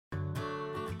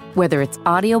Whether it's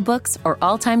audiobooks or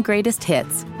all-time greatest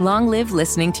hits, long live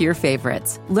listening to your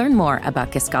favorites. Learn more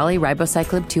about Kisqali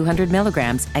Ribociclib 200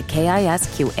 milligrams at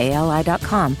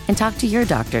KISQALI.com and talk to your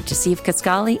doctor to see if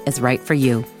Kisqali is right for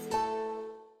you.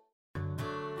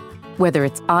 Whether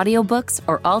it's audiobooks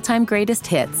or all-time greatest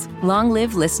hits, long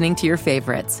live listening to your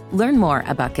favorites. Learn more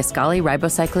about Kisqali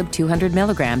Ribociclib 200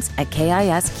 milligrams at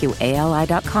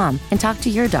KISQALI.com and talk to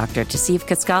your doctor to see if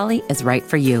Kisqali is right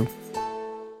for you.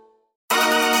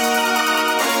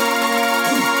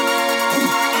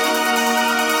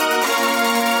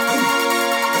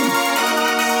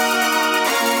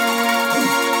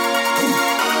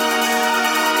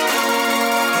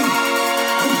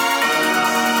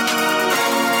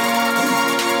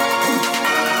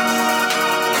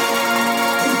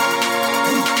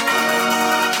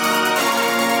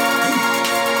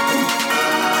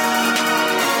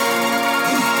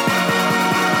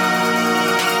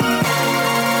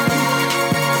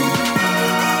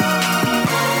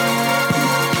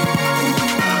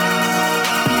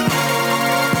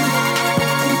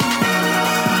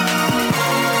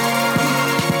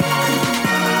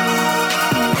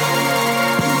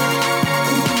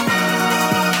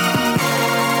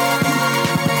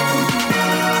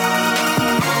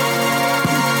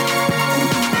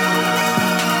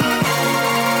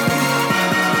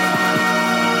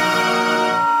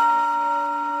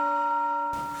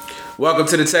 Welcome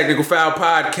to the Technical Foul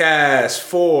Podcast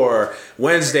for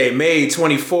Wednesday, May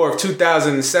 24th,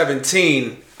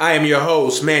 2017. I am your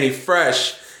host, Manny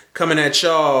Fresh, coming at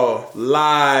y'all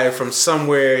live from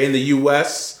somewhere in the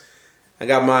U.S. I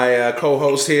got my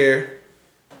co-host here,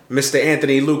 Mr.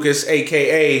 Anthony Lucas,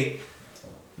 a.k.a.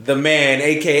 The Man,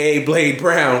 a.k.a. Blade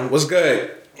Brown. What's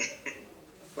good?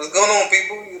 What's going on,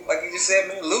 people? Like you just said,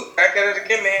 man, Luke, back at it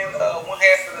again, man. One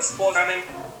half of the sport I named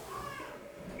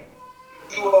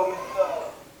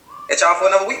at y'all for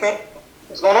another week, man.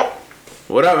 What's going on?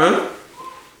 What up, man?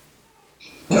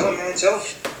 Chillin', man,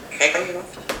 chillin'. Can't you know.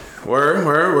 Word.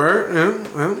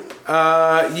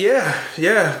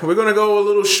 Yeah. We're gonna go a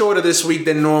little shorter this week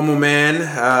than normal, man.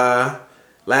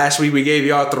 Last week we gave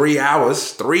y'all 3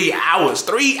 hours. 3 hours.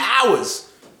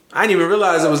 I didn't even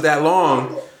realize it was that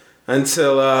long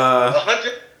until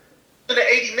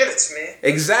 180 minutes, man.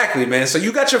 Exactly, man. So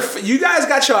you guys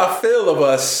got your fill of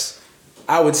us.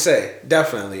 I would say,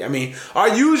 definitely. I mean, our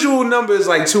usual number is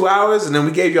like 2 hours, and then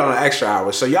we gave y'all an extra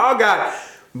hour. So y'all got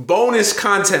bonus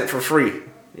content for free.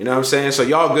 You know what I'm saying? So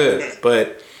y'all good.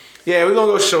 But yeah, we're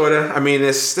gonna go shorter. I mean,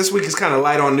 this week is kind of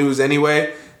light on news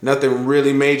anyway. Nothing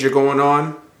really major going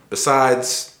on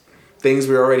besides things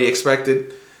we already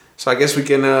expected. So I guess we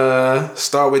can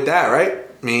start with that, right?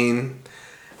 I mean,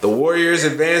 the Warriors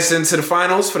advanced into the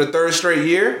finals for the third straight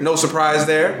year. No surprise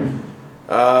there.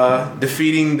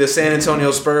 Defeating the San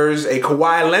Antonio Spurs, a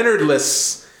Kawhi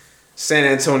Leonard-less San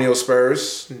Antonio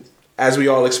Spurs, as we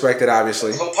all expected,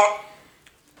 obviously.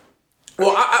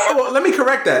 Well, let me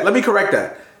correct that.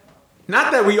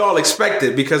 Not that we all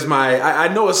expected, because I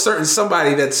know a certain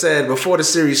somebody that said before the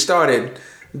series started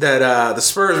that the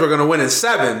Spurs were going to win in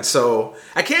 7. So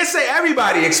I can't say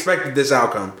everybody expected this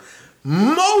outcome.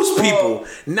 Most people,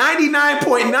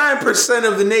 99.9%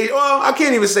 of the nation. Well, I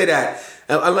can't even say that.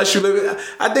 Unless you live,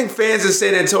 I think fans in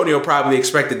San Antonio probably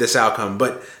expected this outcome.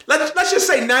 But let's just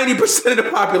say 90% of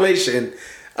the population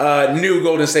knew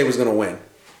Golden State was going to win.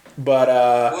 But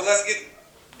well, let's get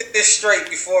this straight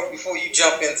before you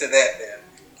jump into that, then,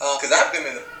 because I've been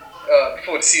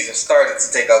before the season started to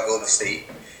take out Golden State,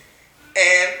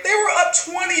 and they were up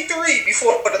 23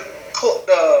 before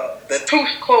the two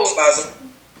closed by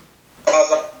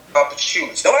the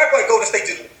shoes. Don't act like Golden State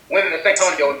just went into San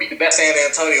Antonio and beat the best San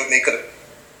Antonio they could have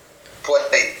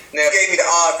played. Now, it gave me the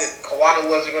odds that Kawhi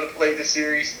wasn't going to play this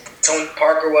series, Tony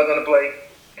Parker wasn't going to play,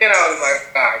 and I was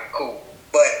like, all right, cool.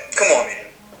 But come on, man,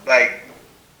 like.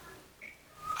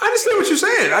 I understand what you're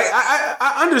saying.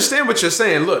 I understand what you're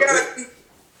saying. Look, these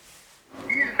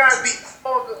guys beat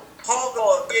Hall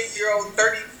dog, 8-year-old,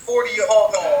 30,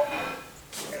 40-year-old dog,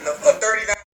 and a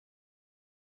 39.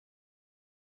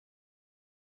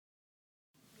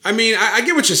 I mean, I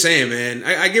get what you're saying, man.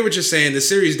 I get what you're saying. The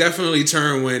series definitely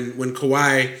turned when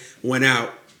Kawhi went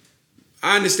out.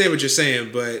 I understand what you're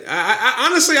saying, but I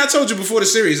honestly, I told you before the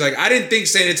series, like, I didn't think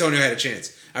San Antonio had a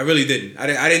chance. I really didn't.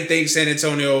 I didn't think San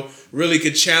Antonio really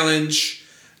could challenge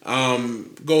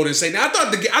Golden State. Now,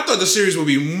 I thought the series would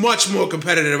be much more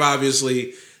competitive,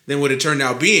 obviously, than what it turned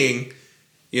out being.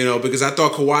 You know, because I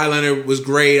thought Kawhi Leonard was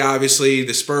great. Obviously,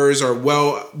 the Spurs are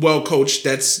well coached.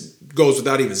 That's goes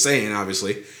without even saying,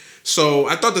 obviously. So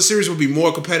I thought the series would be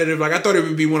more competitive. Like, I thought it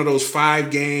would be one of those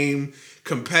 5-game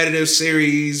competitive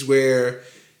series where,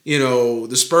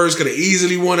 the Spurs could have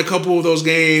easily won a couple of those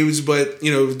games, but,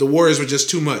 the Warriors were just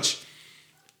too much.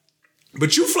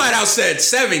 But you flat out said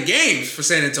 7 games for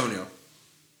San Antonio.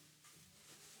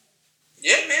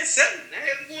 Yeah, man, 7. I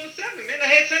had them going 7, man. I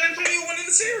had San Antonio winning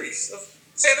the series.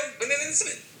 Said them winning the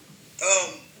series.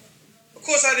 Of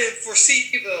course, I didn't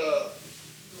foresee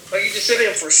like you just said, I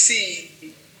didn't foresee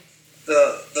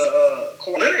the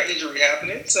Kawhi Leonard injury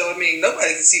happening. So, I mean,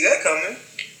 nobody can see that coming.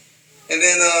 And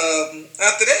then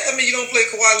after that, I mean, you don't play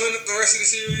Kawhi Leonard the rest of the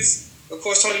series. Of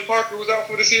course, Tony Parker was out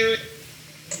for the series.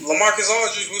 LaMarcus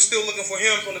Aldridge, we were still looking for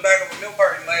him from the back of a milk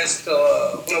carton last.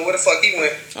 Where the fuck he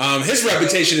went? His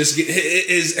reputation has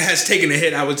taken a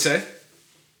hit, I would say.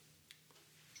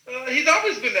 He's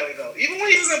always been that way though. Even when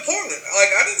he was in Portland,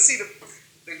 like I didn't see the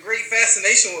great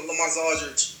fascination with LaMarcus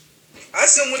Aldridge. I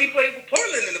saw him when he played with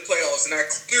Portland in the playoffs, and I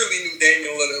clearly knew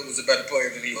Damian Lillard was a better player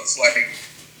than he was. Like,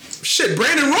 shit,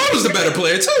 Brandon Roy was the better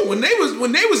player too when they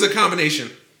was a combination.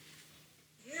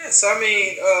 Yes, I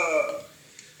mean.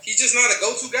 He's just not a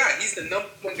go-to guy. He's the number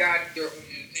one guy on your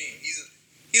team.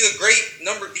 He's a great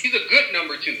number. He's a good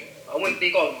number 2. I wouldn't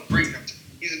think call him a great number 2.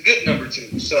 He's a good number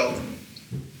 2. So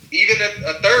even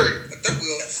a third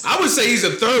wheel. I would say he's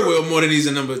a third wheel more than he's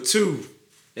a number 2,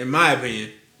 in my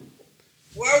opinion.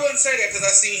 Well, I wouldn't say that because I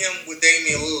seen him with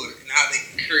Damian Lillard and how they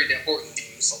carried that Portland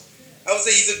team. So I would say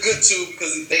he's a good 2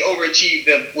 because they overachieved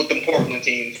them with the Portland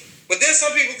team. But then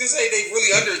some people can say they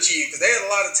really underachieved because they had a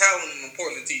lot of talent in the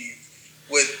Portland team.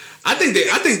 I think they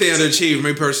underachieved,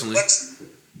 me personally. With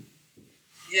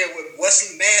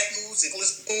Wesley Matthews and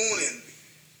Chris Boone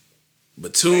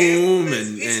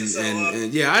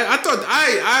and yeah, I thought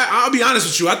I'll be honest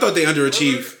with you, I thought they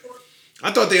underachieved.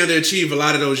 I thought they underachieved a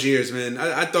lot of those years, man.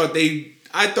 I thought they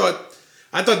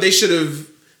should have.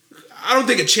 I don't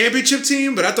think a championship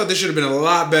team, but I thought they should have been a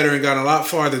lot better and gone a lot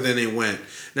farther than they went.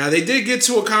 Now they did get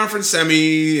to a conference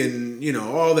semi and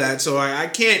all that, so I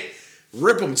can't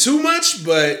rip them too much,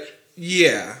 but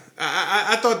yeah,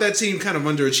 I thought that team kind of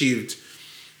underachieved.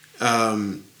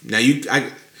 Now you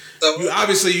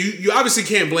obviously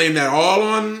can't blame that all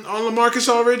on LaMarcus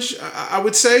Aldridge, I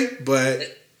would say,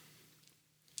 but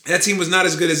that team was not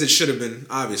as good as it should have been,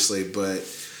 obviously. But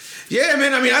yeah,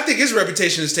 man, I mean, I think his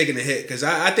reputation has taken a hit because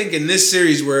I think in this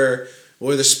series where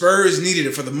the Spurs needed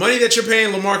it for the money that you're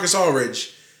paying LaMarcus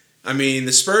Aldridge. I mean,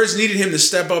 the Spurs needed him to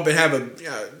step up and have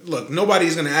look,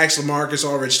 nobody's going to ask LaMarcus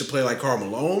Aldridge to play like Karl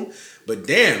Malone, but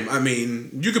damn, I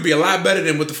mean, you could be a lot better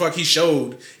than what the fuck he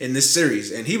showed in this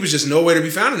series, and he was just nowhere to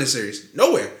be found in this series.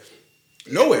 Nowhere.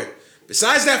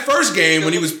 Besides that first game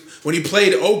when he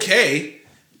played okay,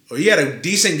 or he had a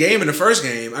decent game in the first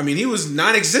game, I mean, he was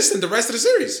non-existent the rest of the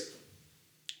series.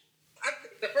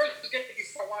 The first game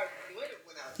before Kawhi Leonard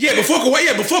went out.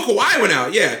 Before Kawhi went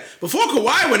out. Yeah, before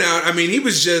Kawhi went out, I mean, he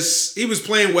was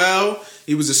playing well.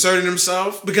 He was asserting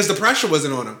himself because the pressure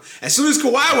wasn't on him. As soon as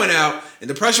Kawhi went out and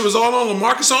the pressure was all on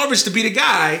LaMarcus Aldridge to be the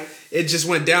guy, it just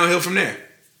went downhill from there.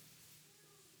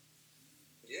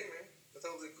 Yeah, man, I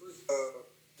totally agree.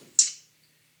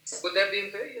 With that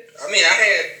being said, yeah. I mean, I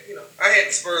had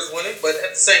the Spurs winning, but at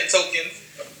the same token,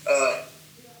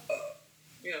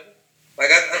 like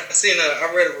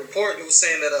I read a report that was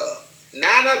saying that 9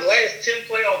 out of the last 10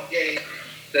 playoff games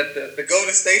that the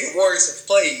Golden State Warriors have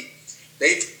played,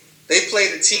 they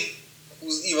played a team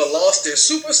who's either lost their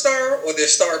superstar or their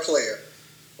star player.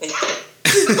 I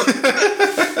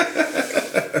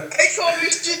ain't calling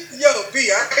this shit, I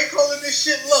ain't calling this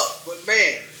shit luck, but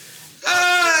man.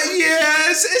 Yeah,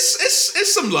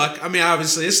 it's some luck. I mean,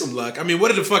 obviously, it's some luck. I mean,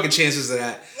 what are the fucking chances of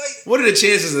that? What are the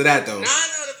chances of that, though? 9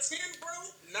 out of 10, bro.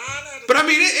 9 out of 10. But I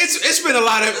mean, it's just been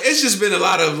a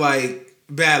lot of like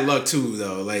bad luck too,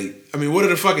 though. Like, I mean, what are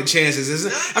the fucking chances?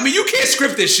 I mean, you can't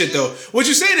script this shit, though. What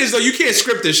you're saying is, though, you can't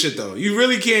script this shit, though. You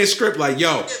really can't script like,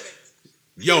 yo,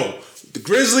 the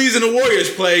Grizzlies and the Warriors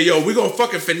play, we gonna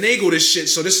fucking finagle this shit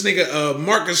so this nigga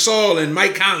Marc Gasol and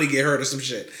Mike Conley get hurt or some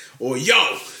shit. Or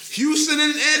Houston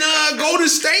and Golden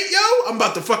State, I'm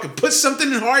about to fucking put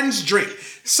something in Harden's drink.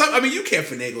 I mean, you can't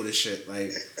finagle this shit.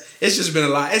 Like, it's just been a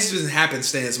lot. It's just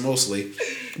happenstance mostly.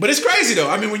 But it's crazy, though.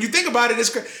 I mean, when you think about it, it's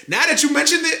crazy. Now that you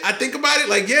mentioned it, I think about it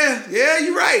like, yeah,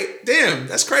 you're right. Damn,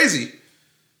 that's crazy.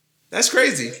 That's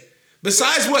crazy.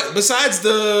 Besides what? Besides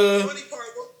the...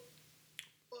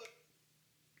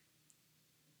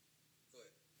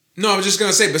 No, I was just going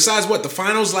to say, besides what? The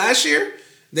finals last year?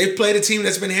 They played a team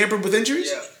that's been hampered with injuries?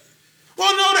 Yeah.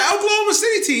 Well, no, the Oklahoma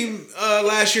City team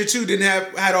last year too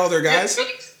had all their guys. Yeah,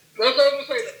 that's what I was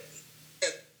going to say.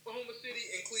 Oklahoma City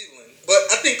and Cleveland, but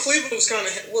I think Cleveland was kind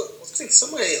of. I think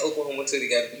somebody in Oklahoma City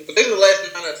got it, but they were the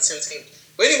last 9 out of 10 teams.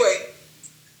 But anyway,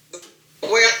 the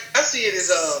way I see it is,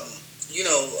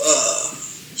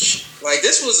 Like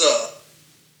this was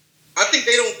I think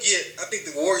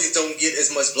the Warriors don't get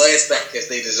as much blast back as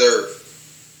they deserve.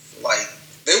 Like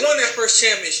they won their first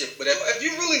championship, but if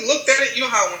you really looked at it, you know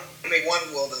how when they won,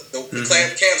 the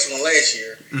Cavs won last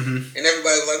year, and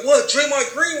everybody was like, "Well,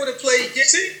 Draymond Green would have played,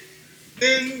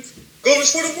 then Golden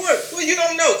State would have won." Well, you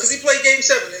don't know because he played Game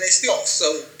 7 and they still lost. So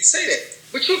you say that,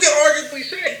 but you can arguably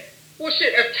say, "Well,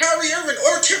 shit, if Kyrie Irving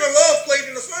or Kevin Love played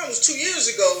in the finals 2 years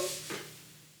ago,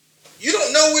 you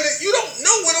don't know what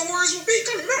the Warriors would be."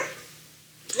 Because remember,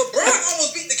 LeBron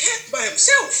almost beat the Cavs by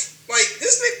himself. Like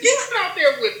this nigga, he went out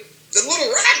there with the little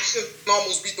Raps and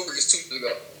almost beat the Warriors 2 years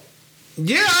ago.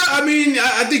 Yeah, I mean,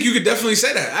 I think you could definitely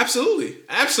say that. Absolutely,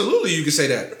 you could say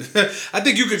that. I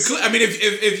think you could. I mean,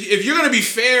 if you're gonna be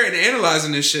fair in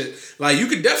analyzing this shit, like you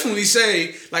could definitely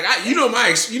say, like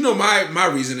my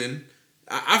reasoning.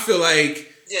 I feel like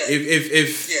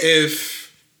if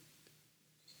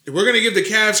we're gonna give the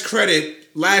Cavs credit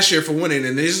last year for winning,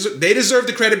 and they deserve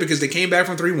the credit because they came back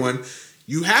from 3-1.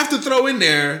 You have to throw in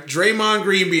there Draymond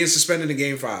Green being suspended in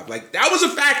Game 5. Like that was a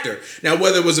factor. Now,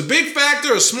 whether it was a big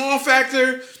factor or a small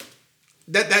factor,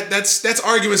 that's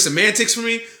arguing semantics for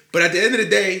me. But at the end of the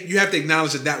day, you have to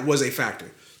acknowledge that was a factor.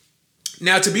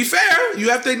 Now, to be fair,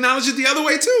 you have to acknowledge it the other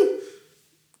way too.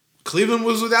 Cleveland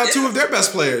was without two of their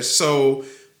best players, so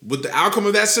would the outcome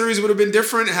of that series would have been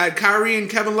different had Kyrie and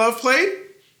Kevin Love played?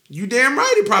 You damn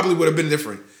right, it probably would have been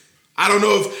different. I don't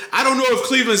know if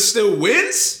Cleveland still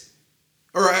wins.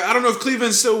 Or I don't know if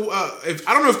Cleveland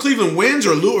Cleveland wins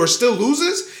or still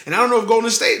loses, and I don't know if Golden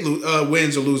State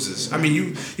wins or loses. I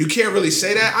mean, you can't really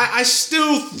say that. I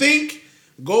still think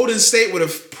Golden State would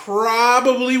have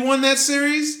probably won that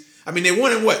series. I mean, they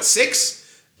won in what,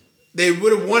 6? They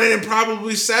would have won it in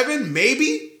probably 7,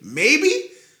 maybe.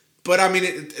 But I mean,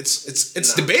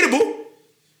 it's debatable.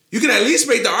 You can at least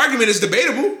make the argument it's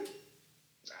debatable.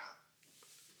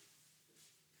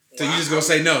 So you just gonna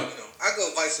say no? I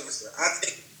go vice versa. I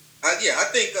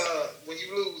think when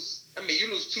you lose, you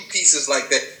lose 2 pieces like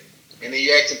that, and then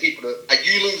you're asking people to, like,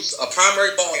 you lose a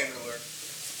primary ball handler,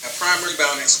 a primary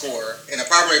rebounding scorer, and a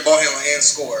primary ball handler and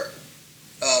scorer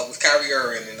with Kyrie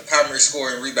Irving, and the primary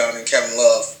scorer and rebounding Kevin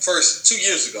Love first 2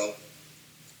 years ago.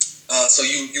 So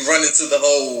you run into the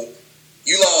whole,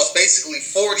 you lost basically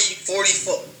 40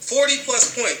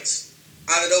 plus points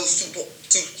out of those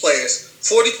two players,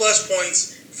 40 plus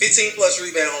points, 15 plus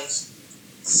rebounds,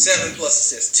 7 plus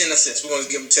assists, 10 assists. We're going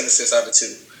to give them 10 assists out of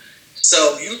 2.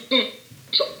 So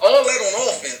all that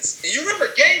on offense. And you remember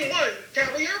Game 1,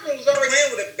 Kyrie Irving was already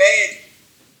playing with a bad,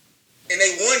 and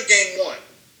they won Game 1.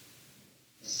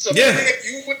 So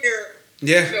you were there,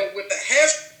 with the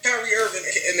half Kyrie Irving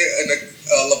and the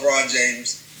LeBron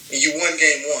James, and you won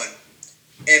Game 1.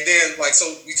 And then, so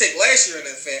you take last year in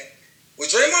effect,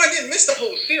 Draymond didn't miss the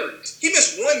whole series. He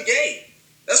missed 1 game.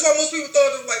 That's why most people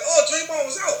thought it was like, oh, Draymond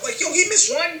was out. Like, he missed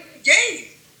 1 game.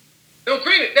 Now,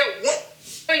 granted, that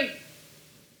 1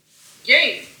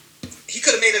 game, he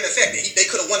could have made an effect. They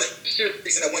could have won the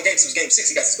series in that 1 game. So it was Game 6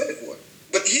 he got suspended for it.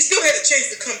 But he still had a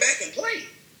chance to come back and play.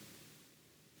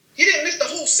 He didn't miss the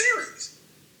whole series.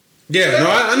 Yeah,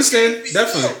 I understand.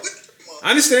 Definitely. I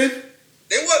understand.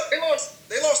 They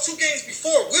lost 2 games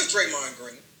before with Draymond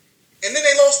Green. And then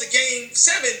they lost the Game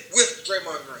 7 with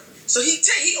Draymond Green. So he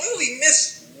only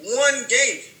missed 1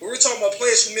 game. We were talking about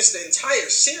players who missed the entire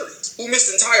series, who missed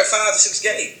the entire 5 to 6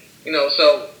 games.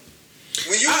 So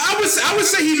when you, I would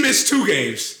say he missed 2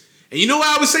 games. And you know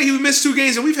why I would say he missed 2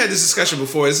 games? And we've had this discussion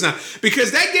before. It's not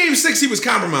because that Game 6 he was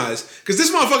compromised because this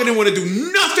motherfucker didn't want to do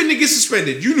nothing to get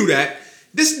suspended. You knew that.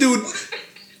 This dude.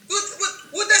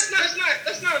 Well, that's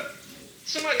not.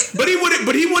 Somebody.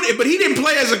 But he didn't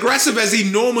play as aggressive as he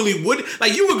normally would.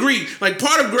 Like, you agree, like,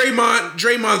 part of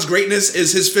Draymond's greatness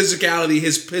is his physicality,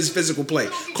 his physical play.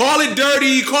 Call it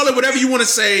dirty, call it whatever you want to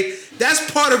say.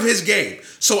 That's part of his game.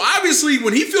 So obviously,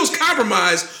 when he feels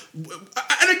compromised,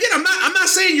 and again, I'm not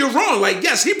saying you're wrong. Like,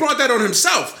 yes, he brought that on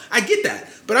himself. I get that.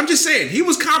 But I'm just saying, he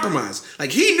was compromised.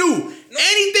 Like, he knew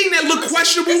anything that looked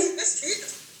questionable.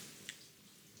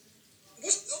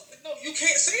 No, you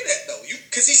can't say that though.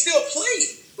 Because he still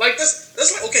played. Like that's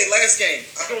like, okay, last game.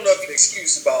 I don't know if an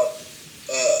excuse about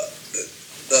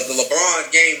the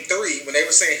LeBron Game 3 when they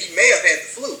were saying he may have had the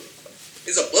flu.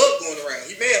 There's a bug going around.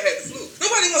 He may have had the flu.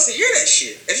 Nobody wants to hear that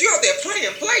shit. If you're out there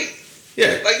playing, play.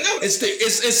 Yeah. Like, no.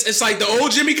 It's like the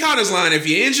old Jimmy Connors line. If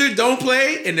you're injured, don't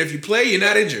play. And if you play, you're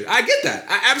not injured. I get that.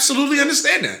 I absolutely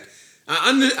understand that.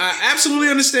 I absolutely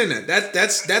understand that.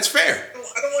 That's fair.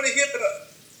 I don't want to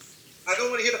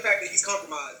hear the fact that he's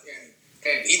compromised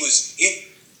and he was in.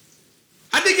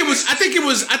 I think it was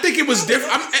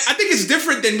different. I think it's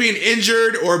different than being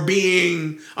injured or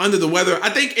being under the weather. I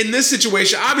think in this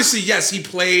situation, obviously, yes, he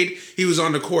played, he was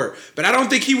on the court, but I don't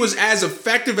think he was as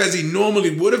effective as he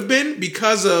normally would have been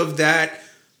because of that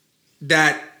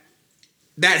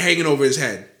hanging over his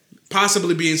head,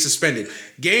 possibly being suspended.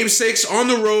 Game 6 on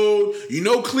the road,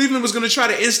 Cleveland was going to try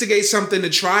to instigate something to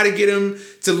try to get him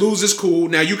to lose his cool.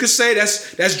 Now you could say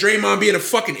that's Draymond being a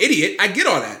fucking idiot. I get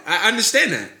all that. I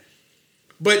understand that.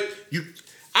 But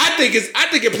I think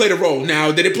it played a role.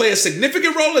 Now, did it play a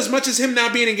significant role as much as him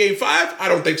now being in Game 5? I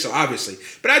don't think so, obviously.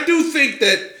 But I do think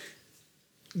that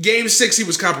Game 6 he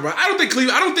was compromised. I don't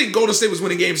think Golden State was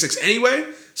winning Game 6 anyway.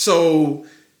 So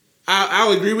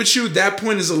I'll agree with you. That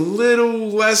point is a little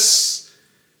less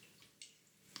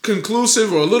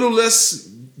conclusive or a little less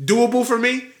doable for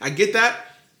me. I get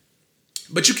that.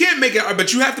 But you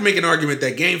have to make an argument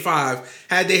that Game 5,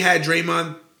 had they had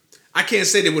Draymond, I can't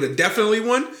say they would have definitely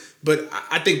won, but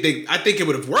I think it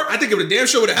would have worked. I think it would have damn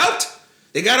sure would have helped.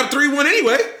 They got up 3-1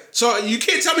 anyway, so you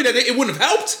can't tell me that it wouldn't have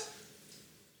helped.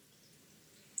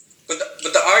 But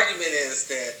the argument is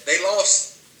that they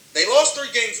lost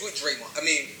 3 games with Draymond.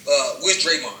 With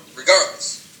Draymond,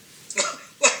 regardless.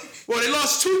 Well, they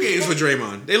lost 2 games with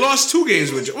Draymond.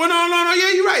 Well, no.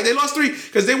 Yeah, you're right. They lost 3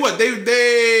 because they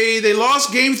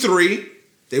lost Game 3.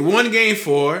 They won Game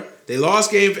 4. They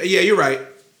lost Game. Yeah, you're right.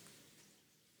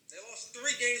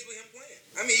 Games with him playing.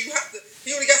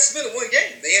 He only got suspended 1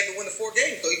 game. They had to win the 4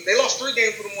 games. So they lost 3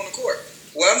 games with him on the court.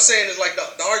 What I'm saying is like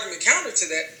the argument counter to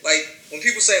that, like when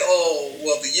people say, oh,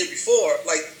 well, the year before,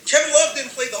 like Kevin Love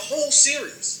didn't play the whole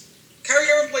series.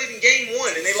 Kyrie Irving played in Game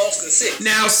 1 and they lost in 6.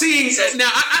 Now,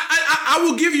 I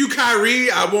will give you Kyrie.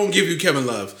 I won't give you Kevin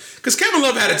Love. Because Kevin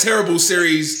Love had a terrible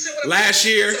series last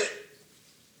year.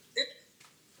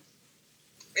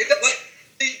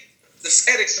 The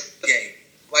statics of the game.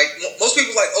 Like, most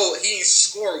people like, oh, he didn't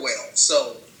score well.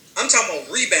 So, I'm talking about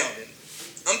rebounding.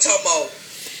 I'm talking about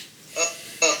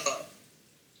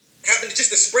having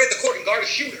to spread the court and guard a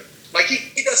shooter. Like,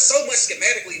 he does so much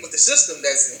schematically with the system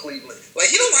that's in Cleveland. Like,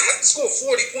 he don't have to score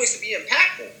 40 points to be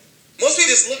impactful. Most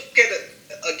people just look at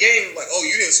a game like, oh,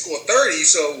 you didn't score 30,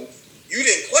 so you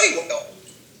didn't play well.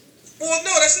 Well,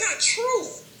 no, that's not true.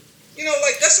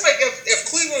 That's like if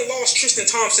Cleveland lost Tristan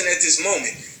Thompson at this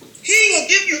moment, he ain't gonna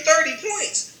give you 30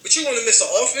 points, but you're gonna miss an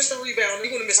offensive rebound.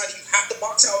 You're gonna miss how you have to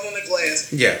box out on the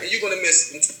glass. Yeah, and you're gonna miss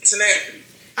tenacity.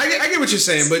 I get what you're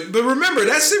saying, but remember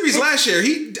that series last year.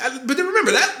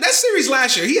 That series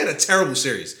last year, he had a terrible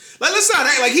series. Like, let's not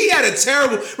act like he had a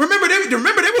terrible. Remember they were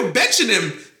benching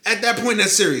him at that point in that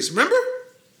series. Remember?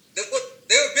 They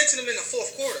were benching him in the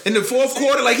 4th quarter. In the 4th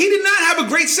quarter, like he did not have a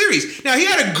great series. Now he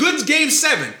had a good Game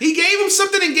 7. He gave him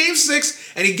something in Game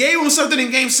 6, and he gave him something in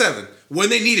Game 7. When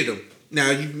they needed him. Now,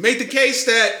 you make the case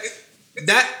that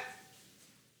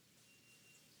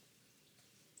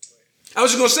I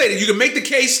was just going to say that you can make the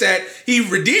case that he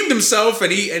redeemed himself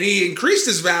and he increased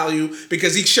his value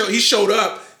because he showed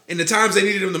up in the times they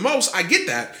needed him the most. I get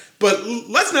that. But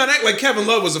let's not act like Kevin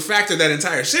Love was a factor that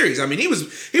entire series. He was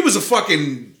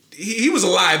a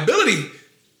liability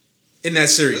in that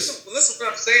series. Listen to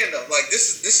what I'm saying, though. Like,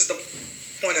 this is the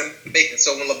point I'm making.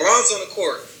 So when LeBron's on the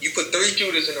court, you put 3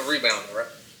 shooters in a rebounder, right?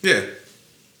 Yeah.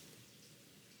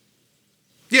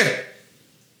 Yeah.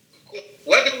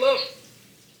 Whether Love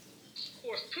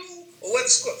scores 2 or whether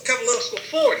Kevin Love scores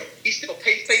 40, he's still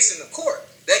pacing the court.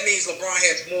 That means LeBron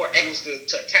has more angles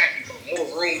to attack you, more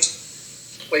room to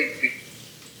play the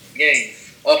game.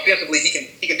 Offensively,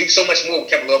 he can do so much more with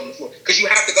Kevin Love on the floor because you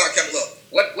have to guard Kevin Love.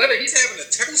 Whether he's having a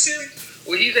terrible series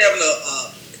or he's having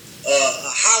a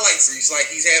highlight series like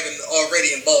he's having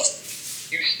already in Boston,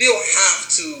 you still have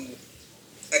to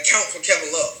account for Kevin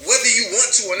Love. Whether you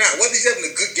want to or not, whether he's having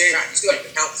a good game or not, you still have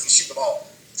to count and shoot the ball.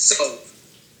 So,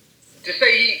 to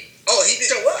say he didn't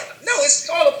show up, no, it's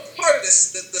all a part of the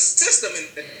system and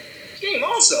the game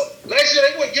also. Last year,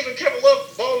 they weren't giving Kevin Love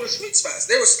the ball in the sweet spots.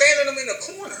 They were standing him in the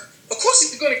corner. Of course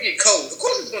he's going to get cold. Of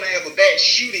course he's going to have a bad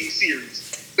shooting series.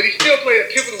 But he still played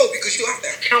a pivotal role because you have to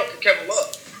account for Kevin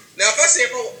Love. Now, if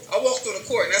I walked on the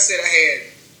court and I said I had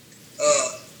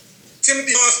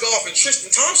Timothy Mozgov and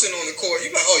Tristan Thompson on the court,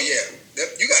 you're like, oh yeah,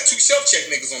 you got 2 self-check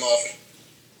niggas on the offense.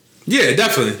 Yeah,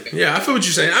 definitely. Yeah, I feel what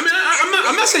you're saying. I'm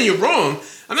not saying you're wrong.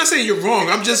 I'm not saying you're wrong.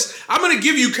 I'm going to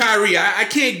give you Kyrie. I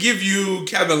can't give you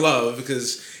Kevin Love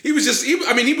because he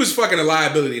was fucking a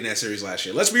liability in that series last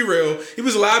year. Let's be real. He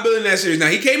was a liability in that series. Now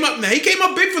he came up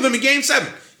big for them in Game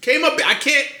 7. I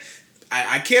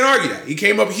can't argue that. He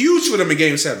came up huge for them in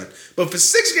Game 7. But for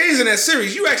 6 games in that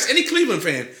series, you ask any Cleveland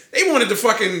fan, they wanted to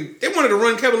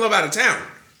run Kevin Love out of town.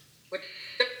 But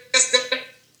that's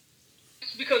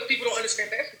because people don't understand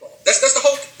basketball. That's the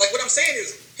whole. Like what I'm saying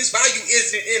is his value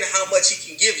isn't in how much he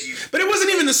can give you. But it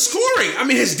wasn't even the scoring. I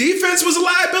mean, his defense was a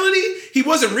liability. He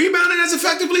wasn't rebounding as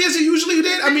effectively as he usually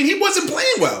did. I mean, he wasn't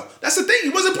playing well. That's the thing. He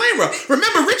wasn't playing well.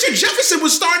 Remember, Richard Jefferson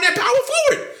was starting at power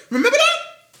forward. Remember that?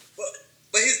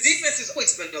 But his defense has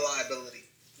always been a liability.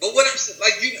 But what I'm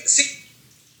like, you see,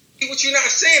 what you're not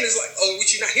saying is like,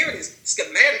 what you're not hearing is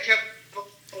schematic.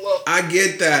 I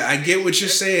get that. I get what you're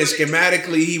saying.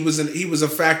 Schematically, he was a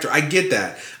factor. I get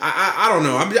that. I don't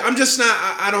know. I'm just not.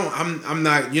 I'm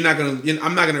not. You're not gonna.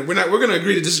 I'm not gonna. We're gonna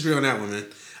agree to disagree on that one, man.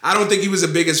 I don't think he was the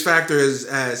biggest factor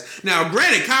as now.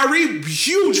 Granted, Kyrie,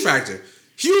 huge factor.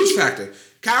 Huge factor.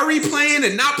 Kyrie playing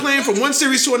and not playing from one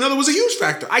series to another was a huge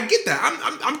factor. I get that.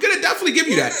 I'm gonna definitely give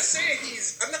you that.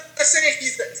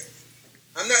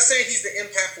 I'm not saying he's the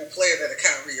impactful player that a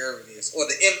Kyrie Irving is, or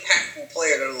the impactful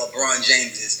player that a LeBron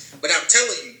James is. But I'm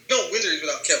telling you, you don't win series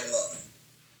without Kevin Love.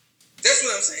 That's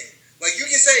what I'm saying. Like you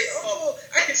can say,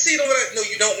 I can see it over that. No,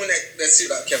 you don't win that series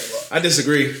without Kevin Love. I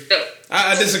disagree. No,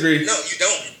 I disagree. No, you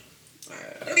don't.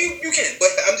 You can,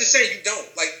 but I'm just saying you don't.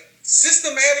 Like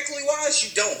systematically wise,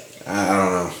 you don't. I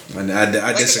don't know.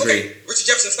 I disagree. Okay,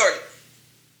 Richard Jefferson started.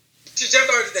 Richard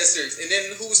Jefferson started that series, and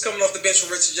then who was coming off the bench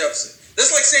for Richard Jefferson?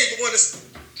 That's like saying you won a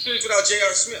series without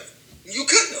J.R. Smith. You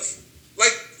couldn't have.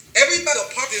 Like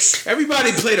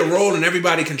everybody played a role and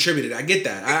everybody contributed. I get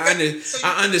that. I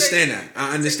understand that.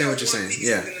 I understand what you're saying.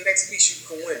 Yeah. In the next piece you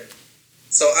can win.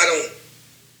 So I don't.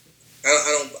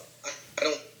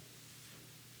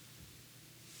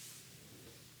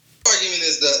 Argument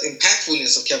is the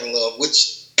impactfulness of Kevin Love,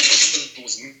 which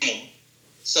was minimum.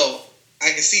 So I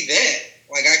can see that.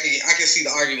 Like I can see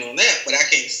the argument on that, but I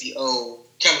can't see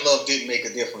Kevin Love didn't make a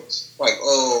difference. Like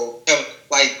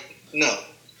no.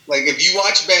 Like if you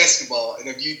watch basketball and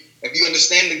if you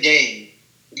understand the game,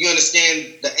 if you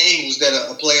understand the angles that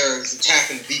a player is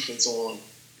attacking the defense on,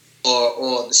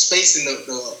 or the spacing of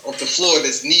the floor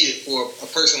that's needed for a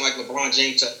person like LeBron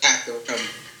James to attack the rim,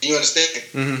 you understand?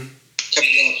 Mm-hmm.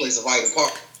 Kevin Love plays a vital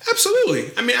part.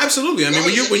 Absolutely. I mean, absolutely. I mean, when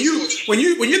you're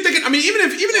thinking, I mean, even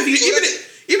if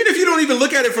you don't even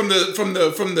look at it from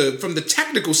the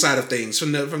technical side of things,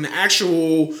 from the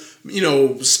actual,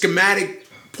 schematic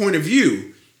point of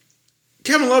view,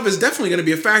 Kevin Love is definitely going to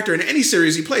be a factor in any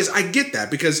series he plays. I get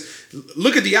that because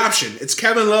look at the option. It's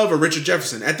Kevin Love or Richard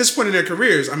Jefferson. At this point in their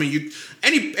careers, I mean,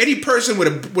 any person with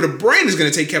a brain is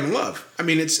going to take Kevin Love. I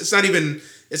mean, it's not even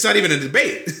a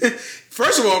debate.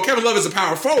 First of all, Kevin Love is a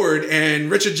power forward, and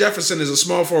Richard Jefferson is a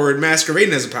small forward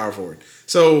masquerading as a power forward.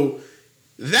 So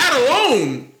that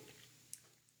alone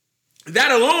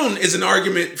is an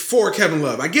argument for Kevin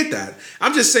Love. I get that.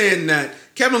 I'm just saying that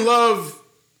Kevin Love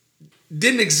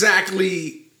didn't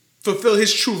exactly fulfill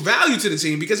his true value to the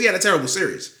team because he had a terrible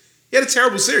series. He had a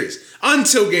terrible series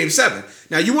until Game 7.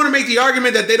 Now, you want to make the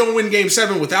argument that they don't win Game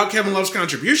 7 without Kevin Love's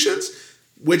contributions,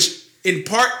 which in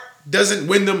part doesn't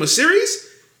win them a series?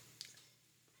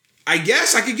 I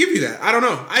guess I could give you that. I don't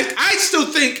know. I still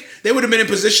think they would have been in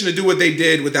position to do what they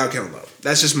did without Kevin Love.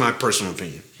 That's just my personal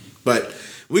opinion. But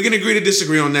we can agree to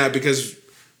disagree on that because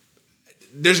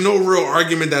there's no real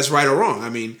argument that's right or wrong. I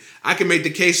mean, I can make the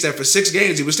case that for 6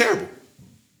 games, he was terrible.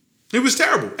 He was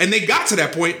terrible. And they got to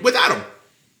that point without him.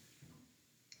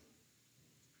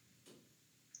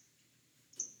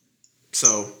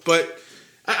 So, but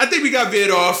I think we got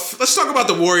veered off. Let's talk about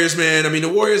the Warriors, man. I mean, the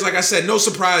Warriors, like I said, no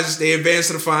surprise. They advanced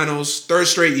to the finals, 3rd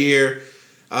straight year,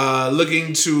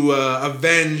 looking to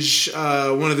avenge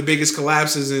one of the biggest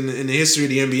collapses in the history of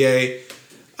the NBA.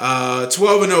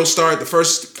 12-0 start, the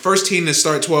first team to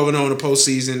start 12-0 in a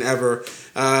postseason ever.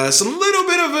 It's a little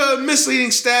bit of a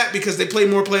misleading stat because they play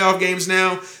more playoff games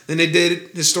now than they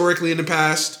did historically in the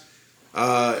past.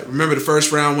 Remember, the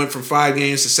first round went from 5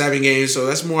 games to 7 games, so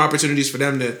that's more opportunities for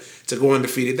them to go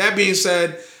undefeated. That being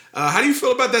said, how do you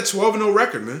feel about that 12-0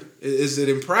 record, man? Is it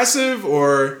impressive,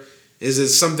 or is it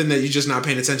something that you're just not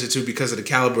paying attention to because of the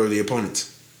caliber of the opponents?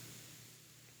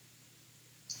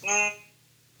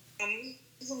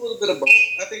 It's a little bit of both.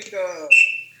 I think the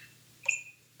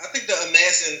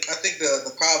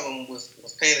problem was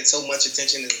paying so much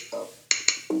attention is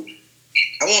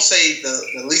I won't say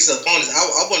the least of opponents.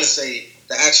 I want to say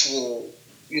the actual,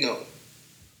 the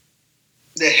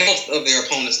health of their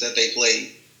opponents that they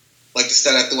played. Like the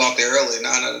stat I threw out there earlier,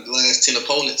 9 out of the last 10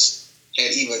 opponents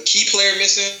had either a key player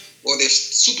missing or their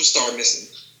superstar missing.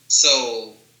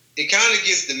 So it kind of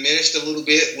gets diminished a little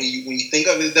bit when you think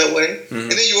of it that way. Mm-hmm.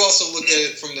 And then you also look at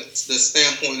it from the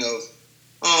standpoint of,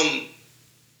 I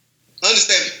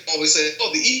understand people always say,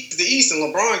 the East, and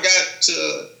LeBron got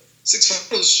to 6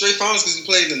 straight finals because he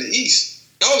played in the East.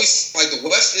 Always like the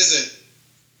West isn't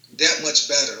that much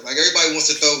better. Like, everybody wants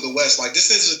to throw the West. Like, this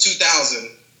is a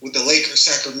 2000 with the Lakers,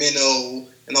 Sacramento,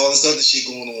 and all this other shit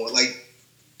going on. Like,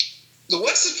 the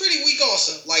West is pretty weak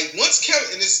also. Like,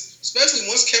 especially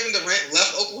once Kevin Durant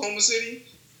left Oklahoma City,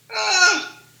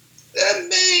 that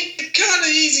made it kind of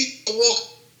easy to walk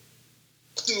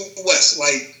through the West.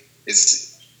 Like,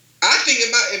 I think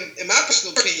in my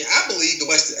personal opinion, I believe the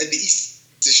East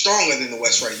is stronger than the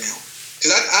West right now.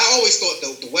 Because I always thought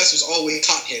the West was always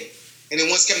top heavy. And then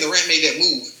once Kevin Durant made that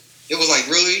move, it was like,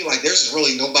 really? Like, there's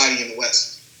really nobody in the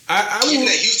West. Even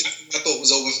that Houston, I thought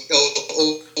was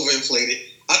overinflated.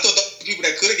 I thought the people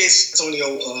that could have gave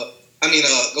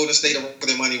Golden State for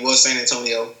their money was San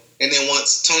Antonio. And then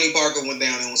once Tony Parker went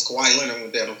down and once Kawhi Leonard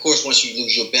went down, of course, once you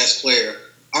lose your best player,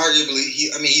 arguably,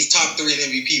 he's top 3 in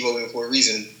MVP voting for a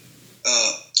reason.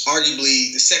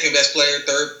 Arguably the second best player,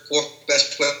 third, fourth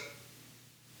best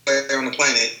player on the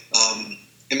planet.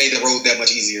 It made the road that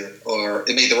much easier, or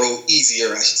it made the road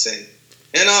easier, I should say.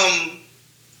 And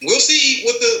we'll see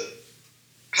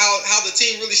how the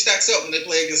team really stacks up when they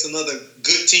play against another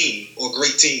good team or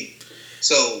great team.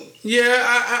 So yeah,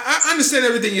 I understand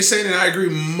everything you're saying, and I agree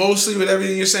mostly with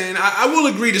everything you're saying. I will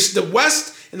agree. The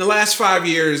West in the last 5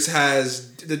 years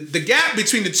has the gap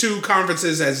between the two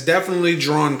conferences has definitely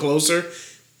drawn closer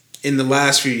in the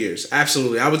last few years.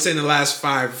 Absolutely, I would say in the last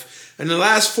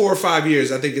 4 or 5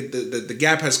 years, I think the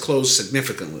gap has closed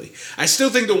significantly. I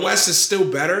still think the West is still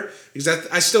better because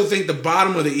I still think the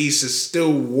bottom of the East is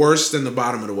still worse than the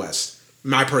bottom of the West.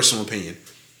 My personal opinion.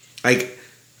 Like,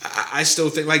 I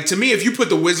still think, like, to me, if you put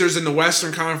the Wizards in the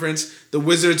Western Conference, the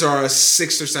Wizards are a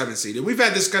 6th or 7th seed. We've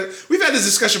had this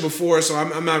discussion before, so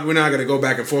we're not going to go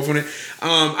back and forth on it.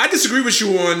 I disagree with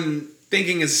you on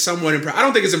thinking it's somewhat impressive. I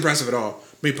don't think it's impressive at all,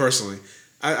 me personally.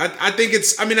 I think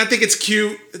it's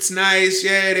cute. It's nice.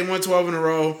 Yeah, they won 12 in a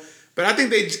row. But I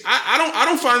think I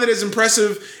don't find it as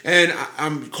impressive. And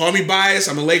call me biased.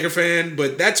 I'm a Laker fan.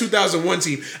 But that 2001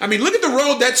 team. I mean, look at the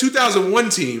road that 2001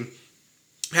 team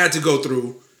had to go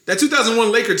through. That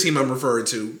 2001 Laker team I'm referring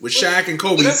to with Shaq and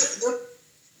Kobe. That's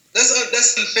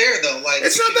unfair though. Like,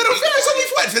 it's not that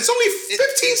unfair. It's only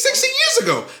 15, 16 years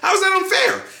ago. How is that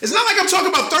unfair? It's not like I'm talking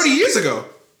about 30 years ago.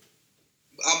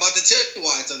 I'm about to tell you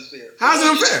why it's unfair. How's it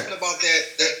unfair? Talking about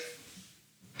that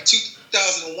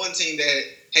 2001 team that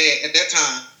had at that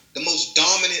time the most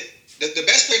dominant, the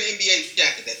best player in the NBA,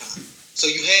 Shaq, at that time. So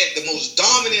you had the most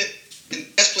dominant and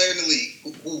best player in the league,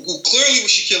 who clearly was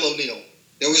Shaquille O'Neal.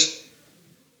 There was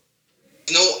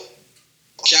no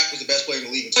Shaq was the best player in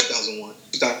the league in 2001,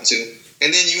 2002,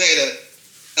 and then you had a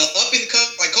up and come,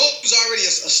 like, Kobe was already a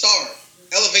star,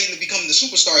 elevating to becoming the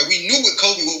superstar. We knew what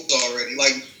Kobe was already.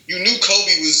 Like, you knew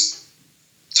Kobe was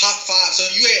top 5. So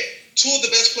you had 2 of the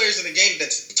best players in the game.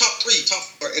 That's top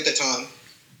 4 at the time.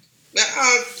 Now,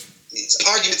 it's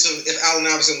arguments of if Allen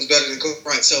Iverson was better than Kobe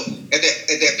Bryant. So at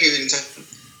that period in time.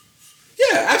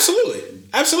 Yeah, absolutely.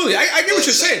 I get what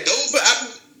you're saying.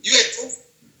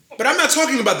 But I'm not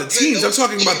talking about the teams. I'm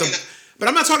talking about But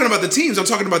I'm not talking about the teams. I'm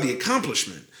talking about the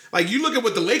accomplishment. Like, you look at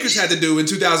what the Lakers had to do in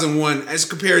 2001 as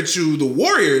compared to the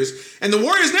Warriors, and the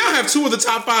Warriors now have 2 of the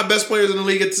top 5 best players in the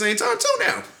league at the same time too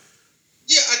now.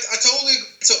 Yeah, I totally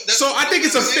agree. So I think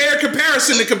it's a fair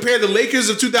comparison to compare the Lakers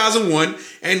of 2001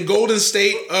 and Golden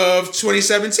State of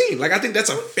 2017. Like, I think that's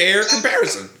a fair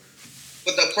comparison.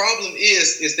 But the problem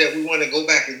is that we want to go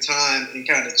back in time and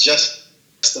kind of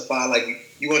justify, like,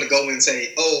 you want to go and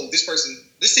say, oh, this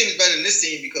team is better than this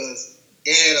team because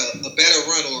it had a better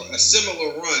run or a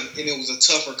similar run, and it was a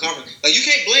tougher conference. Like, you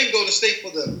can't blame Golden State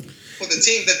for the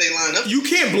teams that they line up. You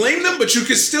can't blame them, but you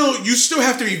still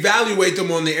have to evaluate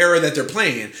them on the era that they're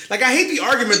playing in. Like, I hate the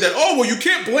argument that, oh, well, you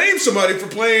can't blame somebody for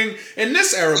playing in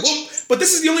this era. Well, but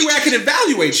this is the only way I can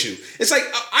evaluate you. It's like,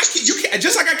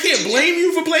 just like I can't blame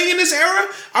you for playing in this era,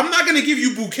 I'm not going to give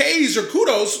you bouquets or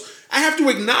kudos. I have to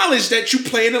acknowledge that you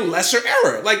play in a lesser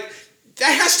era. Like,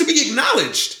 that has to be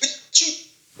acknowledged.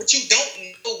 But you don't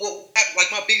know what happened.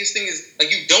 Like, my biggest thing is,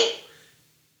 like, you don't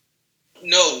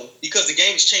know, because the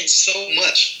game has changed so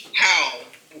much, how,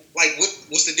 like,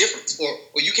 what's the difference?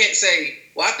 Or you can't say,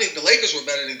 well, I think the Lakers were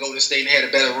better than Golden State and had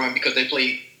a better run because they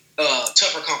played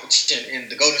tougher competition, and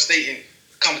the Golden State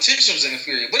competition was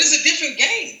inferior. But it's a different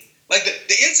game. Like,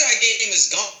 the inside game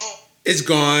is gone. It's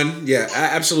gone. Yeah,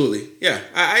 absolutely. Yeah,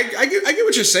 I get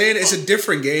what you're saying. It's a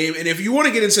different game, and if you want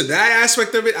to get into that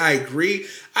aspect of it, I agree.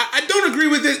 I don't agree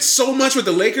with it so much with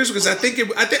the Lakers because I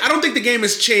don't think the game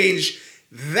has changed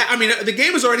the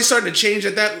game was already starting to change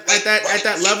at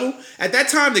that level. At that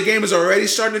time, the game was already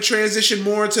starting to transition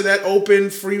more to that open,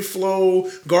 free flow,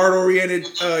 guard oriented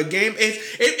game.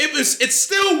 It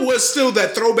still was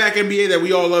that throwback NBA that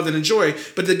we all loved and enjoyed,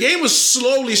 but the game was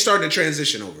slowly starting to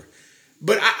transition over.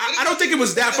 But I don't think it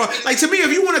was that far. Like, to me,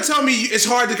 if you want to tell me it's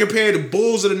hard to compare the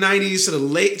Bulls of the '90s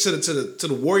to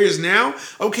the Warriors now,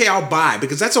 okay, I'll buy,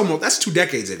 because that's 2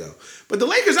 decades ago. But the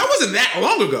Lakers, that wasn't that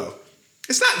long ago.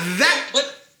 It's not that.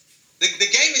 But the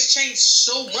game has changed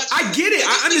so much. I get it.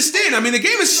 I understand. I mean, the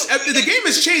game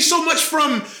has changed so much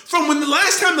from when the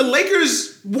last time the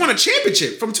Lakers won a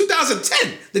championship, from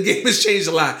 2010. The game has changed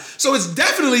a lot. So it's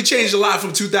definitely changed a lot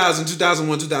from 2000,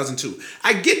 2001, 2002.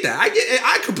 I get that.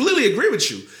 I completely agree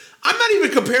with you. I'm not even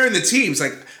comparing the teams.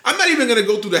 Like, I'm not even going to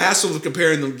go through the hassle of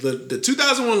comparing the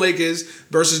 2001 Lakers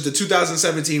versus the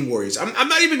 2017 Warriors. I'm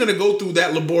not even going to go through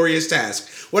that laborious task.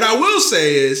 What I will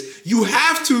say is you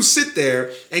have to sit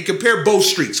there and compare both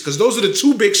streaks, because those are the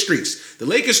two big streaks. The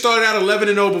Lakers started out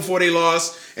 11-0 before they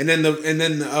lost, and then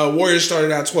the Warriors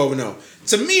started out 12-0.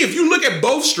 To me, if you look at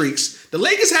both streaks, the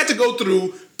Lakers had to go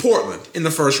through Portland in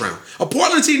the first round. A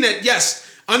Portland team that, yes,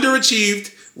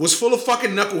 underachieved, was full of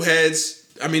fucking knuckleheads.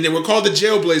 I mean, they were called the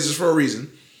Jailblazers for a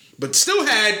reason, but still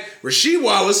had Rasheed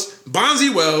Wallace, Bonzi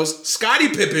Wells, Scottie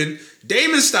Pippen,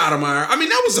 Damon Stoudemire. I mean,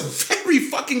 that was a very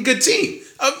fucking good team.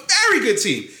 A very good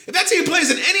team. If that team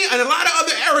plays in a lot of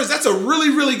other eras, that's a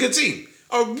really, really good team.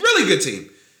 A really good team.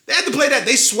 They had to play that.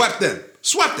 They swept them.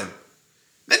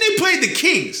 Then they played the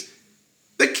Kings.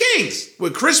 The Kings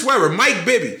with Chris Webber, Mike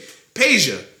Bibby,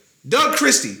 Peja, Doug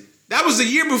Christie. That was the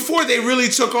year before they really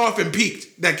took off and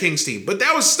peaked, that Kings team. But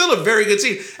that was still a very good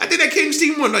team. I think that Kings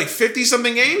team won like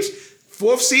 50-something games.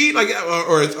 4th seed, like,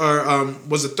 or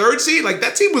was the 3rd seed. Like,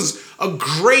 that team was a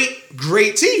great,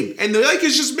 great team. And the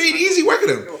Lakers just made easy work of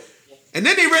them. And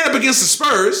then they ran up against the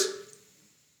Spurs.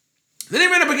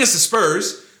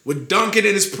 With Duncan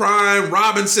in his prime,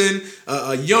 Robinson,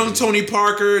 a young Tony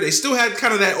Parker. They still had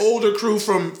kind of that older crew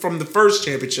from the first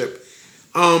championship.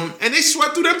 And they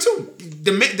swept through them too.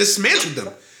 Dismantled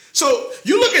them. So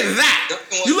you look at that.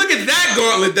 You look at that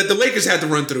gauntlet that the Lakers had to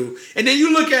run through. And then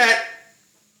you look at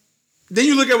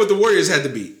what the Warriors had to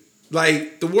beat.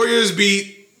 Like, the Warriors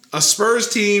beat a Spurs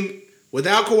team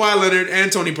without Kawhi Leonard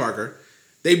and Tony Parker.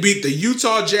 They beat the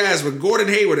Utah Jazz with Gordon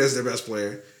Hayward as their best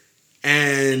player.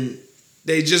 And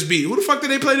they just beat... Who the fuck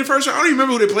did they play in the first round? I don't even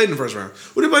remember who they played in the first round.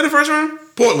 Who did they play in the first round?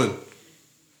 Portland.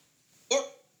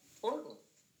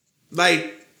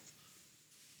 Like...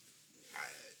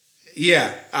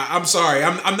 Yeah, I'm sorry.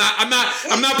 I'm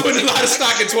not putting a lot of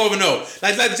stock in 12-0.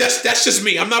 That's just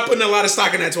me. I'm not putting a lot of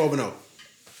stock in that 12-0.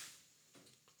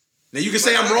 Now you can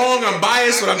say I'm wrong, I'm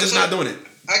biased, but I'm just not doing it.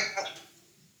 I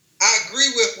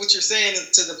agree with what you're saying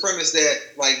to the premise that,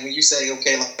 like, when you say,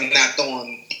 okay, like, I'm not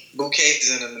throwing bouquets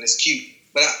in them and it's cute.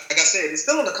 But like I said, it's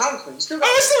still an accomplishment.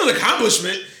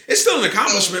 It's still an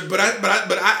accomplishment. But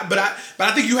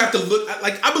I think you have to look.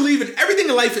 Like, I believe in everything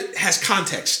in life. It has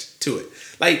context to it.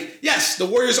 Like, yes, the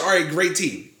Warriors are a great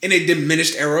team in a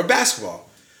diminished era of basketball.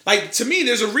 Like, to me,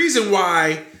 there's a reason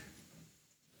why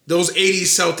those 80s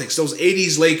Celtics, those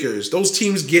 80s Lakers, those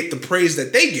teams get the praise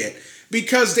that they get,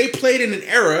 because they played in an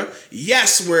era,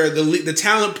 yes, where the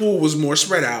talent pool was more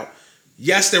spread out.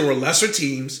 Yes, there were lesser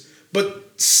teams,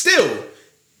 but still,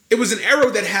 it was an era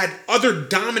that had other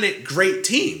dominant great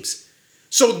teams.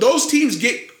 So those teams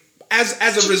get, as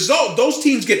a result, those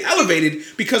teams get elevated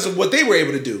because of what they were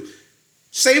able to do.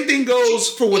 Same thing goes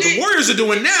for what the Warriors are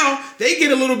doing now. They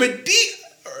get a little bit deep.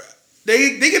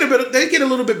 They get a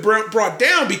little bit brought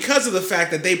down because of the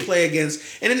fact that they play against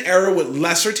in an era with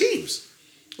lesser teams.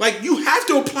 Like, you have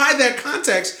to apply that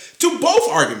context to both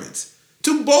arguments.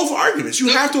 You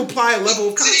have to apply a level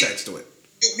of context to it.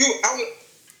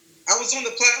 I was on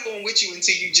the platform with you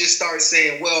until you just started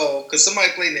saying, well, because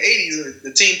somebody played in the 80s,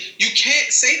 the team. You can't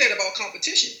say that about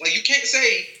competition. Like, you can't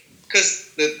say because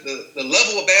the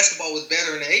level of basketball was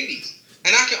better in the 80s.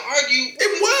 And I can argue.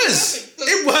 It was.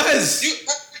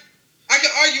 I can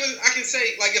argue. I can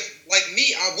say, like, if, like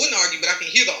me, I wouldn't argue, but I can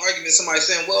hear the argument. Somebody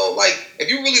saying, well, like, if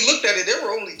you really looked at it, there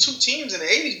were only 2 teams in the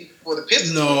 80s before the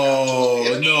Pistons. No.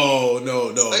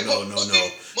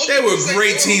 They were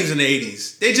great teams in the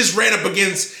 80s. They just ran up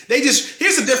against.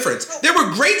 Here's the difference. There were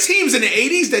great teams in the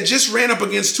 80s that just ran up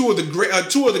against two of the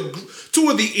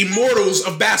immortals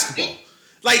of basketball.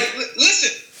 Like,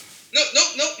 listen, no.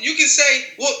 You can say,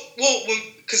 well,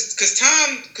 because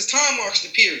time marks the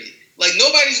period. Like,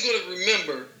 nobody's going to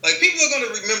remember. Like, people are going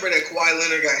to remember that Kawhi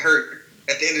Leonard got hurt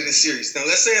at the end of the series. Now,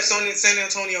 let's say if San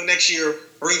Antonio next year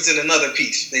brings in another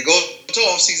piece. They go to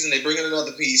offseason, they bring in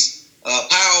another piece.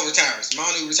 Powell retires.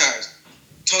 Manu retires.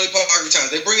 Tony Parker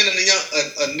retires. They're bringing in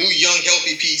a new, young,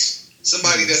 healthy piece.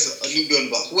 Somebody that's a new building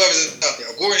block. Whoever's out there.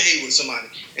 Gordon Hayward,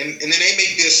 somebody. And then they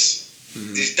make this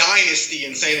dynasty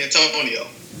in San Antonio.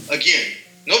 Again,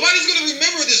 nobody's going to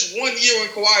remember this 1 year when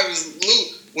Kawhi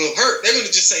was hurt. They're going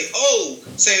to just say, oh,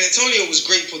 San Antonio was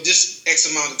great for this X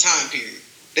amount of time period.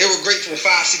 They were great for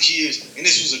 5-6 years, and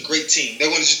this was a great team.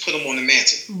 They're going to just put them on the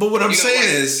mantle. But what I'm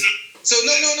saying is... So,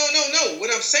 no. What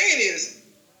I'm saying is,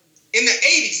 in the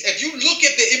 80s, if you look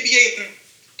at the NBA,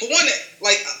 for one,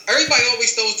 like, everybody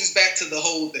always throws this back to the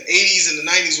 80s and the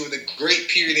 90s were the great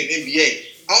period in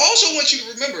NBA. I also want you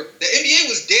to remember, the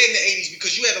NBA was dead in the 80s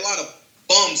because you had a lot of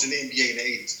bums in the NBA in the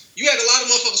 80s. You had a lot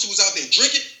of motherfuckers who was out there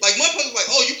drinking. Like, motherfuckers like,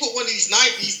 oh, you put one of these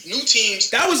new teams.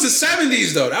 That was the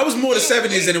 70s, though. That was more the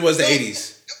 70s than it was the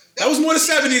 80s. That was more the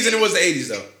 70s than it was the 80s,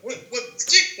 though.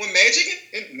 When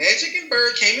Magic and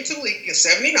Bird came into the league in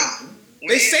 '79,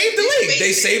 they saved the league.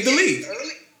 They saved the league.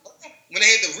 When they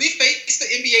had to reface the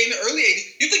NBA in the early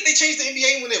 '80s, you think they changed the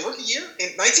NBA when their rookie year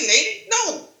in 1980?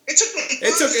 No,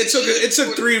 it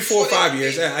took 3, 4, 5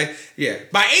 years. Yeah,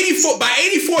 by '84,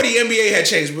 the NBA had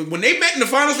changed. But when they met in the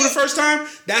finals for the first time,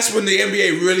 that's when the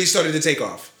NBA really started to take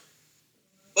off.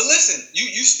 But listen,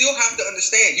 you still have to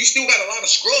understand. You still got a lot of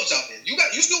scrubs out there.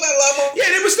 You still got a lot more. Yeah,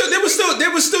 there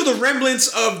was still the remnants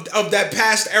of that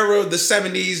past era, the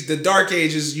 70s, the dark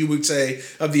ages, you would say,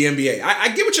 of the NBA. I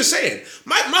get what you're saying.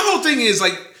 My whole thing is,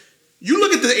 like, you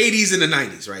look at the 80s and the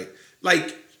 90s, right?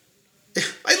 Like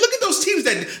look at those teams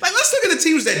let's look at the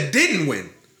teams that didn't win.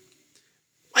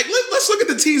 Like, let's look at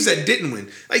the teams that didn't win.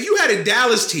 Like, you had a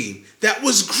Dallas team that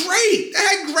was great. They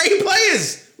had great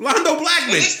players. Londo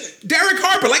Blackman, Derek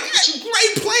Harper, like,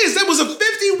 great players. That was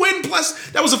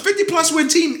a 50+ win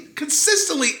team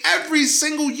consistently every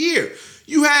single year.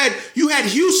 You had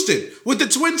Houston with the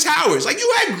Twin Towers. Like,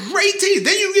 you had great teams.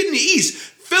 Then you get in the East,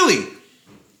 Philly.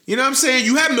 You know what I'm saying?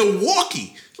 You had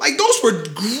Milwaukee. Like, those were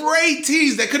great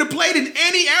teams that could have played in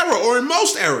any era or in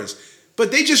most eras. But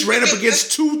they just ran up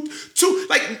against two.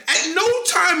 Like, at no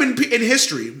time in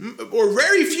history, or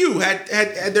very few,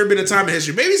 had there been a time in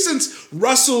history, maybe since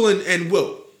Russell and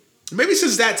Wilt, maybe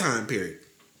since that time period,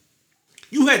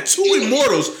 you had two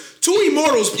immortals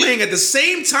playing at the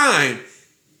same time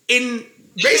in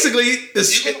basically the.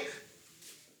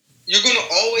 You're going to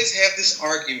always have this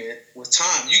argument with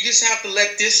time. You just have to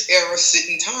let this era sit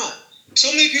in time. So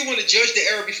many people want to judge the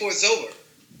era before it's over.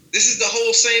 This is the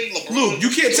whole same LeBron. Luke,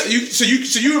 you can't. So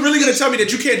you're really gonna tell me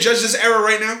that you can't judge this era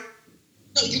right now?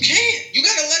 No, you can't. You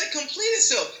gotta let it complete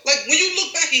itself. Like, when you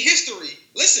look back in history,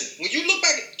 listen. When you look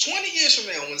back 20 years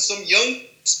from now, when some young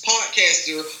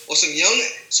podcaster or some young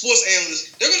sports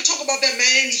analyst, they're gonna talk about that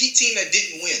Miami Heat team that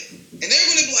didn't win, and they're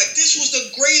gonna be like, "This was the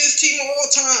greatest team of all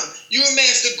time." You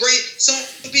amassed some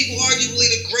people arguably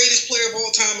the greatest player of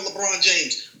all time, LeBron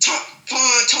James, top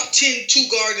 10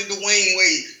 two-guard in Dwayne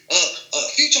Wade.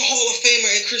 Future Hall of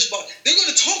Famer and Chris Bosh. They're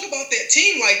going to talk about that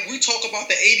team like we talk about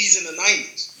the 80s and the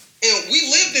 90s. And we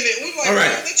lived in it. We're like,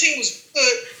 right, that team was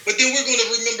good, but then we're going to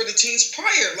remember the teams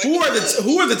prior. Like,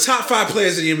 who are the top 5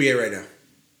 players in the NBA right now?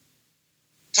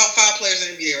 Top 5 players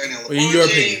in the NBA right now. LeBron in your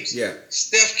James, opinion, yeah.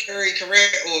 Steph Curry,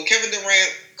 Kevin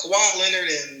Durant, Kawhi Leonard,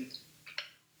 and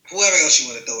whoever else you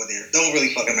want to throw in there. Don't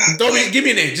really fucking matter. Give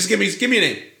me a name. Just give me a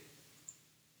name.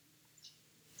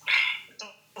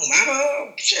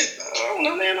 Shit, I don't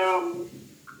know, man.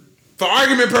 For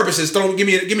argument purposes, give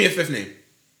me a 5th name.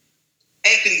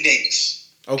 Anthony Davis.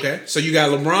 Okay, so you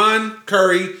got LeBron,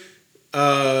 Curry,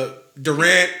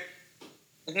 Durant,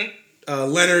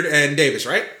 Leonard, and Davis,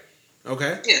 right?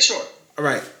 Okay. Yeah, sure. All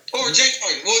right. Or James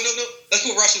Harden. Well, no. Let's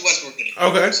put Russell Westbrook in it.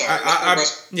 Okay.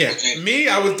 Sorry.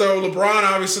 I would throw LeBron,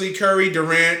 obviously, Curry,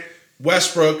 Durant,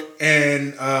 Westbrook,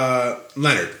 and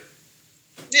Leonard.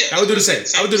 Yeah. I would do the same.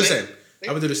 I would do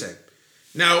the same.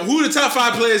 Now, who are the top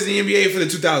 5 players in the NBA for the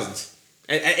 2000s?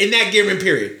 In that given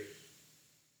period?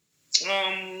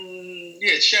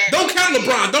 Yeah, Shaq. Don't count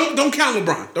LeBron. Don't count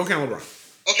LeBron.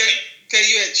 Okay,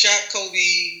 you had Shaq,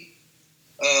 Kobe,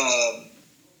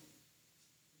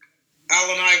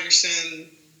 Allen Iverson,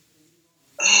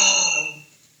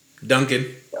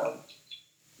 Duncan.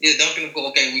 Yeah, Duncan.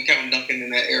 Okay, we count Duncan in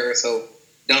that era. So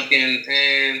Duncan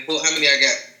and how many I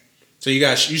got? So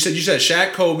you said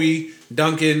Shaq, Kobe,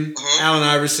 Duncan, Allen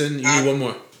Iverson. You need one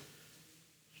more.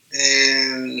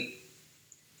 And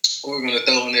what we're gonna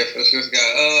throw in there for this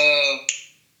guy?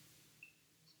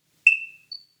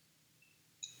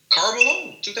 Karl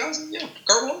Malone, 2000. Yeah,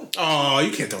 Karl Malone. Oh,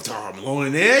 you can't throw Karl Malone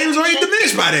in there. He was already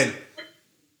diminished by then.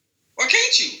 Why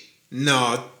can't you?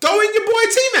 No, throw in your boy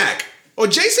T-Mac or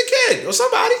Jason Kidd or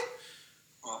somebody.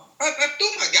 I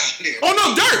threw my guy in there. Oh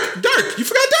no, Dirk. You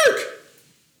forgot Dirk.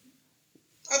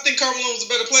 I think Karl Karl Malone was a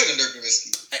better player than Dirk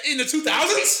Nowitzki. In the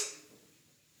 2000s?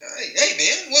 Hey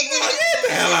man, Get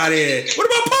the hell out of here. What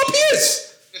about Paul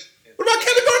Pierce? What about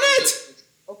Kevin Garnett?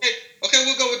 Okay,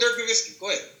 we'll go with Dirk Nowitzki. Go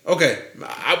ahead. Okay,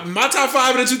 my top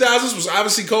 5 in the 2000s was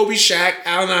obviously Kobe, Shaq,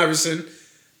 Allen Iverson,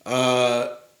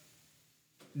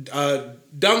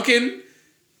 Duncan,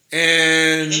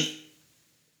 and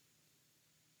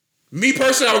me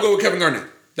personally, I would go with Kevin Garnett.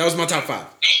 That was my top 5,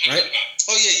 right?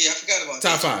 Oh yeah, I forgot about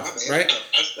top that. 5, right?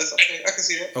 That's okay. I can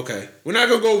see that. Okay, we're not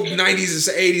gonna go 90s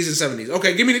and 80s and 70s.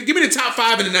 Okay, give me the top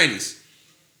 5 in the 90s.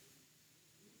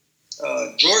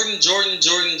 Jordan, and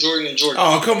Jordan.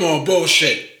 Oh, come on,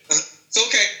 bullshit. So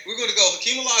okay, we're gonna go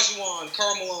Hakeem Olajuwon,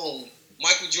 Karl Malone,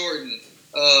 Michael Jordan.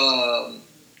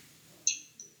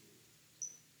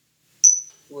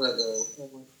 Where I go?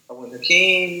 I went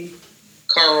Hakeem,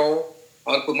 Karl.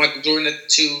 I would put Michael Jordan at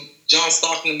 2. John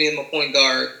Stockton being my point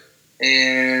guard.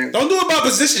 And don't do it by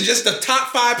position, just the top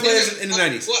 5 players in the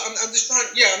 90s. Well, I'm just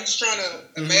trying to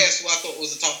amass who I thought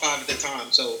was the top 5 at the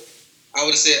time. So I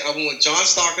would have said I went with John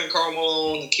Stockton, Karl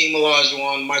Malone, Hakeem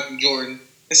Olajuwon, Michael Jordan,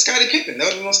 and Scottie Pippen.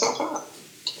 That would be my top 5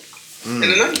 in the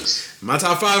 90s. My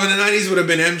top 5 in the 90s would have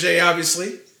been MJ,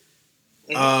 obviously.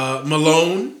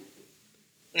 Malone.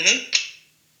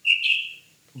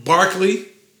 Barkley.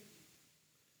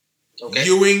 Okay.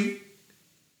 Ewing.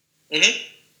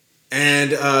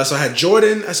 And so I had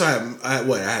Jordan. So I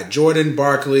had Jordan,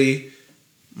 Barkley,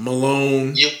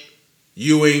 Malone,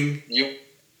 Ewing.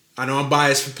 I know I'm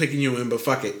biased for picking Ewing, but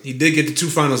fuck it. He did get the 2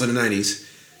 finals in the 90s.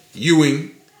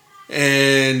 Ewing.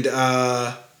 And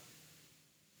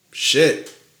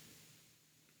shit.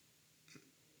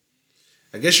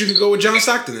 I guess you could go with John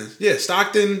Stockton then. Yeah,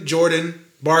 Stockton, Jordan,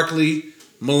 Barkley,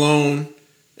 Malone,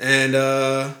 and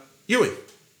Ewing.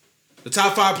 The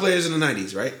top 5 players in the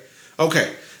 90s, right?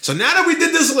 Okay. So now that we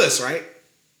did this list, right?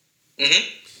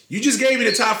 You just gave me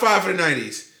the top 5 for the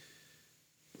 90s.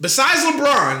 Besides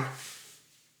LeBron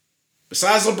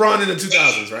in the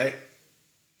 2000s, right?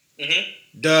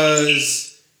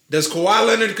 Does Kawhi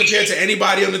Leonard compare to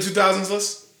anybody on the 2000s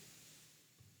list?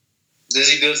 Does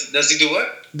he do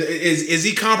what? Is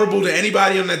he comparable to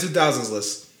anybody on that 2000s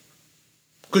list?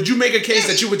 Could you make a case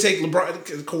that you would take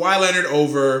Kawhi Leonard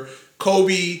over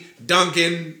Kobe,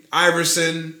 Duncan,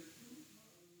 Iverson?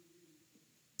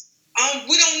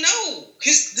 We don't know.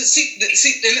 See,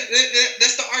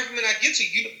 that's the argument I get to.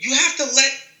 You have to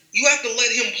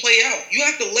let him play out. You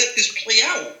have to let this play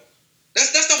out.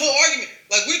 That's the whole argument.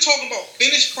 Like, we're talking about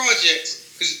finished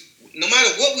projects, because no matter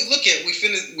what we look at, we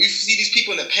see these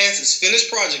people in the past as finished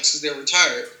projects because they're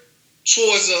retired,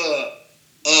 towards a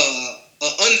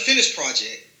unfinished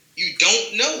project. You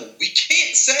don't know. We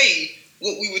can't say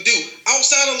what we would do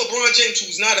outside of LeBron James,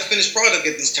 who's not a finished product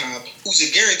at this time, who's a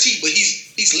guarantee, but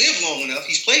he's lived long enough,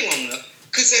 he's played long enough.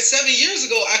 Because that 7 years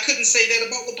ago, I couldn't say that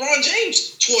about LeBron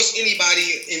James towards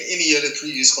anybody in any of the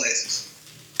previous classes.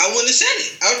 I wouldn't have said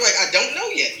it. I was like, I don't know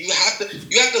yet. You have to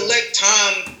let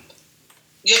time.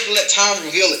 You have to let time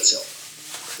reveal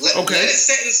itself. Let it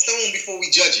set in stone before we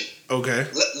judge it. Okay.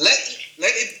 Let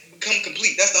it become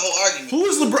complete. That's the whole argument. Who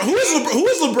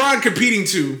is LeBron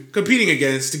competing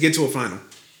against to get to a final?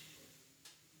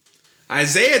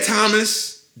 Isaiah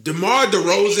Thomas, DeMar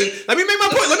DeRozan. Let me make my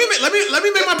point.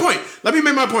 Let me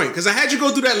make my point because I had you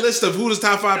go through that list of who the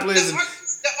top 5 players. The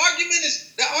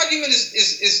argument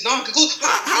is non-conclusive.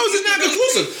 How is it not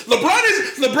conclusive?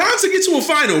 LeBron to get to a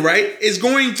final, right, is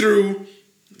going through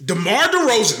DeMar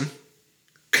DeRozan,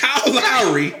 Kyle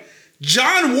Lowry,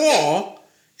 John Wall,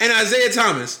 and Isaiah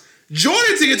Thomas.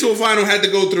 Jordan to get to a final had to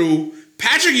go through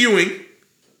Patrick Ewing,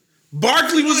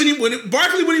 Barkley when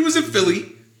he was in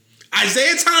Philly,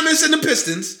 Isaiah Thomas and the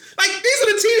Pistons. Like, these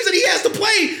are the teams that he has to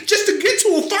play just to get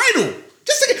to a final.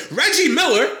 Reggie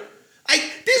Miller. Like,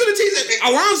 these are the teams that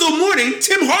Alonzo Mourning,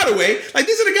 Tim Hardaway. Like,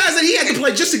 these are the guys that he had to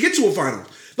play just to get to a final.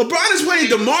 LeBron is playing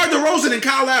DeMar DeRozan and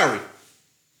Kyle Lowry.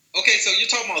 Okay, so you're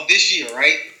talking about this year,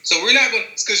 right? So we're not going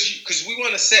because we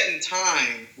want to set in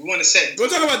time. We're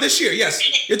talking about this year. Yes,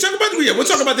 you're talking about We'll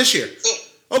talk about this year.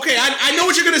 Okay, I know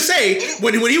what you're gonna say.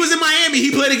 When he was in Miami,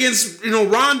 he played against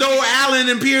Rondo, Allen,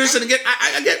 and Pierce, and again,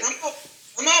 I get.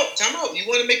 Time out. You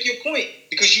want to make your point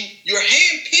because you're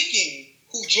handpicking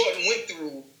who Jordan went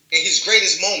through in his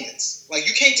greatest moments. Like,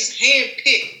 you can't just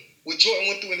handpick what Jordan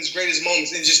went through in his greatest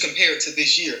moments and just compare it to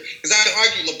this year. Because I can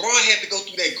argue LeBron had to go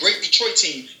through that great Detroit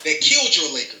team that killed your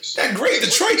Lakers. That great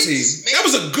Detroit team. That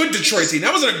was a good Detroit team.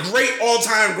 That wasn't a great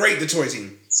all-time great Detroit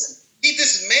team. He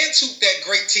dismantled that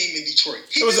great team in Detroit.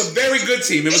 It was a very good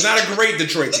team. It was not a great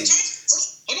Detroit team.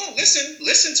 Hold on,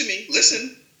 listen to me.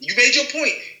 Listen. You made your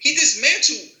point. He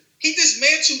dismantled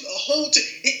a whole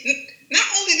team. Not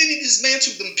only did he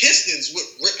dismantle them Pistons with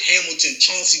Rip Hamilton,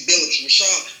 Chauncey Billups,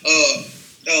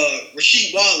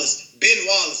 Rasheed Wallace, Ben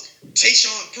Wallace,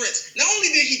 Tayshaun Prince. Not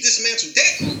only did he dismantle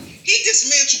that group, he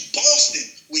dismantled Boston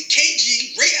with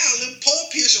KG, Ray Allen, Paul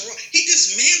Pierce, and he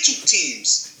dismantled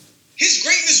teams. His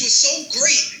greatness was so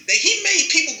great that he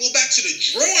made people go back to the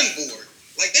drawing board.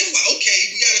 Like, they were like, okay,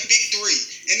 we got a big three.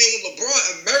 And then when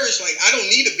LeBron emerged, like, I don't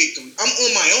need a big three. I'm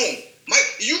on my own.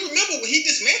 You remember when he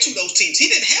dismantled those teams, he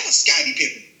didn't have a Scottie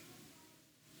Pippen.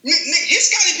 His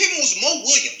Scottie Pippen was Mo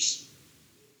Williams.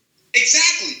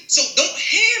 Exactly. So don't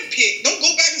handpick. Don't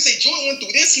go back and say Jordan went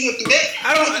through this, he went through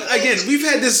that. Again, we've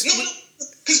had this. No.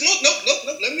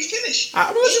 Let me finish.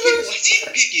 Most people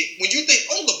handpick it when you think,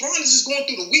 oh, LeBron is just going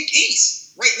through the weak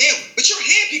East right now. But you're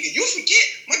handpicking. You forget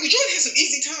Michael Jordan had some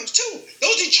easy times too.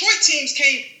 Those Detroit teams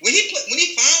came when he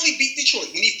finally beat Detroit.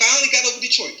 When he finally got over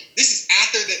Detroit. This is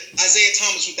after the Isaiah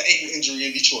Thomas with the ankle injury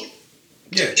in Detroit.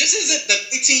 Yeah. This isn't the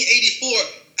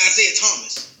 1984 Isaiah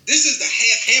Thomas. This is the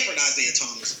half-hampered Isaiah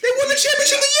Thomas. They won the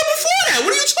championship the year before that.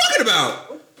 What are you talking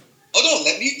about? Hold on,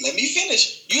 let me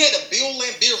finish. You had a Bill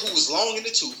Laimbeer who was long in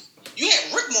the tooth. You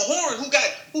had Rick Mahorn who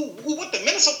went to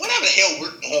Minnesota. Whatever the hell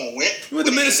Rick Mahorn went. He went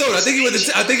to Minnesota. I think he went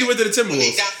to the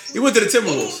Timberwolves. He went to the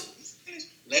Timberwolves.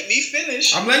 Let me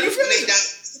finish. I'm letting you finish.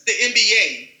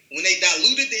 When they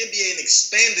diluted the NBA and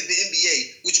expanded the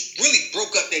NBA, which really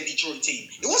broke up that Detroit team.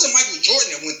 It wasn't Michael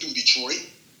Jordan that went through Detroit.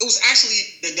 It was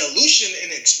actually the dilution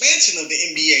and expansion of the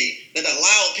NBA that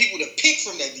allowed people to pick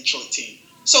from that Detroit team.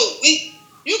 So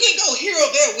you can go here or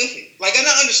there with it. Like, I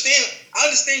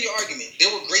understand your argument.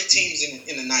 There were great teams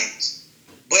in the 90s.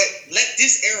 But let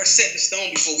this era set in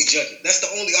stone before we judge it. That's the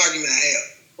only argument I have.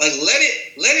 Like, let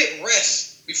it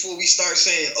rest before we start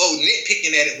saying, oh,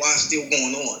 nitpicking at it while it's still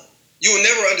going on. You will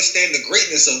never understand the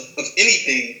greatness of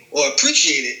anything or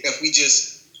appreciate it if we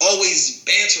just always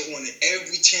banter on it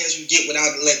every chance we get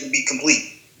without letting it be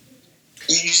complete.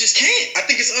 You just can't. I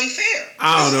think it's unfair.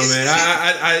 I don't know, man.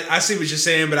 I see what you're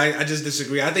saying, but I just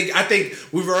disagree. I think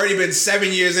we've already been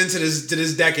 7 years into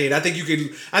this decade. I think you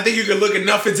could look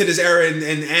enough into this era and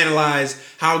analyze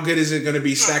how good is it going to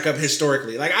be stack up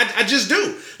historically. Like I just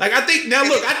do. Like I think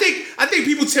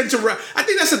people tend to. I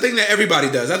think that's the thing that everybody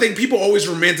does. I think people always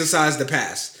romanticize the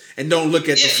past and don't look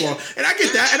at the flaw. And I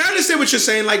get that. And I understand what you're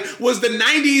saying. Like, was the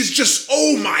 90s just,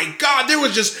 oh my God, there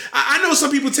was just, I know some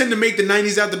people tend to make the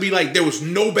 90s out to be like, there was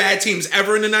no bad teams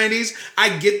ever in the 90s.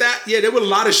 I get that. Yeah, there were a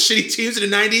lot of shitty teams in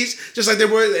the 90s, just like there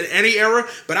were in any era.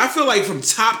 But I feel like from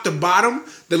top to bottom,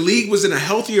 the league was in a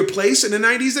healthier place in the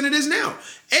 90s than it is now.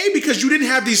 Because you didn't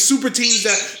have these super teams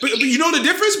but you know the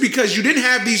difference? Because you didn't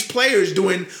have these players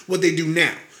doing what they do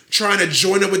now. Trying to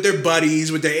join up with their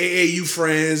buddies, with their AAU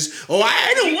friends. Oh,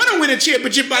 I don't want to win a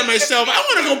championship by myself. I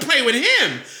want to go play with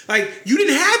him. Like, you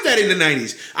didn't have that in the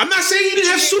 90s. I'm not saying you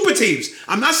didn't have super teams.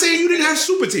 I'm not saying you didn't have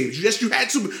super teams.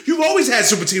 You've always had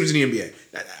super teams in the NBA.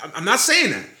 I'm not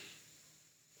saying that.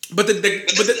 But the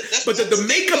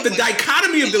makeup, the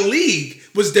dichotomy of the league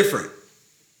was different.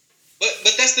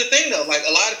 But that's the thing, though. Like,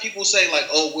 a lot of people say, like,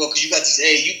 oh, well, because you got these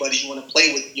AAU buddies, you want to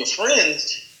play with your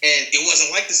friends. And it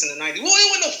wasn't like this in the 90s. Well, it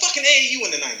wasn't no fucking AAU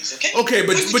in the 90s, okay? Okay,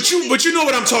 but you know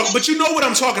what I'm talking. But you know what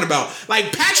I'm talking about.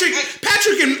 Like Patrick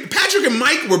and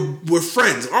Mike were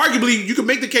friends. Arguably, you could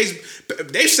make the case.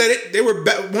 They said it. They were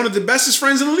one of the bestest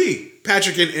friends in the league.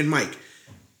 Patrick and Mike.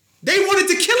 They wanted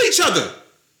to kill each other.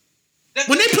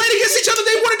 When they played against each other,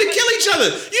 they wanted to kill each other.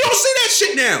 You don't see that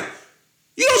shit now.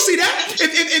 You don't see that.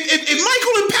 If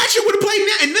Michael and Patrick would have played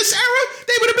in this era,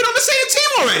 they would have been on the same team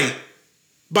already.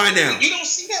 By now. You don't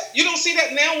see that. You don't see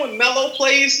that now when Melo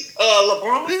plays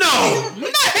LeBron?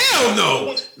 No. Hell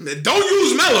no. Don't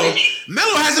use Melo.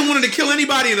 Melo hasn't wanted to kill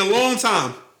anybody in a long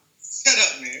time. Shut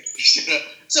up, man. Shut up.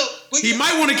 So he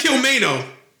might want to kill Mano.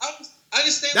 I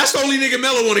understand. That's the only nigga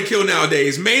Melo want to kill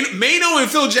nowadays. Mano and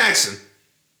Phil Jackson.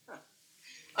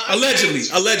 Allegedly. You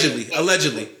gotta let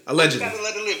it live.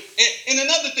 And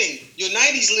another thing, your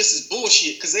 90s list is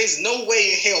bullshit because there's no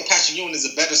way in hell Patrick Ewing is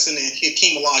a better center than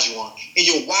Hakeem Olajuwon in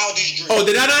your wildest dreams. Oh,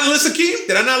 did I not list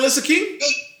Hakeem?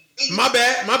 My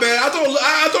bad. I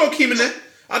throw Hakeem in there.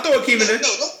 No, don't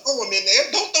throw him in there.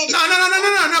 Don't throw the... No,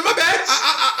 my bad.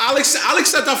 I'll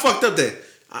accept I fucked up there.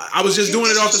 I was just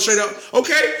doing it off the straight up.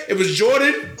 Okay, it was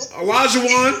Jordan,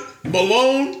 Olajuwon,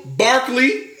 Malone,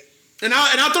 Barkley, and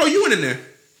I'll throw Ewing in there.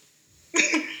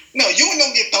 No, Ewing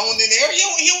don't get thrown in there. He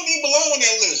don't even belong on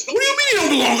that list. What do you mean he don't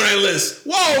belong on that list?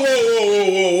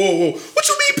 Whoa. What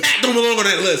you mean Pat don't belong on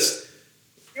that list?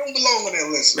 He don't belong on that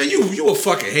list. Man, you a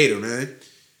fucking hater, man.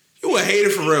 You a hater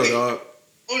for real, dog.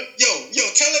 Yo,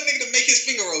 tell that nigga to make his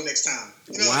finger roll next time.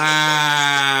 You know?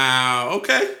 Wow.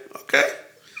 Okay.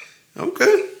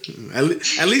 Okay.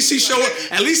 At least he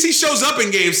shows up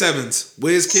in Game 7s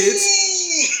with his kids.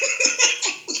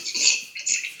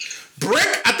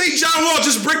 Brick? I think John Wall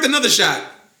just bricked another shot.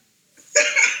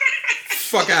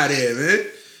 Fuck out of here, man.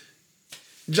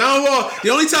 John Wall, the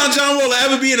only time John Wall will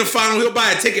ever be in a final, he'll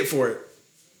buy a ticket for it.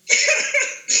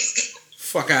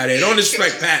 Fuck out of here. Don't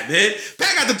disrespect Pat, man.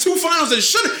 Pat got the 2 finals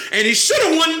and he should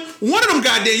have won one of them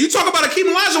goddamn. You talk about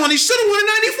Akeem Olajuwon, he should have won in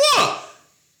 94.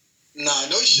 Nah,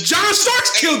 no shit. John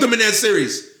Starks killed him in that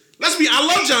series. I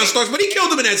love John Starks, but he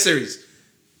killed him in that series.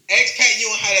 Ask Pat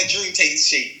Ewing how that dream takes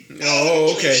shape.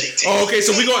 Oh, okay.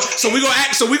 So we gonna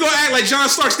act like John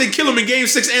Starks didn't kill him in Game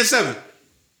 6 and 7.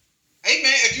 Hey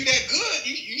man, if you that good,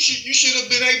 you should have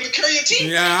been able to carry your team.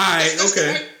 Yeah, all right,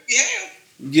 okay.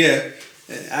 Yeah.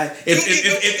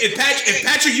 If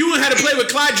Patrick Ewing had to play with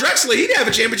Clyde Drexler, he'd have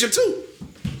a championship too.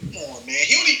 Come on, man.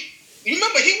 You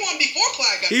remember he won before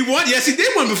Clyde got. He won. Yes, he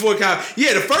did win before Clyde.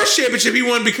 Yeah, the first championship he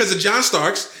won because of John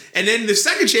Starks, and then the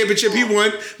second championship he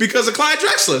won because of Clyde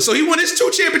Drexler. So he won his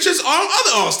 2 championships, all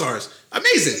other All-Stars.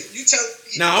 Amazing.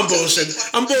 I'm bullshit.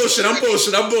 I'm bullshit.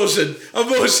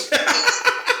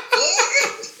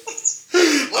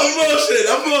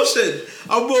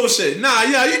 I'm bullshit. Nah,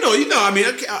 yeah, you know. I mean,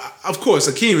 of course,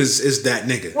 Akeem is that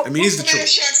nigga. I mean, he's the truth. What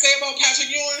Shaq say about Patrick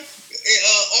Ewing?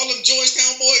 All them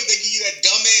Georgetown boys, they give you that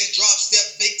dumbass drop step,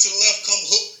 fake to the left, come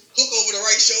hook over the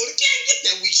right shoulder. Get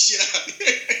that weak shit out of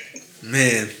here.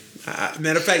 Man,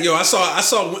 matter of fact, yo, I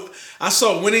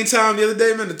saw Winning Time the other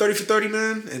day, man, the 30 for 30,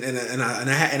 man, and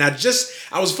I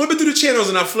was flipping through the channels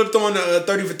and I flipped on the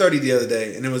 30 for 30 the other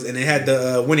day, and it had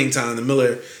the Winning Time,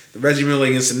 the Reggie Miller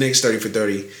against the Knicks 30 for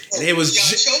 30, and it was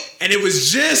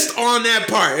just on that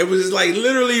part. It was like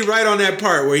literally right on that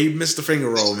part where he missed the finger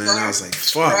roll, man. I was like,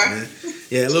 fuck, man.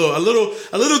 Yeah, a little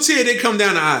tear did come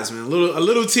down the eyes, man. A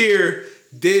little tear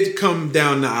did come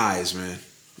down the eyes, man.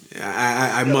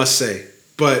 I must say,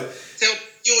 but. Tell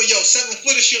yo,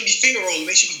 7-footers shouldn't be finger rolling.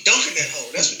 They should be dunking that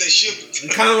hole. That's what they should be.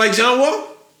 Kind of like John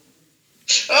Wall.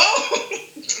 Oh.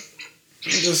 I'm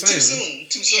just saying.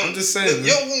 Too soon. I'm just saying.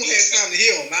 Your wound has time to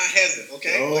heal. Mine hasn't.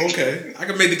 Okay. Oh, okay. I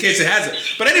can make the case it hasn't.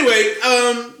 But anyway,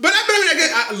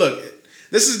 look.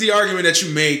 This is the argument that you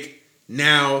make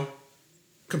now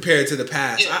compared to the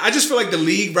past. Yeah. I just feel like the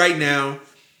league right now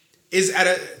is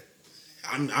at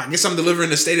I guess I'm delivering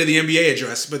the State of the NBA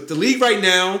address, but the league right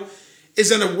now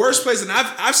is in a worse place than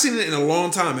I've seen it in a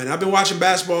long time, man. I've been watching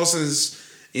basketball since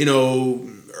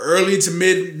early to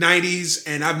mid 90s,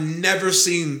 and I've never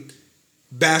seen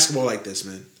basketball like this,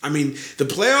 man. I mean, the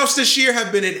playoffs this year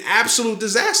have been an absolute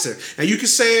disaster. Now, you could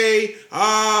say,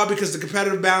 because the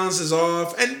competitive balance is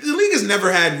off. And the league has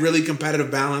never had really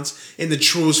competitive balance in the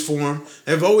truest form.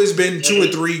 There have always been 2 or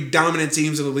 3 dominant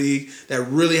teams in the league that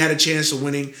really had a chance of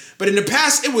winning. But in the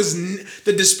past, it was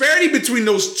the disparity between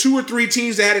those 2 or 3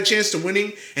 teams that had a chance to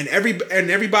winning and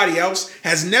everybody else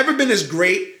has never been as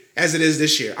great as it is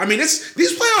this year. I mean, these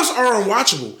playoffs are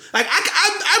unwatchable. Like,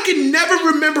 I can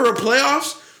never remember a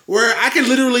playoffs where I can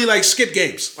literally like skip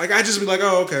games. Like, I just be like,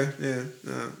 oh, okay, yeah.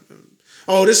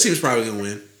 Oh, this team's probably gonna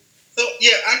win. So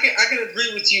yeah, I can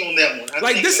agree with you on that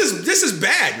one. This is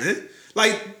bad, man.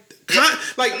 And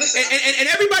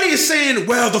everybody is saying,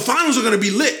 well, the finals are gonna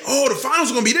be lit. Oh, the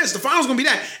finals are gonna be this. The finals are gonna be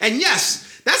that. And yes,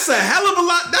 that's a hell of a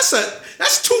lot. That's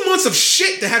 2 months of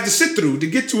shit to have to sit through to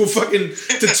get to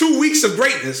 2 weeks of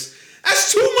greatness.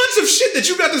 That's 2 months of shit that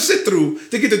you got to sit through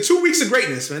to get to 2 weeks of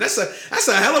greatness, man. That's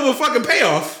a hell of a fucking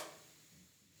payoff.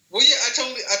 Well, yeah, I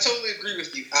totally agree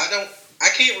with you. I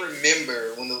can't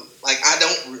remember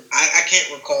I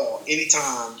can't recall any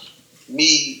time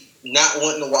me not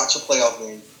wanting to watch a playoff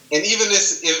game. And even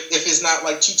if it's not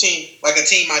like a team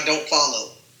I don't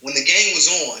follow, when the game was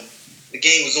on. The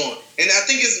game was on. And I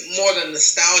think it's more the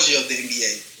nostalgia of the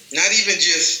NBA. Not even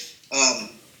just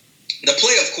the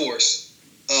play, of course,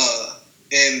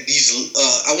 and these,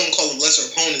 I won't call them lesser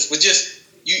opponents, but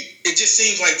it just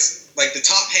seems like the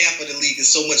top half of the league is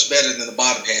so much better than the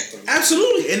bottom half of the league.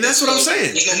 Absolutely. And that's what I'm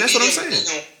saying.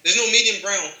 There's no medium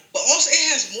ground. But also, it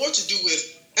has more to do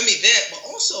with, that, but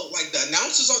also, like, the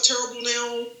announcers are terrible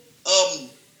now.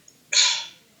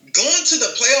 Going to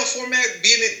the playoff format,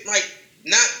 being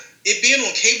on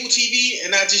cable TV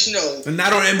and not just, and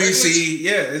not on NBC.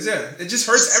 It just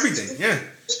hurts everything. Yeah.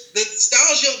 The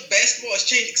nostalgia of basketball has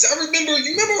changed. Because you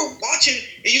remember watching,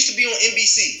 it used to be on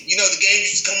NBC. The game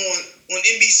used to come on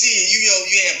NBC and you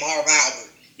had Marv Albert.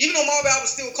 Even though Marv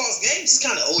Albert still calls games, he's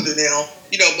kind of older now.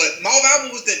 But Marv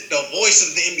Albert was the voice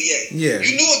of the NBA. Yeah.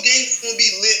 You knew a game was going to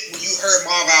be lit when you heard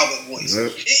Marv Albert's voice.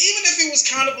 Yep. And even if if it was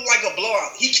kind of like a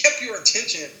blowout, he kept your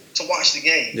attention to watch the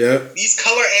game. Yeah. These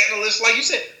color analysts, like you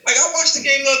said, like I watched the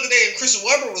game the other day and Chris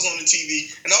Webber was on the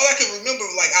TV, and all I could remember,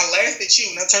 like I laughed at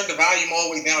you and I turned the volume all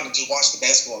the way down to just watch the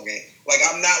basketball game. Like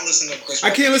I'm not listening to Chris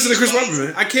Webber. I can't listen to Chris Webber,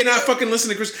 man. I cannot fucking listen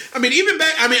to Chris. I mean,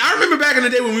 I remember back in the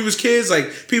day when we was kids,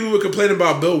 like people would complain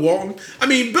about Bill Walton.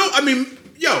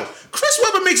 Chris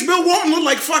Webber makes Bill Walton look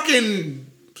like fucking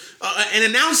an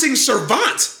announcing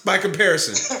savant by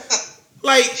comparison.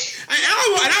 Like,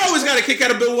 I always got a kick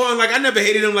out of Bill Walton. Like, I never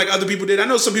hated him like other people did. I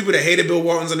know some people that hated Bill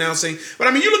Walton's announcing, but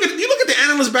I mean, you look at the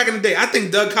analysts back in the day. I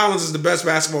think Doug Collins is the best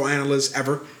basketball analyst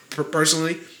ever.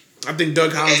 Personally, I think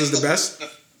Doug Collins is the best. And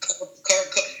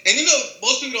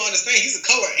most people don't understand he's a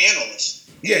color analyst.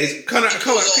 Yeah, he's color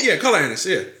analyst.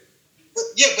 Yeah.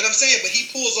 But I'm saying,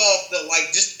 he pulls off the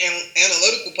just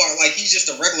analytical part, like he's just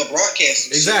a regular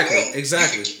broadcaster. Exactly. Most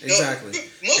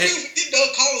people think Doug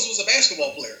Collins was a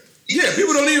basketball player.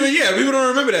 People don't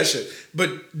remember that shit. But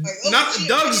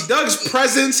Doug's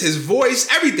presence, his voice,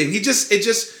 everything. It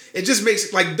just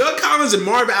makes like Doug Collins and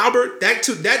Marv Albert,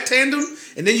 that tandem,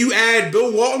 and then you add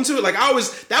Bill Walton to it. Like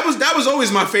that was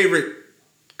always my favorite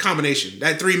combination.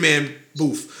 That 3-man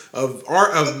booth of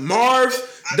Marv,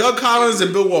 Doug Collins,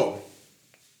 and Bill Walton.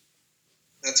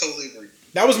 I totally agree.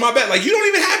 That was my bet. Like, you don't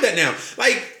even have that now.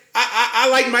 Like, I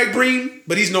like Mike Breen,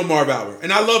 but he's no Marv Albert.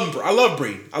 And I love him. I love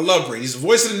Breen. He's the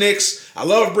voice of the Knicks. I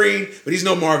love Breen, but he's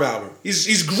no Marv Albert.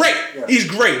 He's great. Yeah. He's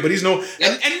great, but he's no...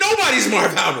 And nobody's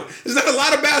Marv Albert. There's not a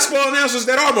lot of basketball announcers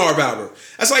that are Marv Albert.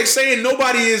 That's like saying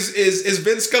nobody is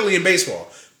Vince Scully in baseball.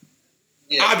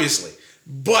 Yeah. Obviously.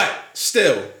 But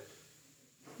still,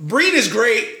 Breen is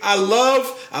great. I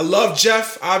love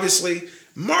Jeff, obviously.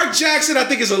 Mark Jackson, I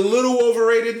think, is a little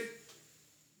overrated.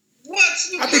 What?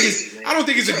 I think he's good. I don't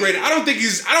think he's great.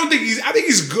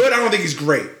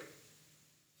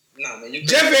 Nah, man,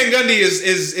 Jeff Van Gundy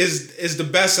is the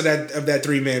best of that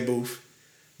 3-man booth.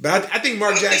 But I think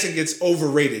Mark Jackson gets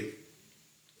overrated.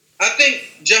 I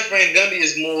think Jeff Van Gundy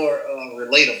is more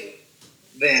relatable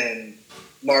than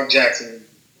Mark Jackson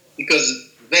because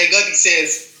Van Gundy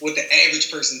says what the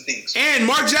average person thinks. And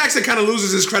Mark Jackson kind of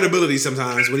loses his credibility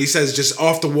sometimes when he says just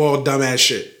off the wall dumbass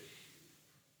shit.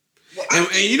 Well,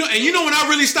 and you know when I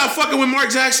really stopped fucking with Mark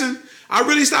Jackson? I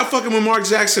really stopped fucking with Mark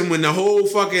Jackson when the whole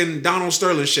fucking Donald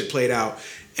Sterling shit played out.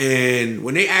 And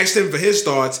when they asked him for his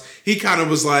thoughts, he kind of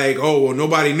was like, oh, well,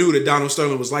 nobody knew that Donald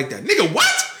Sterling was like that. Nigga, what?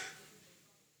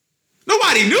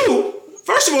 Nobody knew?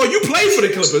 First of all, you played for the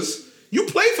Clippers.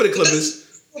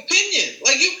 Opinion.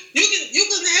 Like, you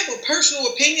can have a personal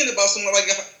opinion about someone. Like,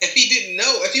 if he didn't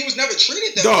know, if he was never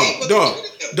treated that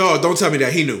way. Dog, don't tell me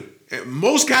that. He knew.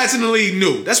 Most guys in the league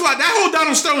knew. That's why that whole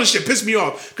Donald Sterling shit pissed me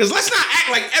off. Because let's not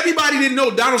act like everybody didn't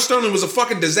know Donald Sterling was a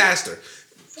fucking disaster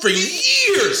for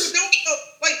years.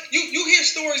 Like you hear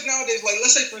stories nowadays. Like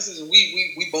let's say for instance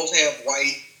we both have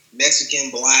white,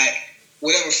 Mexican, black,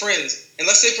 whatever friends, and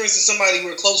let's say for instance somebody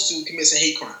we're close to commits a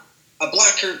hate crime. A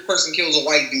black person kills a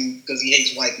white dude because he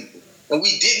hates white people, and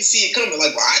we didn't see it coming.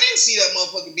 Like, well, I didn't see that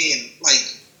motherfucker being like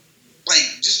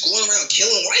just going around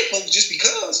killing white folks just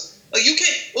because. Like you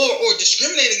can't, or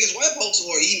discriminate against white folks,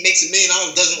 or he makes $1 million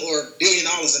or $1 billion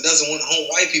and doesn't want to home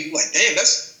white people. Like, damn,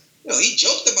 that's he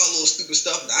joked about little stupid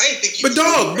stuff. But I didn't think he.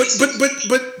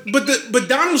 But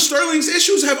Donald Sterling's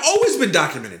issues have always been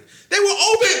documented. They were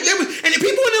and the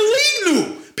people in the league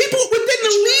knew. People within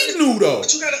the league knew though.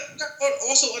 But you gotta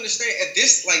also understand at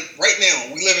this right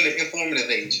now we live in the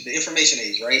informative age, the information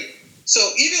age, right? So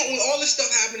even when all this stuff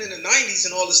happened in the '90s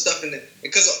and all this stuff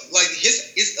because like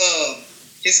his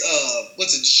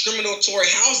discriminatory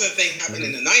housing thing happened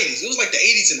in the 90s. It was like the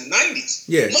 80s and the 90s.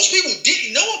 Yeah. Most people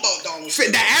didn't know about Donald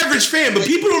Sterling. The average fan, but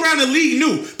people around the league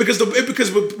knew because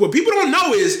what people don't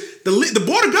know is the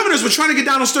board of governors were trying to get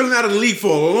Donald Sterling out of the league for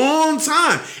a long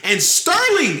time, and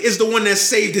Sterling is the one that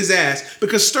saved his ass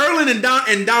because Sterling and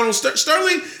Donald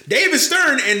Sterling, David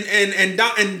Stern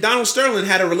and Donald Sterling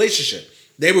had a relationship.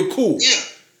 They were cool. Yeah.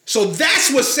 So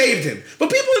that's what saved him. But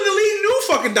people in the league knew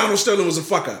fucking Donald Sterling was a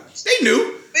fuck up. They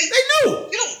knew. They knew.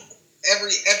 You know,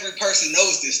 every person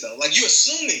knows this though. Like you're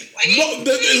assuming. Like,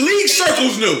 the league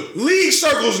circles knew. League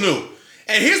circles knew.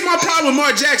 And here's my problem with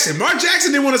Mark Jackson. Mark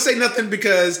Jackson didn't want to say nothing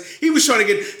because he was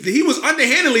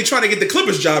underhandedly trying to get the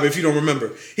Clippers job, if you don't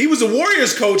remember. He was a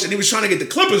Warriors coach and he was trying to get the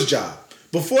Clippers job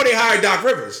before they hired Doc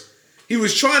Rivers. He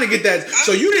was trying to get that.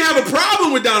 So you didn't have a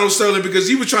problem with Donald Sterling because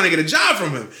he was trying to get a job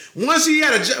from him. Once he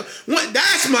had a job,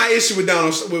 that's my issue with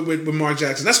Mark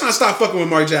Jackson. That's when I stopped fucking with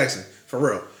Mark Jackson. For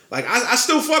real. Like, I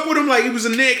still fuck with him. Like, he was a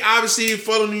Knick, obviously,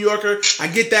 fellow New Yorker. I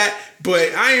get that.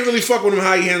 But I ain't really fuck with him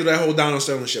how he handled that whole Donald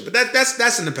Sterling shit. But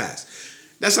that's in the past.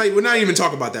 We're not even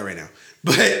talking about that right now.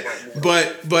 But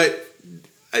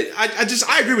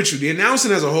I agree with you. The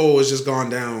announcing as a whole has just gone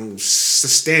down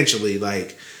substantially.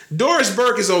 Like Doris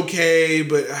Burke is okay,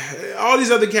 but all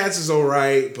these other cats is all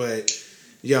right. But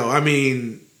yo, I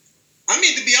mean,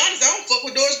 to be honest, I don't fuck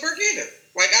with Doris Burke either.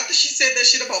 Like after she said that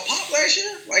shit about Pop last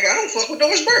year, like I don't fuck with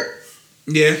Doris Burke.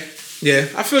 Yeah,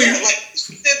 I feel you. Like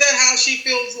she said that how she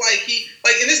feels like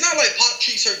and it's not like Pop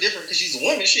treats her different because she's a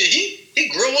woman. Shit, he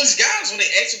grill his guys when they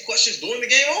ask him questions during the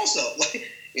game. Also, like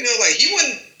like he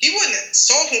wouldn't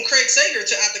soft on Craig Sager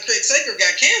till after Craig Sager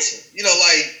got cancer.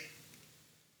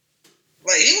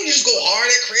 Like he would just go hard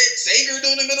at Craig Sager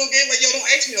during the middle of the game. Like, yo, don't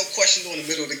ask me no question during the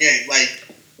middle of the game. Like,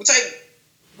 what type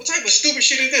of stupid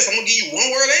shit is this? I'm gonna give you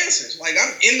one word answers. Like I'm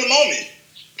in the moment.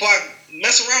 If I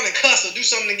mess around and cuss or do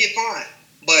something to get fined.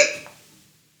 But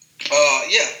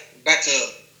back to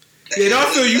I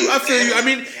feel you. I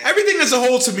mean, everything as a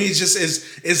whole to me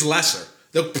is lesser.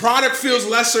 The product feels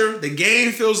lesser. The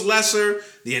game feels lesser.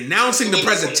 The announcing, the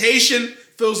presentation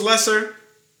feels lesser.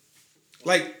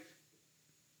 Like,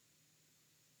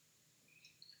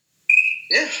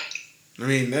 yeah. I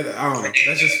mean, I don't know.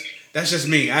 That's just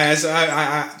me. That's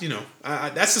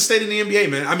the state of the NBA,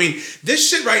 man. I mean, this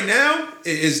shit right now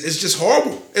is just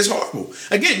horrible. It's horrible.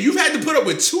 Again, you've had to put up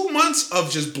with 2 months of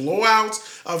just blowouts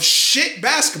of shit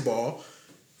basketball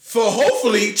for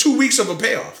hopefully 2 weeks of a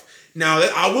payoff. Now,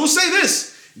 I will say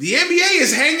this. The NBA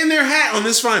is hanging their hat on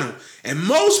this final. And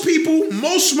most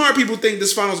smart people think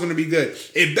this final is going to be good.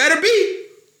 It better be.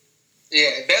 Yeah,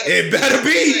 it better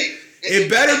be.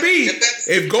 It better be.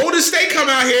 If Golden State come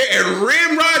out here and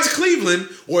ramrods Cleveland,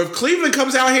 or if Cleveland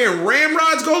comes out here and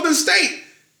ramrods Golden State,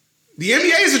 the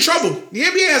NBA is in trouble. The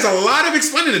NBA has a lot of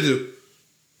explaining to do.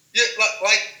 Yeah,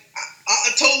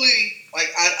 I totally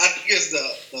I think it's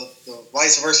the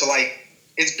vice versa. Like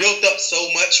it's built up so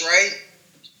much, right?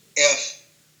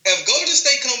 If Golden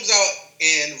State comes out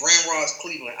and ramrods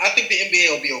Cleveland, I think the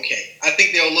NBA will be okay. I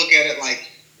think they'll look at it like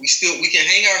we can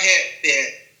hang our hat that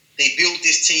they built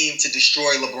this team to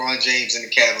destroy LeBron James and the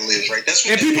Cavaliers, right? That's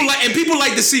what people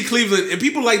like to see Cleveland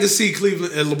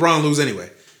and LeBron lose anyway.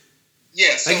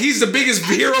 Yeah, so, like he's the biggest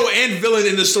hero and villain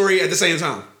in the story at the same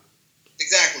time.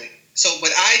 Exactly. So,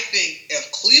 but I think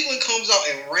if Cleveland comes out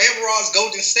and ramrods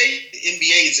Golden State, the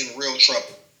NBA is in real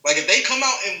trouble. Like if they come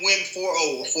out and win 4-0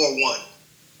 or 4-1,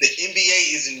 the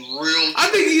NBA is in real trouble. I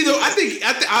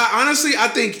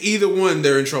think either one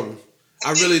they're in trouble.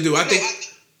 I really do. I think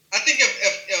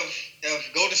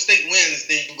if Golden State wins,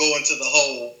 then you go into the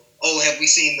whole, have we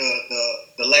seen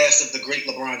the last of the great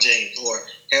LeBron James? Or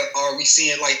are we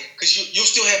seeing, because you'll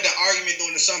still have that argument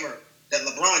during the summer that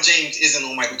LeBron James isn't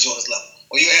on Michael Jordan's level.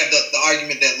 Or you have the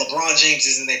argument that LeBron James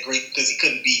isn't that great because he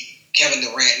couldn't beat Kevin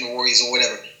Durant and the Warriors or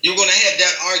whatever. You're going to have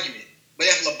that argument. But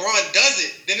if LeBron does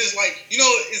it, then it's like,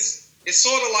 it's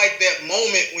sort of like that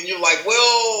moment when you're like,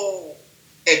 well,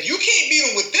 if you can't beat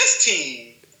them with this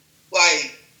team,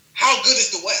 like, how good is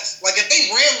the West? Like, if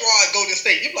they ramrod Golden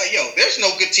State, you're like, yo, there's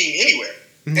no good team anywhere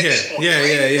at this point. Yeah,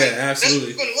 absolutely. That's what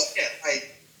you're going to look at.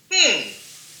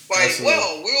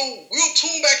 Well, we'll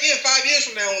tune back in 5 years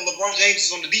from now when LeBron James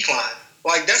is on the decline.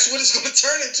 Like, that's what it's going to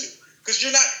turn into. Because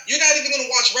you're not even going to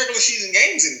watch regular season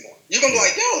games anymore. You're going to be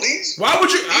like, yo, these... Why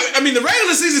would you... I mean, the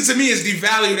regular season to me is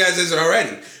devalued as is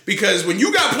already. Because when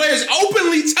you got players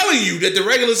openly telling you that the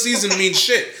regular season means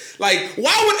shit... Like,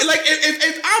 why would, like,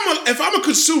 if I'm a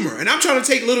consumer and I'm trying to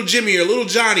take little Jimmy or little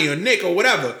Johnny or Nick or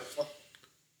whatever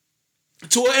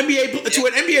to an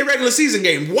NBA regular season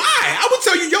game, why? I would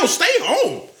tell you, yo, stay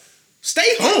home.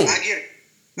 Stay home. I get it.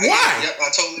 Why? Yep, I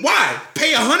totally Why?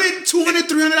 Pay $100, $200,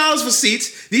 $300 for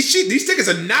seats. These tickets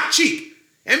are not cheap.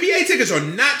 NBA tickets are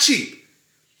not cheap.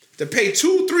 To pay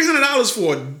 $200,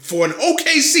 $300 for an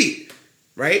okay seat,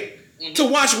 right? Mm-hmm. To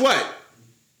watch what?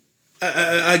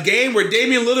 A game where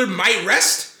Damian Lillard might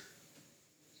rest?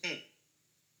 You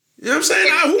know what I'm saying?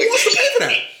 Who wants to pay for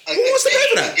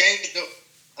that?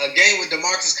 A game with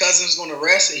DeMarcus Cousins going to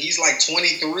rest, and he's like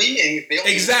 23, and they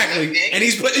only exactly. And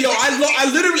he's playing. Yo,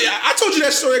 I told you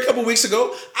that story a couple weeks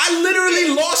ago. I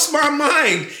literally lost my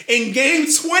mind in game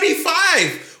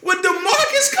 25 when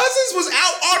DeMarcus Cousins was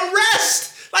out on rest.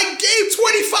 Like game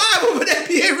 25 of an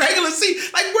NBA regular season.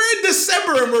 Like we're in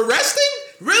December and we're resting.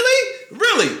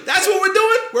 Really? That's what we're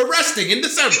doing? We're resting in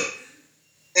December.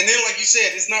 And then, like you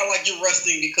said, it's not like you're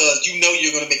resting because you know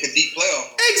you're going to make a deep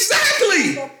playoff.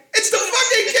 Exactly. It's the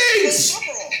fucking Kings.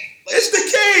 It's the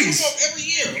Kings. Every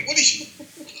year. What is you?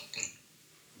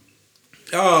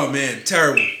 Oh man,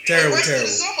 terrible. Terrible. The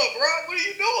summer, bro. What are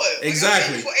you doing?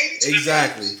 Exactly.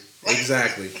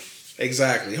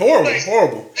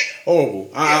 Horrible. Horrible.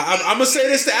 I'm gonna say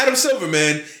this to Adam Silver,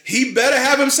 man. He better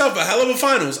have himself a hell of a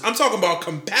finals. I'm talking about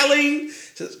compelling,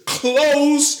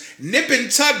 close, nip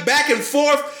and tuck, back and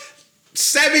forth,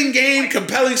 7-game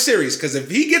compelling series. Because if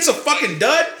he gets a fucking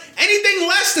dud, anything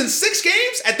less than 6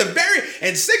 games at the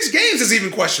and 6 games is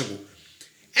even questionable.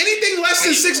 Anything less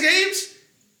than 6 games.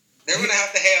 They're gonna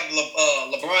have to have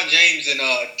LeBron James and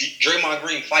Draymond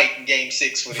Green fight in Game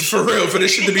 6 for this. For real, for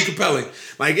this shit to be compelling.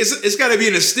 Like it's got to be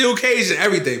in a steel cage and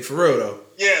everything. For real though.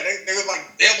 Yeah, they were like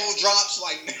elbow drops,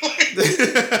 like.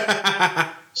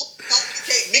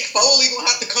 Mick Foley gonna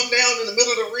have to come down in the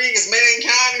middle of the ring as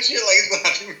Mankind and shit. Like it's gonna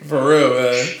have to. For real,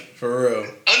 man. For real.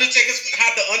 Undertaker's gonna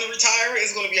have to retire.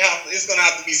 It's gonna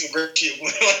have to be some great shit.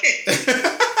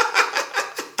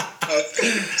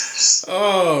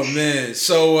 Oh man,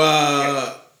 so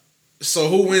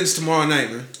who wins tomorrow night,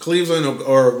 man? Cleveland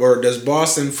or does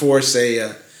Boston force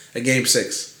a Game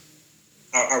 6?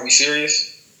 Are we serious?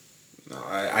 No,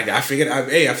 I figured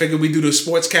we do the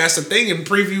sportscaster thing and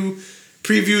preview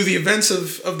the events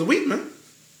of the week, man.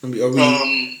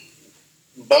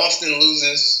 Boston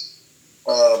loses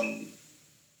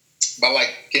by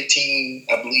like 15,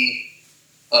 I believe.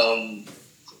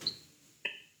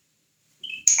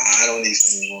 I don't need to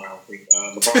say anymore. I don't think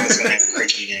LeBron's gonna have a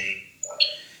crazy game.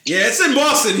 Yeah, it's in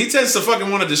Boston. He tends to fucking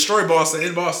want to destroy Boston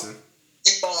in Boston.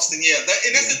 In Boston, yeah. That's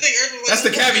the thing. That's the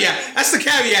caveat. That's the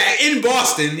caveat. In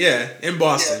Boston, yeah. In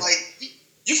Boston. Yeah, like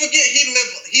you forget he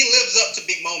lives up to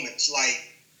big moments.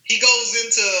 Like he goes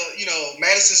into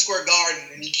Madison Square Garden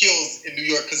and he kills in New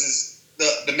York because it's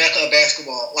the mecca of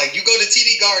basketball. Like you go to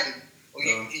TD Garden, or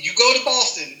you go to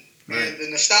Boston. Right. And the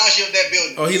nostalgia of that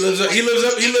building. Oh, he lives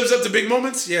up to big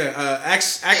moments. Yeah,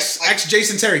 axe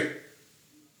Jason Terry.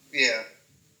 Yeah.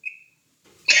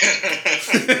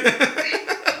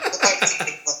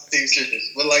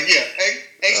 But like, yeah,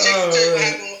 Jason Terry, what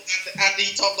happened after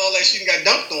he talked all that shit and got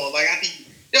dunked on? Like,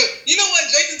 you know what?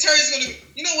 Jason Terry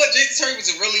was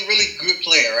a really, really good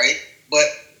player, right? But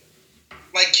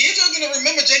like kids are gonna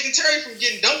remember Jason Terry from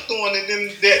getting dunked on, and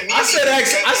then that. I said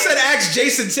ask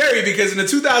Jason Terry because in the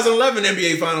 2011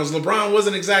 NBA Finals, LeBron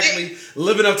wasn't exactly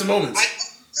living up to moments.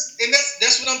 And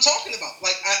that's what I'm talking about.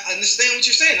 Like I understand what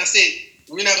you're saying. I said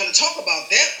we're not gonna talk about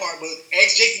that part, but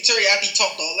ask Jason Terry after he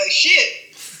talked all that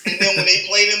shit, and then when they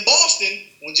played in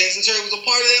Boston, when Jason Terry was a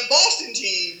part of that Boston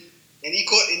team, and he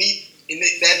caught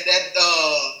that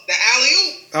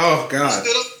alley-oop. Oh God! He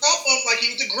stood up top of him like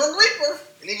he was the Grim Reaper.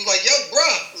 And he was like, yo,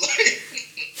 bruh, like,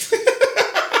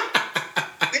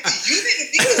 you didn't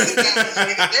beat us,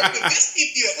 nigga. They're the best beat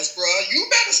us, bruh. You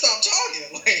better stop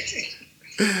talking.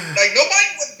 Like nobody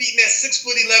was beating that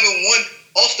 6'11" one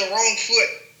off the wrong foot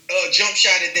jump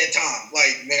shot at that time.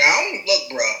 Like, nigga, I don't look,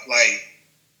 bruh. Like,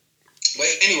 but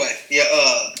anyway, yeah.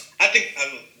 I think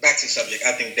back to the subject.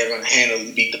 I think they're going to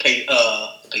handily beat the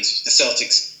Pacers, the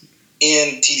Celtics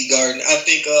in TD Garden. I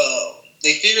think.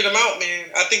 They figured him out,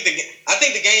 man. I think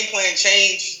the game plan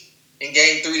changed in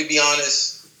Game 3. To be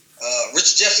honest,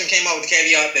 Richard Jefferson came out with the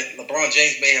caveat that LeBron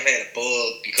James may have had a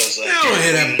bug because. I don't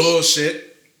hear that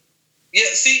bullshit.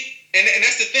 Yeah, see, and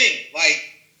that's the thing. Like,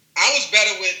 I was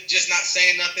better with just not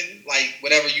saying nothing. Like,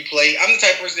 whatever you play, I'm the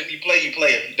type of person. If you play, you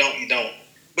play. If you don't, you don't.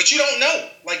 But you don't know.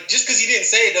 Like, just because he didn't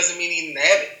say it doesn't mean he didn't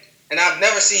have it. And I've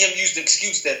never seen him use the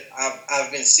excuse that I've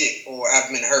been sick or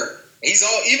I've been hurt. He's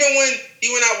all even when he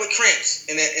went out with cramps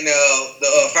in the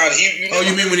final.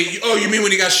 You mean when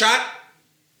he got shot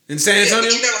in San Antonio?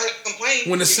 But you never heard him complain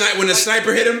when the sniper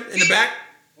hit him in the back.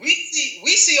 We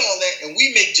see all that and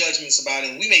we make judgments about it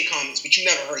and we make comments, but you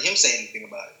never heard him say anything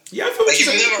about it. Yeah, I feel what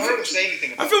you're saying. You never heard him say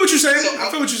anything about it. I feel what you're saying. So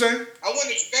I feel what you're saying. I wouldn't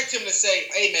expect him to say,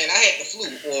 "Hey man, I had the flu"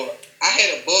 or "I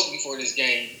had a bug before this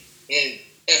game." And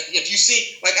if you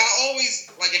see, like I always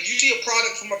like, if you see a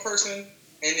product from a person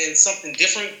and then something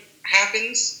different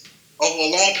happens over a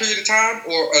long period of time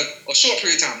or a short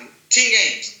period of time, 10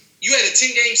 games. You had a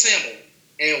 10-game sample,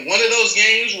 and one of those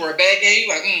games were a bad game.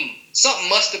 You're like, something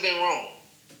must have been wrong.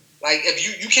 Like if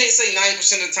you can't say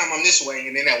 90% of the time I'm this way,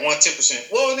 and then that 10%.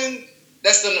 Well, then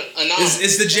that's the anomaly.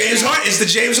 It's the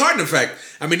James Harden effect.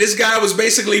 I mean, this guy was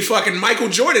basically fucking Michael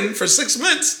Jordan for 6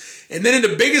 months, and then in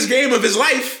the biggest game of his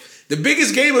life, the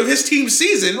biggest game of his team's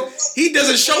season, he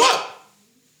doesn't show up.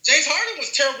 James Harden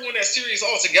was terrible in that series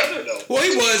altogether, though. Well,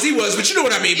 he was, but you know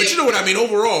what I mean.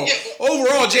 Overall,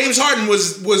 James Harden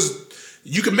was.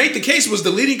 You can make the case was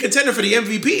the leading contender for the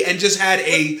MVP and just had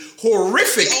a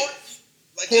horrific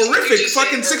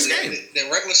fucking 6 games. The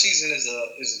regular season is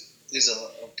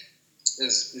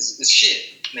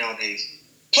shit nowadays.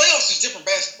 Playoffs is different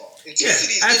basketball.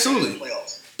 Intensity is absolutely different in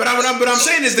playoffs. But I'm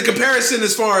saying is the comparison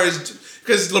as far as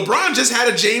because LeBron just had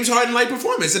a James Harden-like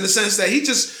performance in the sense that he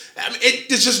just I mean,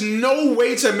 there's just no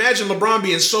way to imagine LeBron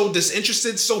being so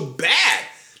disinterested, so bad.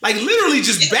 Like, literally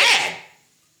just bad.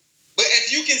 But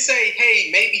if you can say, hey,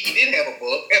 maybe he did have a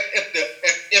bug,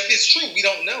 if it's true, we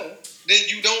don't know, then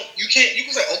you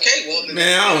can say, okay, well.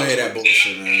 Man, I don't hear that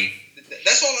bullshit, man.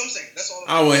 That's all I'm saying.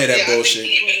 I don't want to hear that bullshit.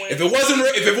 If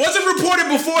it wasn't reported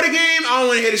before the game, I don't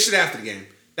want to hear the shit after the game.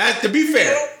 That, to be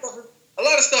fair. A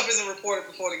lot of stuff isn't reported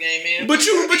before the game, man. But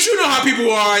you know how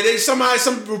people are.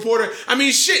 Some reporter. I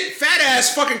mean, shit, fat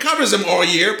ass fucking covers him all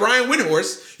year. Brian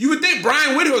Windhorst. You would think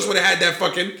Brian Windhorst would have had that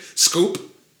fucking scoop.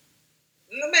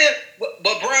 No, man,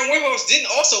 but Brian Windhorst didn't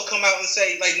also come out and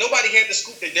say, like, nobody had the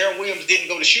scoop that Darren Williams didn't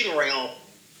go to shoot around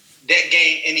that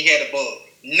game and he had a bug.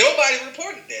 Nobody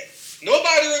reported that.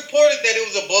 Nobody reported that it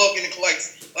was a bug in the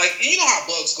like you know how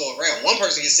bugs go around. One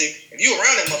person gets sick. If you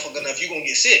around that motherfucker enough, you gonna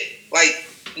get sick. Like,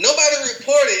 nobody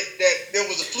reported that there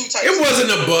was a flu type. It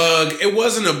wasn't a bug. It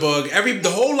wasn't a bug.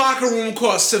 The whole locker room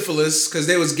caught syphilis because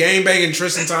they was gangbanging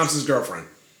Tristan Thompson's girlfriend.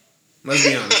 Let's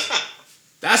be honest.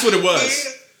 That's what it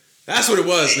was. That's what it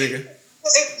was, nigga.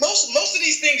 Most of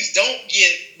these things don't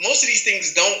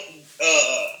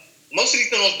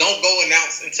go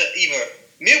announced until either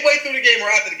midway through the game or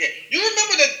after the game. You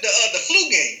remember the flu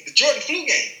game, the Jordan flu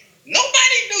game?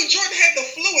 Nobody knew Jordan had the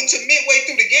flu until midway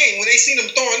through the game when they seen him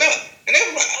throwing up, and they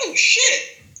were like, "Oh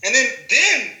shit!" And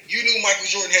then you knew Michael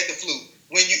Jordan had the flu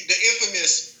when the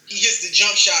infamous he hits the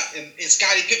jump shot and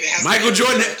Scottie Pippen has. Michael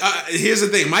Jordan. Here's the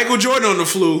thing: Michael Jordan on the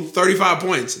flu, 35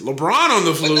 points. LeBron on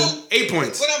the flu, 8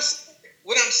 points.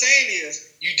 What I'm saying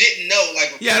is, you didn't know,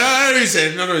 like. Yeah, I know what you're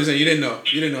saying. No, you're saying you didn't know.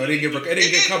 You didn't know. It didn't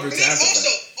get covered. I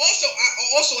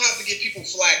also have to give people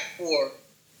flack for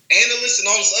analysts and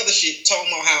all this other shit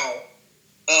talking about how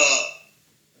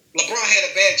LeBron had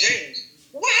a bad game.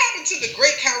 What happened to the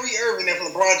great Kyrie Irving if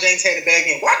LeBron James had a bad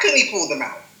game? Why couldn't he pull them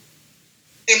out?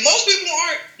 And most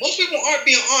people aren't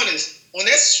being honest. On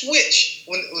that switch,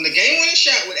 when the game winning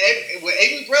shot when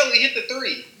Avery Bradley hit the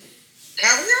three,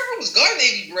 Kyrie Irving was guarding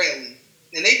Avery Bradley.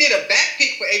 And they did a back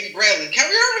pick for Avery Bradley.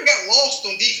 Kyrie Irving got lost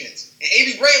on defense. And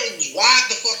Avery Bradley was wide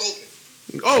the fuck open.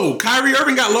 Oh, Kyrie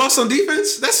Irving got lost on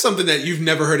defense? That's something that you've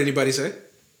never heard anybody say.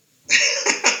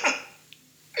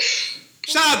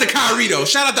 Shout out to Kyrie, though.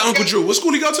 Shout out to Uncle Drew. What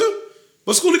school he go to?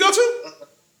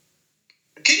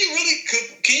 Can you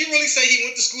really say he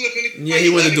went to school? Yeah, he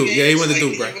went to Duke. Yeah, he went to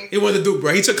Duke, bro. He went to Duke,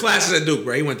 bro. He took classes at Duke,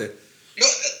 bro. He went there. No,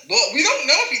 well, we don't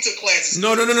know if he took classes.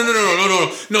 No. No,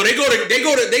 they go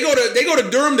to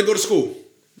Durham to go to school.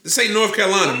 This ain't North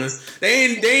Carolina, man. They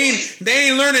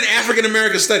ain't learning African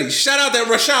American studies. Shout out that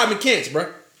Rashad McCants,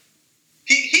 bro.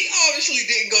 He obviously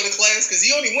didn't go to class because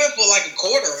he only went for like a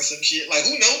quarter or some shit. Like,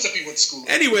 who knows if he went to school?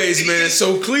 Anyways, man.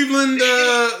 So Cleveland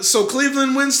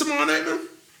wins tomorrow night, man.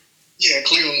 Yeah,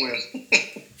 Cleveland wins.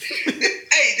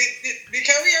 Hey, did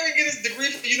Kyrie Irving get his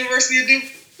degree from the University of Duke?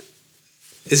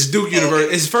 It's Duke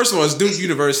University. First of all, it's Duke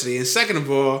University, and second of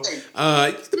all, the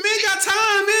man got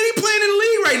time, man. He playing in the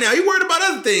league right now. He worried about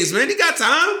other things, man. He got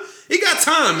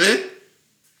time, man.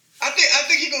 I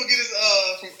think he gonna get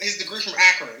his degree from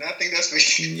Akron. I think that's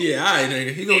what Yeah, all right,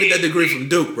 nigga. He gonna get that degree from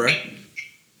Duke, bro.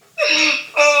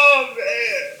 Oh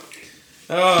man.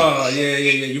 Oh yeah.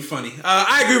 You funny.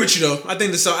 I agree with you though. I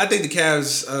think the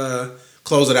Cavs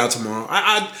close it out tomorrow.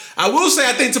 I will say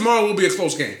I think tomorrow will be a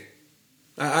close game.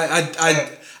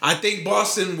 I think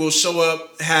Boston will show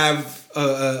up, have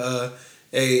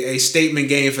a statement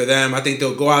game for them. I think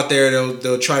they'll go out there.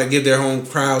 They'll try to give their home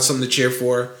crowd something to cheer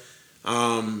for.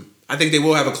 I think they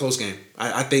will have a close game.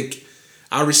 I think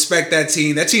I respect that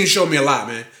team. That team showed me a lot,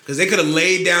 man, because they could have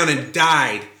laid down and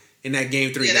died in that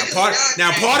game 3. Yeah, part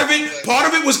of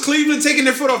it was Cleveland taking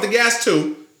their foot off the gas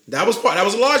too. That was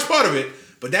a large part of it.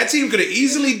 But that team could have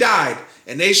easily died,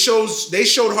 and they showed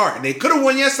heart, and they could have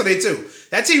won yesterday too.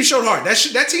 That team showed heart.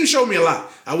 That team showed me a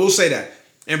lot. I will say that.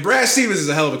 And Brad Stevens is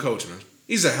a hell of a coach, man.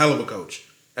 He's a hell of a coach.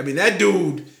 I mean, that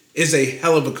dude is a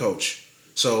hell of a coach.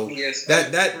 So yes,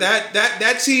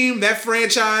 that team, that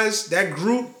franchise, that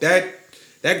group, that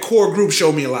core group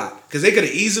showed me a lot, because they could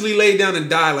have easily laid down and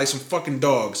died like some fucking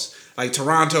dogs. Like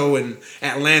Toronto and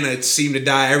Atlanta seem to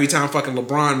die every time fucking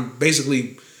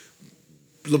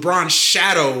LeBron's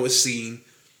shadow is seen.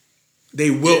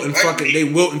 They wilt and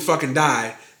fucking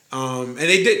die. And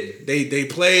they didn't. They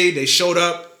played. They showed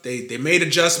up. They made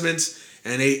adjustments,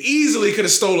 and they easily could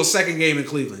have stole a second game in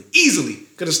Cleveland. Easily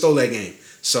could have stole that game.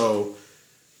 So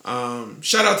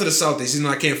shout out to the Celtics. You know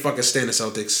I can't fucking stand the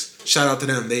Celtics. Shout out to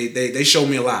them. They showed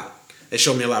me a lot.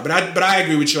 But I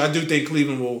agree with you. I do think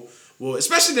Cleveland will,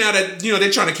 especially now that they're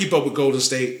trying to keep up with Golden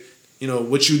State.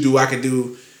 What you do, I can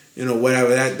do.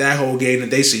 Whatever that whole game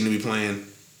that they seem to be playing.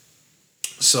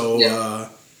 So yeah.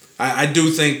 I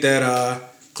do think that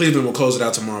Cleveland will close it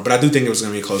out tomorrow, but I do think it was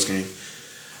going to be a close game.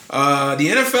 The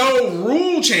NFL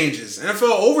rule changes.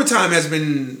 NFL overtime has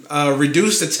been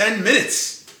reduced to 10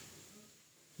 minutes.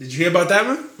 Did you hear about that,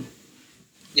 man?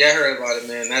 Yeah, I heard about it,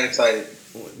 man. Not excited.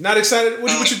 Not excited.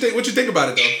 What you think? What you think about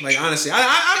it though? Like honestly,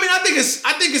 I mean, I think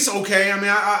it's okay. I mean,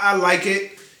 I like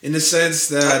it in the sense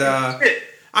that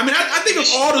I mean, I think of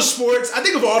all the sports,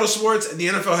 the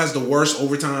NFL has the worst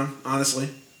overtime. Honestly,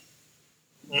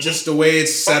 just the way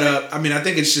it's set up. I mean, I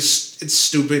think it's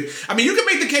stupid. I mean, you can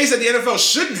make the case that the NFL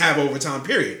shouldn't have overtime.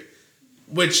 Period.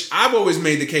 Which I've always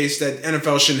made the case that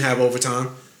NFL shouldn't have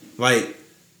overtime. Like.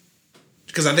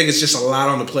 Because I think it's just a lot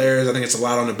on the players. I think it's a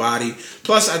lot on the body.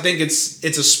 Plus, I think it's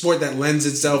a sport that lends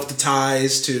itself to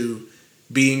ties, to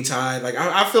being tied. Like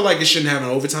I feel like it shouldn't have an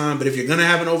overtime. But if you're gonna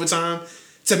have an overtime,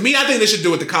 to me, I think they should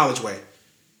do it the college way.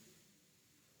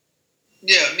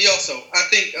 Yeah, me also. I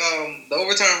think the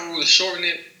overtime rule is shorten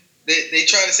it. They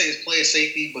try to say it's player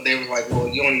safety, but they were like, well,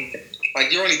 you're only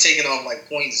taking off like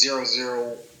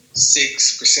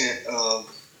 0.006% of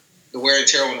the wear and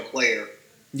tear on the player.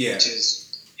 Yeah, which is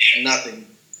nothing.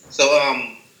 So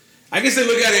I guess they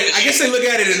look at it. I guess they look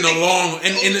at it in the long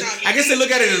I guess they look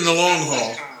at it in the long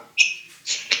haul.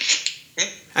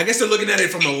 I guess they're looking at it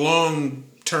from a long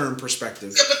term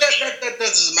perspective. Yeah, but that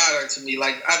doesn't matter to me.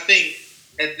 Like I think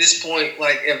at this point,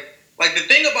 like if like the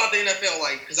thing about the NFL,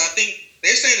 like because I think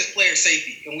they're saying it's player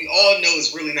safety, and we all know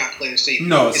it's really not player safety.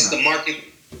 No, it's not. The market.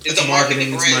 It's the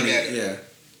marketing. It's money. Yeah.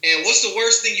 And what's the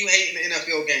worst thing you hate in the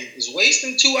NFL game? Is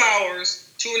wasting 2 hours.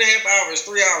 2.5 hours,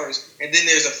 3 hours, and then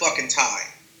there's a fucking tie.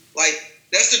 Like,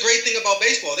 that's the great thing about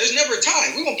baseball. There's never a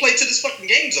tie. We're going to play till this fucking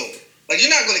game's over. Like,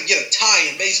 you're not going to get a tie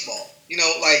in baseball. You know,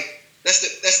 like, that's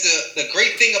the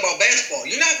great thing about basketball.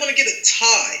 You're not going to get a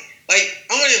tie. Like,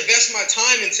 I want to invest my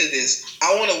time into this.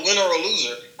 I want a winner or a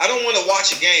loser. I don't want to watch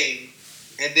a game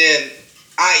and then,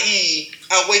 i.e.,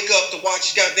 I wake up to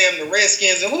watch goddamn the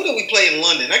Redskins. And who did we play in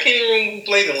London? I can't even remember who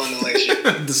played in London last year.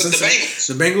 the Bengals.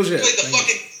 The Bengals, yeah. We played the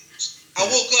fucking... I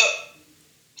woke up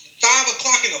 5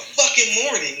 o'clock in the fucking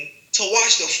morning to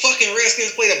watch the fucking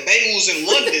Redskins play the Bengals in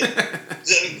London.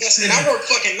 And I work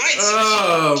fucking nights.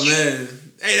 Oh, man.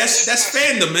 Hey, that's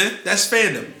fandom, man. That's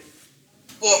fandom.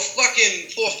 For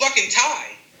a fucking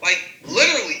tie. Like,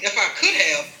 literally, if I could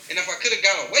have, and if I could have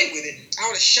got away with it, I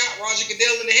would have shot Roger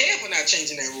Goodell in the head for not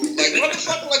changing that rule. Like,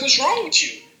 motherfucker, like, what's wrong with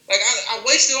you? Like, I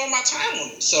wasted all my time on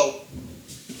it. So...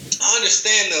 I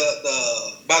understand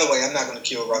the. By the way, I'm not going to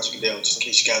kill Roger Goodell just in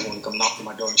case you guys want to come knock on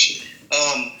my door and shit.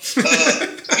 I'm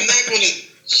not going to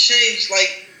change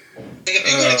like if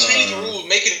you're going to change the rules,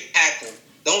 make it impactful.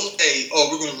 Don't say, "Oh,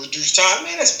 we're going to reduce time."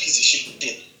 Man, that's a piece of shit.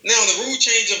 Now the rule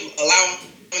change of allowing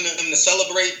them to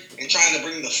celebrate and trying to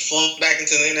bring the fun back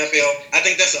into the NFL, I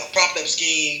think that's a propped up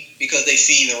scheme because they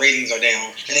see the ratings are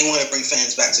down and they want to bring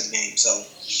fans back to the game. So.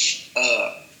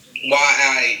 Why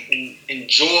I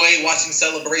enjoy watching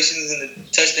celebrations and the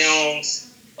touchdowns,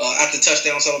 after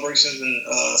touchdown celebrations and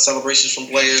celebrations from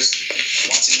players,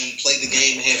 watching them play the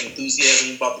game and have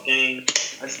enthusiasm about the game.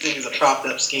 I just think it's a propped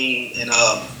up scheme, and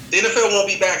the NFL won't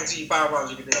be back until you fire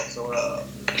Roger Goodell. So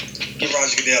get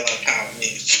Roger Goodell out of power,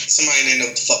 man. Somebody didn't know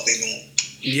what the fuck they doing.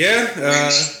 Yeah.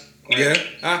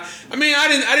 I mean,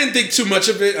 I didn't think too much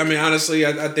of it. I mean, honestly,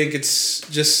 I think it's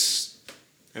just.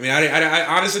 I mean, I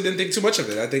honestly didn't think too much of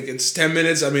it. I think it's 10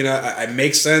 minutes. I mean, it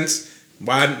makes sense.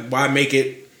 Why make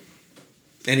it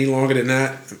any longer than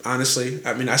that? Honestly,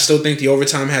 I mean, I still think the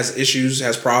overtime has issues,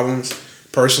 has problems.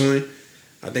 Personally,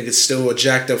 I think it's still a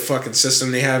jacked up fucking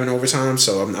system they have in overtime.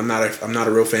 So I'm not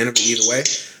a real fan of it either way.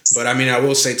 But I mean, I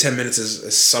will say 10 minutes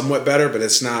is somewhat better, but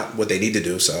it's not what they need to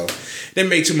do. So didn't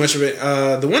make too much of it.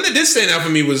 The one that did stand out for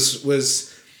me was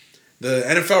the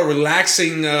NFL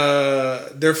relaxing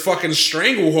their fucking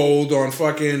stranglehold on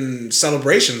fucking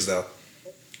celebrations, though.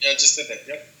 Yeah, I just said that.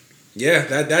 Yep. Yeah,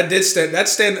 that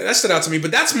stood out to me,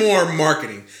 but that's more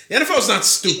marketing. The NFL's not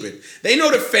stupid. They know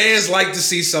the fans like to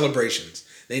see celebrations.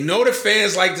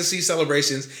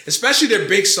 Especially their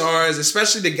big stars,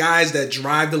 especially the guys that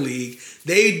drive the league.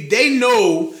 They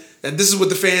know that this is what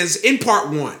the fans in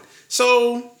part want.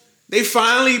 So they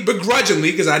finally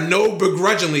begrudgingly, because I know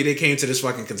begrudgingly they came to this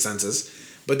fucking consensus,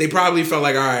 but they probably felt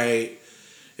like, all right,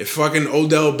 if fucking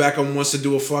Odell Beckham wants to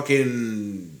do a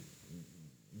fucking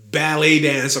ballet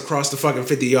dance across the fucking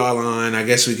 50-yard line, I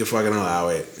guess we could fucking allow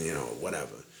it,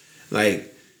 whatever.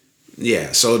 Like,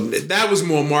 yeah, so that was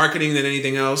more marketing than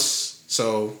anything else.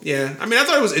 So, yeah, I mean, I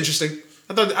thought it was interesting.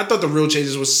 I thought the rule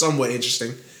changes was somewhat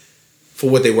interesting for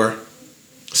what they were.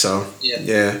 So,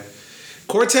 yeah.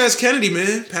 Cortez Kennedy,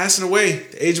 man, passing away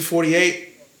at the age of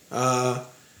 48.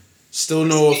 Still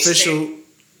no official.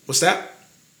 What's that?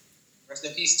 Rest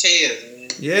in peace, Tez, man.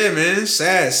 Yeah, man.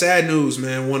 Sad news,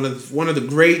 man. One of the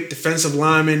great defensive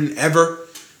linemen ever.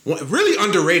 Really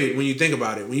underrated when you think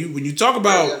about it. When you talk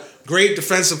about great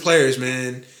defensive players,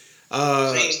 man.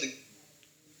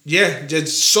 Yeah,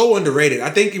 just so underrated. I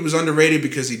think he was underrated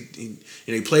because he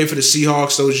played for the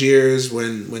Seahawks those years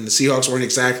when the Seahawks weren't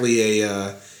exactly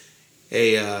a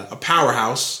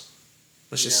powerhouse.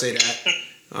 Let's just say that.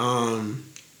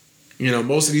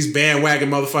 Most of these bandwagon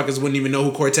motherfuckers wouldn't even know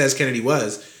who Cortez Kennedy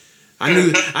was. I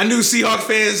knew Seahawks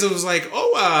fans. It was like,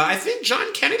 I think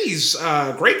John Kennedy's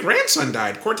great grandson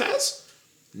died. Cortez?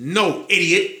 No,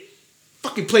 idiot.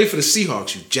 Fucking played for the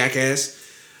Seahawks, you jackass.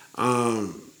 I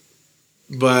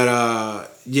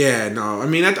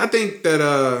mean, I think that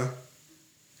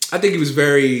I think he was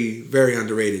very, very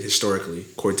underrated historically.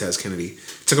 Cortez Kennedy.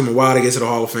 Took him a while to get to the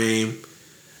Hall of Fame.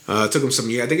 Took him some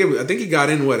years. I think he got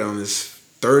in on his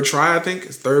third try. I think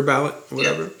his third ballot, or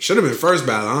whatever. Yeah. Should have been first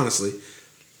ballot, honestly.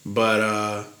 But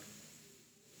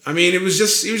I mean, he was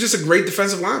just a great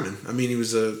defensive lineman. I mean, he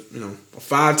was a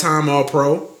 5-time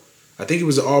All-Pro. I think he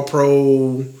was an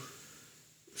All-Pro,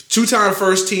 2-time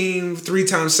first team,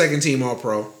 3-time second team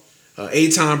All-Pro,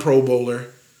 8-time Pro Bowler.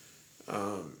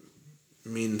 I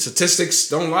mean, statistics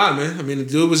don't lie, man. I mean, the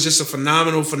dude was just a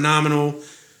phenomenal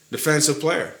defensive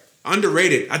player.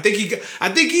 Underrated. I think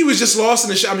he was just lost in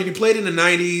the shot. I mean, he played in the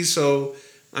 90s, so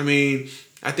I mean,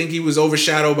 I think he was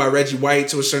overshadowed by Reggie White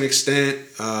to a certain extent.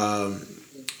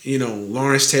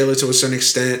 Lawrence Taylor to a certain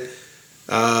extent.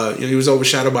 He was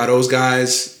overshadowed by those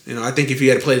guys. I think if he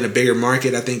had played in a bigger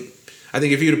market, I think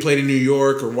if he would have played in New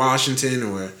York or Washington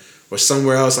or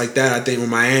somewhere else like that, I think with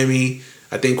Miami,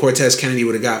 I think Cortez Kennedy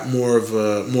would have got more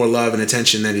love and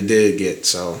attention than he did get.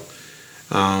 So,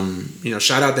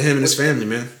 shout out to him and his family,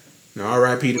 man.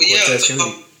 R.I.P. to Cortez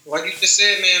Kennedy. Like you just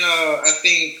said, man, I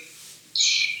think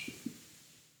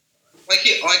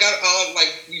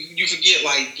you forget,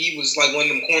 like, he was like one of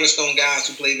them cornerstone guys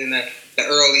who played in the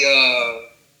early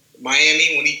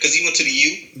Miami because he went to the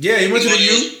U. Yeah, he went to the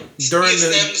U during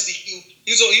the U.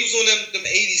 He was one of them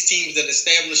 80s teams that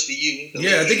established the U.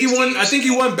 I think he won. I think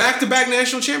he won back-to-back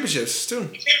national championships too.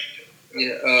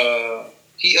 Yeah,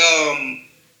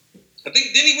 I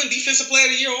think didn't he win Defensive Player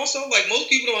of the Year also? Like, most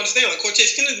people don't understand. Like,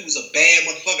 Cortez Kennedy was a bad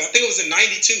motherfucker. I think it was in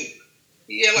 '92.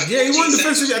 He won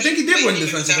defensive. I think he did win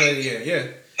defensive player of the year. Yeah,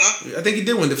 huh? I think he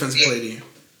did win defensive player of the year.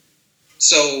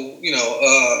 So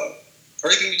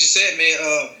everything you just said, man.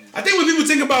 I think when people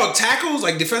think about tackles,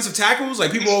 like defensive tackles,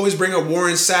 like people always bring up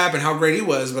Warren Sapp and how great he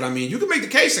was. But I mean, you can make the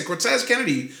case that Cortez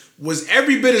Kennedy was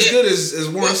every bit as good as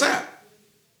Warren Sapp.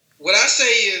 What I say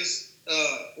is,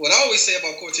 what I always say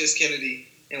about Cortez Kennedy,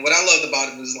 and what I loved about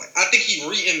him was, like, I think he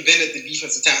reinvented the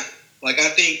defensive tackle. Like, I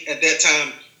think at that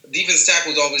time, defensive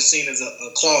tackle was always seen as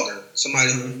a clogger,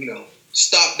 somebody who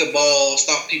stop the ball,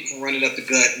 stop people from running up the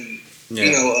gut, and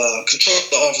control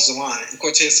the offensive line. And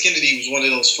Cortez Kennedy was one of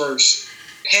those first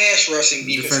pass rushing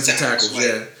defensive tackles.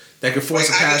 That could force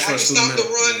a pass rush through the middle. I can stop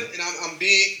the run, and I'm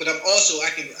big, but I'm also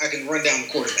I can run down the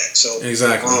quarterback. So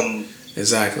exactly.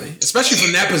 Exactly. Especially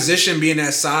from that position, being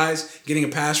that size, getting a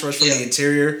pass rush from the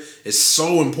interior is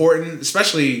so important.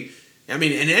 Especially, I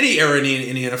mean, in any era in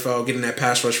the NFL, getting that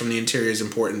pass rush from the interior is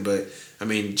important. But, I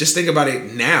mean, just think about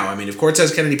it now. I mean, if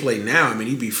Cortez Kennedy played now, I mean,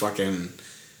 he'd be fucking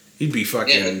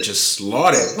just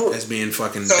lauded as being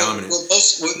fucking dominant.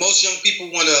 What most young people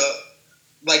want to,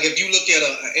 like, if you look at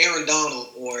Aaron Donald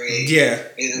or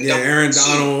Aaron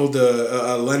Donald,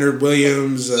 Leonard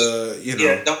Williams,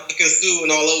 Duncan Sue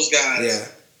and all those guys,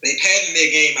 they patented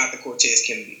their game after Cortez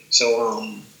Kennedy. So,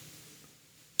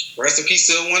 rest in peace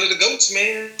to one of the GOATs,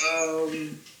 man.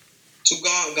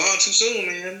 Gone too soon,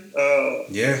 man.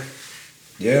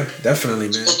 Yeah, definitely,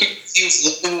 man. He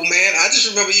was little, man. I just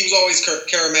remember he was always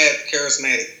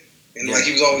charismatic, and like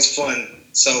he was always fun.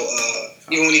 So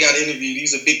even when he got interviewed, he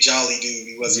was a big jolly dude.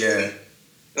 He wasn't. Yeah. Really,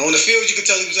 and on the field, you could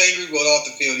tell he was angry, but off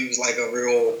the field, he was like a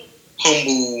real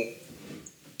humble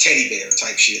teddy bear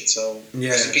type shit. So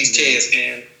rest in peace, Tez,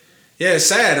 man. Yeah, it's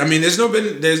sad. I mean, there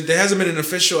hasn't been an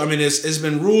official. I mean, it's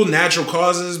been ruled natural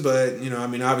causes, but I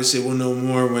mean, obviously we'll know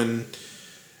more when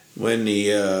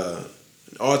the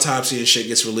autopsy and shit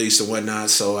gets released and whatnot.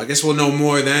 So I guess we'll know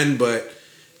more then. But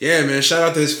yeah, man, shout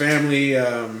out to his family.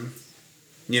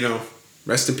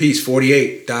 Rest in peace.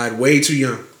 48, died way too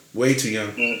young. Way too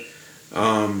young.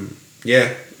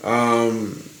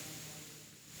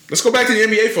 Let's go back to the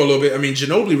NBA for a little bit. I mean,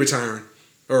 Ginobili retiring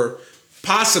or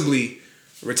possibly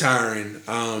retiring.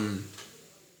 I'll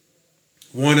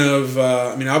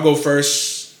go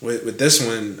first with this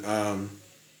one.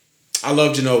 I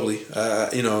love Ginobili.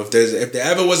 If there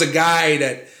ever was a guy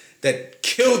that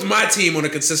killed my team on a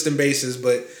consistent basis,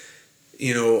 but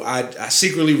I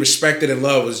secretly respected and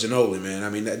loved was Ginobili, man. I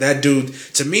mean, that dude,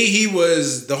 to me, he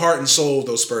was the heart and soul of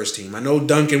those Spurs team. I know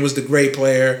Duncan was the great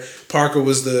player. Parker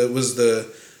was the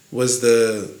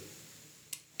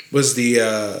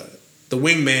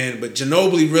wingman, but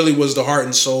Ginobili really was the heart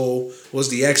and soul, was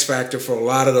the X factor for a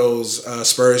lot of those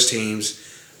Spurs teams.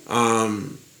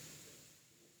 And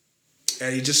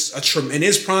he just in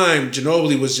his prime,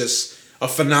 Ginobili was just a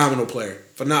phenomenal player.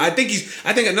 I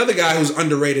think another guy who's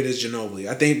underrated is Ginobili.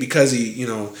 I think because he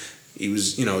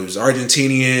was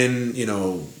Argentinian,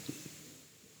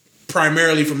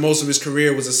 primarily for most of his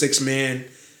career was a six man.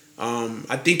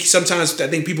 I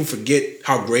think people forget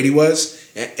how great he was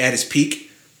at his peak.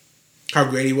 How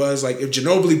great he was. Like, if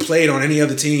Ginobili played on any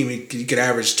other team, he could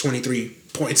average 23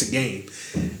 points a game.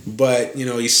 But,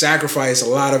 he sacrificed a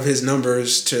lot of his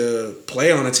numbers to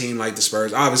play on a team like the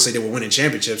Spurs. Obviously, they were winning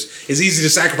championships. It's easy to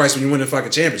sacrifice when you're winning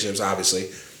fucking championships, obviously.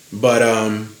 But,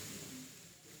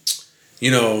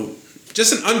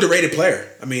 just an underrated player.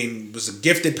 I mean, was a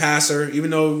gifted passer, even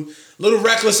though a little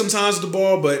reckless sometimes with the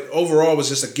ball, but overall was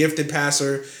just a gifted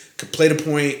passer. Could play the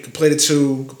point, could play the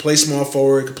two, could play small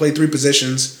forward, could play three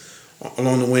positions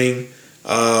along the wing,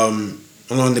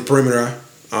 along the perimeter.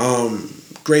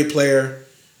 Great player,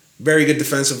 very good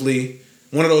defensively.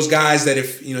 One of those guys that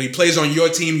if he plays on your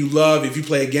team, you love. If you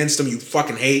play against him, you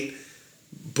fucking hate.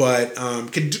 But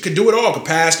could do it all. Could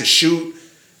pass, could shoot.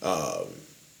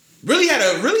 Really had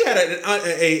a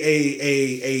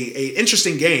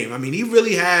interesting game. I mean, he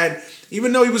really had.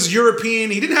 Even though he was European,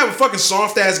 he didn't have a fucking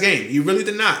soft ass game. He really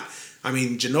did not. I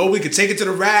mean, Ginobili could take it to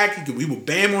the rack. He would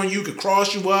bam on you, could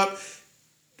cross you up,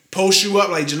 post you up.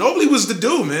 Like, Ginobili was the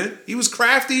dude, man. He was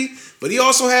crafty, but he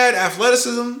also had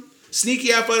athleticism,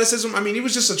 sneaky athleticism. I mean, he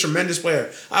was just a tremendous player.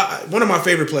 One of my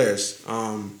favorite players.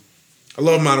 I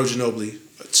love Manu Ginobili.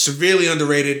 Severely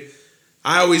underrated.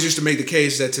 I always used to make the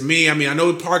case that, to me, I mean, I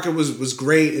know Parker was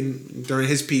great during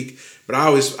his peak, but I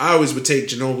always would take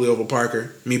Ginobili over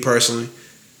Parker, me personally.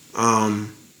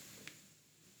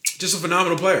 Just a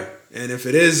phenomenal player. And if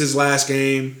it is his last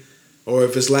game or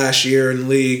if it's last year in the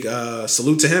league,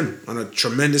 salute to him on a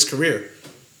tremendous career.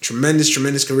 Tremendous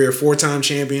career. 4-time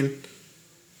champion.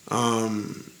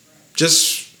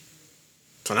 Just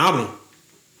phenomenal.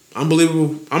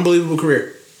 Unbelievable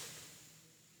career.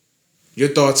 Your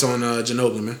thoughts on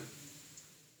Ginobili, man?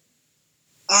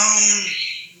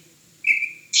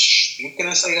 What can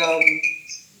I say?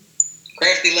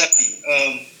 Crafty lefty.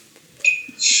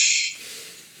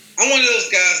 I'm one of those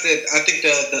guys that I think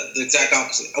the exact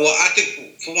opposite. Well, I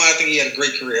think he had a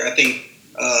great career. I think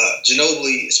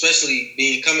Ginobili,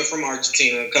 especially coming from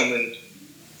Argentina,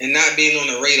 and not being on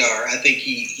the radar, I think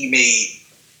he made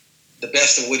the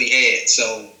best of what he had.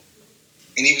 So,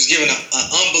 and he was given an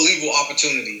unbelievable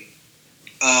opportunity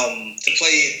to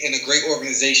play in a great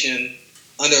organization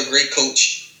under a great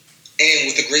coach and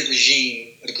with a great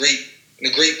regime, a great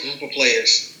group of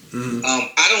players. Mm-hmm.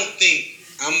 I don't think.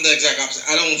 I'm the exact opposite.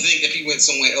 I don't think if he went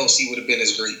somewhere else, he would have been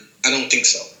as great. I don't think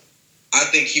so. I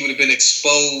think he would have been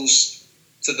exposed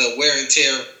to the wear and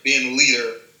tear, being a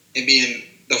leader and being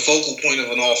the focal point of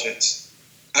an offense.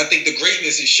 I think the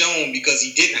greatness is shown because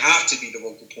he didn't have to be the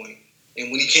focal point.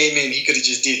 And when he came in, he could have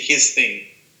just did his thing.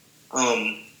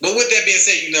 But with that being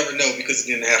said, you never know because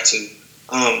he didn't have to.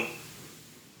 I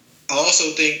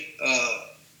also think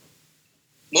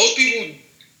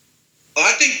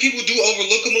I think people do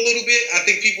overlook him a little bit. I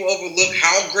think people overlook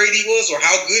how great he was or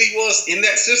how good he was in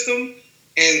that system.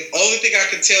 And only thing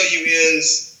I can tell you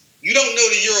is you don't know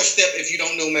the Euro step if you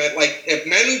don't know Matt. Like, if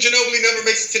Manu Ginobili never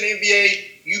makes it to the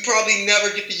NBA, you probably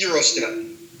never get the Euro step.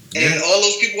 Yeah. And all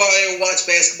those people out there who watch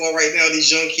basketball right now, these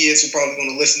young kids who are probably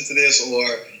going to listen to this,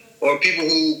 or people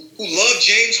who love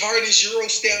James Harden's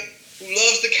Euro step, who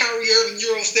loves the Kyrie Irving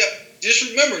Euro step.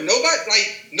 Just remember,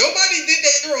 nobody did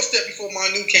that Euro step before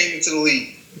Manu came into the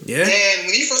league. Yeah. And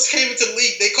when he first came into the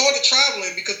league, they called it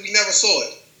traveling because we never saw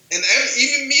it. And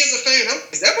even me as a fan,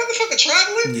 is that motherfucker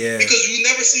traveling? Yeah. Because we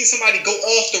never seen somebody go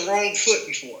off the wrong foot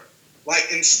before, like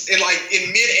in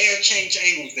mid-air change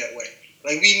angles that way.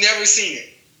 Like, we never seen it.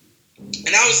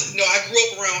 And I grew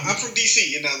up around. I'm from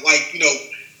DC, and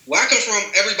where I come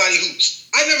from, everybody hoops.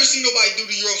 I never seen nobody do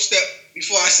the Euro step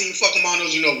before I seen fucking Manu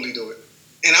Ginobili do it.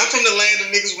 And I'm from the land of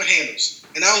niggas with handles.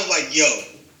 And I was like, yo,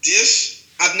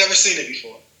 I've never seen it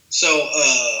before. So,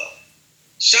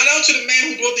 shout out to the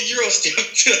man who brought the Euro step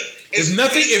to... If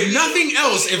nothing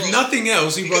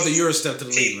else, he brought the Euro step to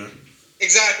the league, man.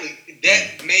 Exactly.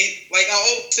 That made... Like, I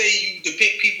always say you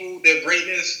depict people, their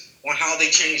greatness, on how they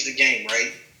change the game,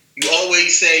 right? You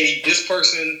always say, this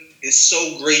person is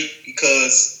so great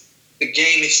because the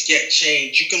game has yet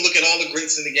changed. You can look at all the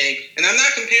greats in the game, and I'm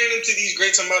not comparing them to these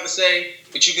greats I'm about to say,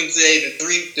 but you can say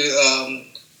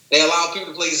they allow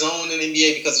people to play zone in the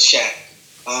NBA because of Shaq.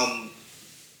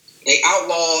 They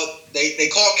outlawed. They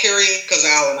called Curry because of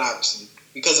Allen Iverson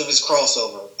because of his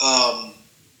crossover.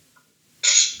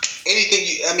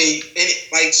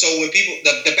 So when people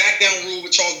the back down rule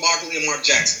with Charles Barkley and Mark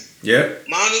Jackson. Yeah.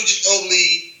 Manu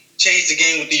Ginobili changed the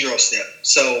game with the Euro step.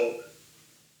 So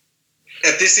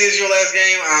if this is your last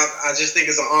game, I just think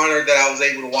it's an honor that I was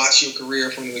able to watch your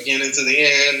career from the beginning to the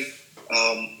end.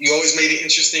 You always made it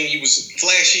interesting. He was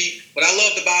flashy. What I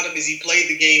loved about him is he played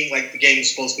the game like the game was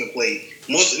supposed to be played.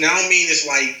 And I don't mean this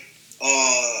like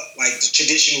the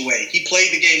traditional way. He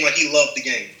played the game like he loved the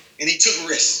game, and he took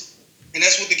risks. And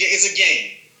that's what the game is, a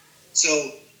game.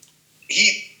 So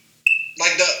he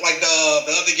like the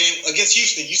other game against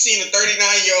Houston. You seen a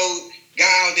 39-year-old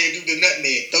guy out there do the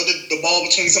nutmeg, throw the ball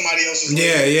between somebody else's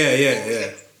legs.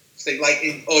 Yeah. Stay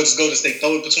just go to stay,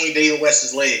 throw it between David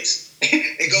West's legs and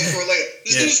go for a layup.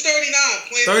 This dude's 39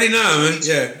 playing. 39, man.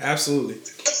 Yeah, absolutely.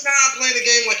 He's not playing the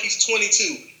game like he's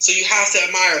 22. So you have to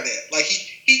admire that. Like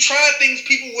he tried things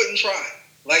people wouldn't try.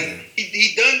 Like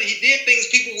he did things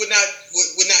people would not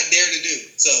dare to do.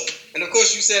 So, and of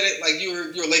course you said it like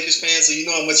you're a Lakers fan, so you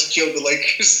know how much he killed the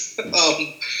Lakers.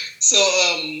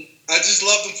 I just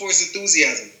loved him for his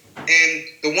enthusiasm. And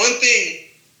the one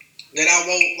thing that I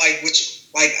won't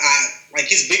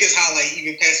his biggest highlight,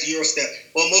 even past the Euro step,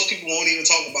 well, most people won't even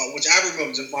talk about, which I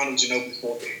remember Manu Ginobili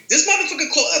for. This motherfucker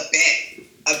caught a bat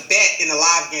in a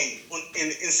live game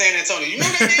in San Antonio. You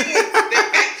remember that game?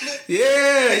 That bat flew?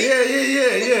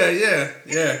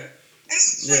 Yeah.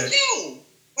 It's like, yo,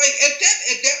 like at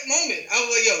that moment, I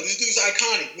was like, yo, this dude's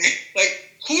iconic, man.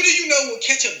 Like, who do you know would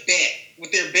catch a bat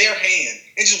with their bare hand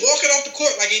and just walk it off the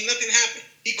court like ain't nothing happened?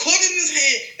 He caught it in his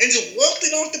hand and just walked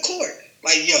it off the court.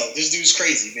 Like, yo, this dude's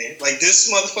crazy, man. Like, this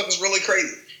motherfucker's really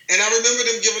crazy. And I remember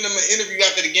them giving him an interview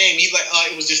after the game. He's like,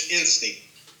 it was just instinct.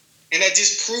 And that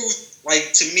just proved,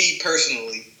 like, to me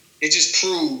personally, it just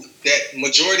proved that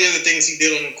majority of the things he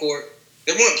did on the court,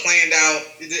 they weren't planned out.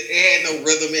 It had no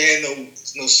rhythm. It had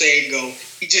no say and go.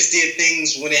 He just did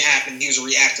things when it happened. He was a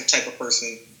reactive type of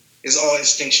person. It's all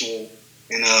instinctual.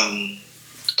 And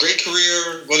great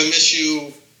career. Gonna miss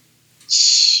you.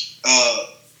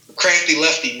 Crafty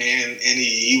lefty, man, and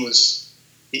it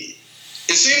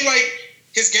seemed like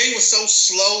his game was so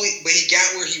slow, but he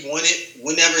got where he wanted,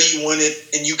 whenever he wanted,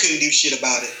 and you couldn't do shit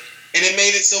about it. And it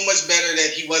made it so much better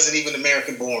that he wasn't even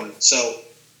American born. So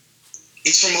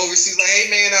he's from overseas, like, hey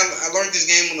man, I learned this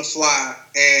game on the fly,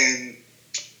 and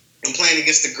I'm playing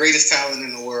against the greatest talent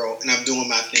in the world, and I'm doing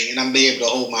my thing, and I'm being able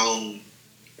to hold my own.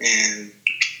 And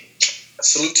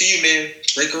salute to you, man.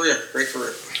 Great career.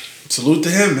 Salute to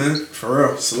him, man. For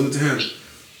real. Salute to him.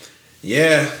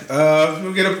 Yeah.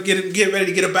 We'll get ready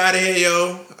to get up out of here,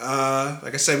 yo.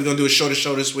 Like I said, we're gonna do a shorter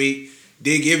show this week.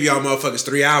 Did give y'all motherfuckers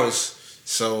 3 hours.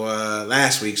 So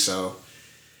last week, so.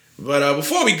 But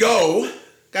before we go,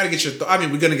 gotta get your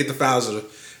we're gonna get the fouls of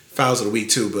the week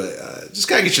too, but just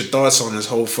gotta get your thoughts on this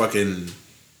whole fucking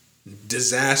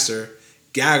disaster,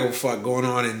 gaggle fuck going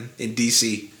on in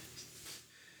DC.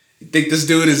 You think this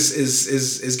dude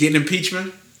is getting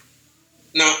impeachment?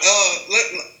 Now,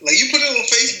 like you put it on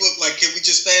Facebook, like, can we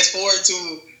just fast forward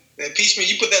to the impeachment?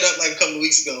 You put that up like a couple of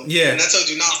weeks ago. Yeah. And I told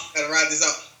you, I gotta ride this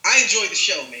out. I enjoyed the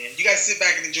show, man. You guys sit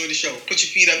back and enjoy the show. Put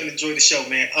your feet up and enjoy the show,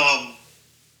 man.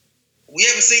 We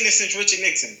haven't seen this since Richard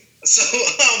Nixon. So,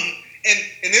 and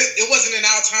it wasn't in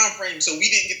our time frame, so we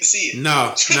didn't get to see it.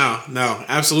 No,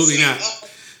 absolutely not.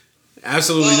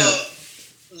 Absolutely not.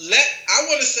 I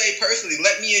want to say personally,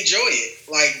 let me enjoy it.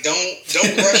 Like,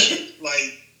 don't rush it.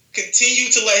 Like, continue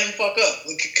to let him fuck up.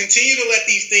 Continue to let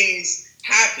these things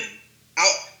happen.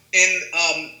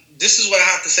 This is what I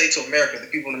have to say to America, the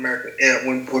people in America.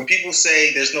 When people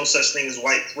say there's no such thing as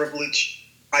white privilege,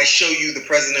 I show you the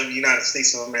President of the United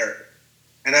States of America.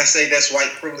 And I say that's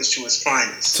white privilege to its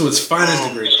finest. To its finest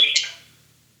degree.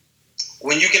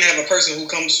 When you can have a person who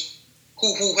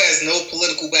has no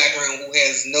political background, who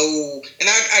has no, and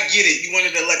I get it. You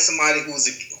wanted to elect somebody who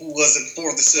wasn't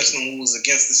for the system, who was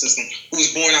against the system, who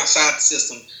was born outside the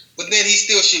system. But then he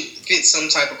still should fit some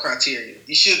type of criteria.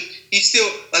 We shouldn't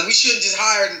just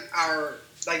hire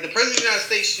the President of the United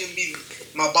States shouldn't be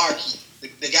my barkeep,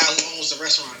 the guy who owns the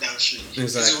restaurant down the street.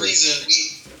 Exactly. There's a reason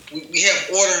we have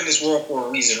order in this world for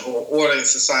a reason, or order in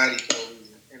society for a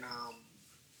reason. And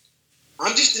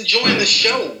I'm just enjoying the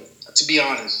show, to be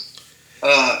honest.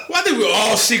 Well, I think we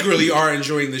all secretly are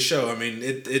enjoying the show. I mean,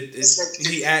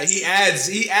 he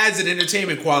adds an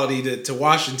entertainment quality to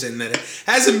Washington that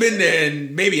hasn't been there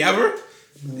in maybe ever.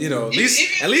 at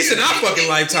least in our fucking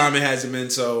lifetime, it hasn't been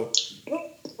so.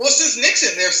 Well, since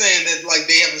Nixon, they're saying that like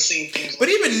they haven't seen things. But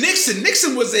even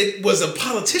Nixon was a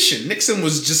politician. Nixon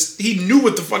was he knew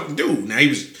what the fuck to do. Now he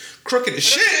was crooked as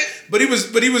shit, but he was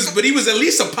at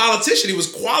least a politician. He was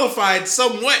qualified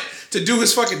somewhat to do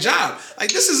his fucking job.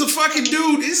 Like, this is a fucking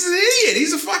dude. This is an idiot.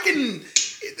 He's a fucking.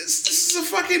 This is a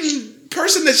fucking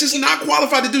person that's just not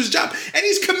qualified to do his job, and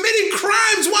he's committing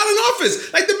crimes while in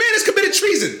office. Like, the man has committed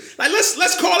treason. Like, let's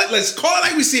call it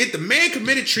like we see it. The man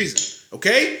committed treason.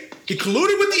 Okay. He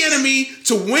colluded with the enemy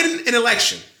to win an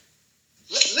election.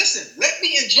 Listen, let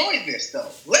me enjoy this, though.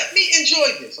 Let me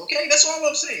enjoy this, okay? That's all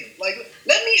I'm saying. Like,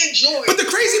 let me enjoy. But the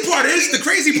crazy part is, the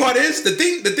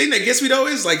thing that gets me though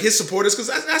is like his supporters, because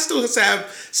I still have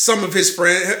some of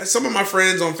my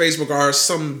friends on Facebook are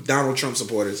some Donald Trump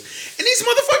supporters, and these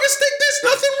motherfuckers think there's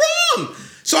nothing wrong.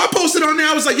 So I posted on there.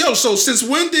 I was like, "Yo, so since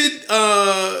when did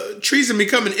treason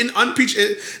become an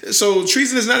unimpeachable? So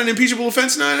treason is not an impeachable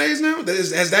offense nowadays. Now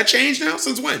has that changed now?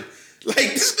 Since when?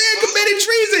 Like, this man committed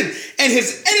treason, and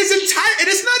his entire, and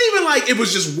it's not even like it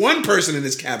was just one person in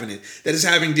his cabinet that is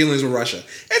having dealings with Russia.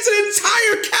 It's an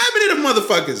entire cabinet of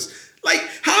motherfuckers. Like,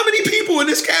 how many people in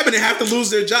this cabinet have to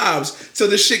lose their jobs till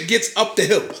this shit gets up the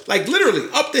hill? Like, literally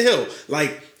up the hill.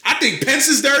 Like, I think Pence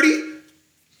is dirty.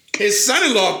 His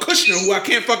son-in-law, Kushner, who I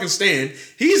can't fucking stand,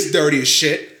 he's dirty as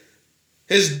shit.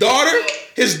 His daughter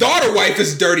wife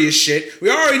is dirty as shit.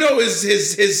 We already know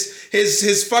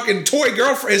his fucking toy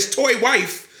girlfriend, his toy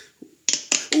wife.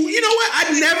 You know what?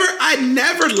 I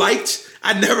never liked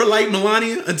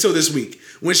Melania until this week.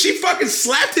 When she fucking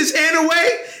slapped his hand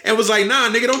away and was like, "Nah,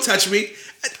 nigga, don't touch me."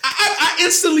 I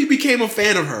instantly became a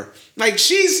fan of her. Like,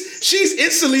 she's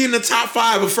instantly in the top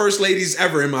 5 of first ladies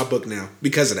ever in my book now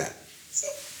because of that.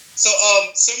 So,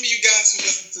 some of you guys who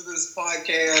listen to this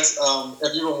podcast,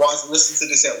 if you were listen to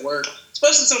this at work,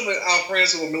 especially some of our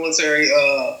friends who are military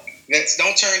vets,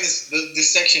 don't turn this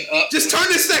section up. Just turn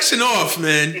this section off,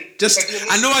 man.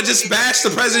 I know I just bashed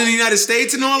the president of the United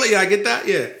States and all that. Yeah, I get that.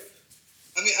 Yeah.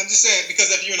 I mean, I'm just saying,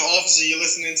 because if you're an officer, you're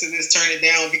listening to this, turn it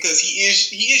down, because he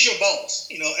is your boss.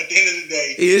 You know, at the end of the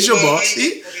day, he is your boss.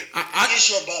 He is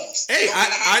your boss. Hey,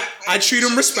 I treat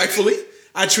him respectfully.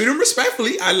 I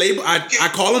I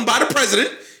call him by the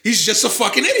president. He's just a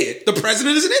fucking idiot. The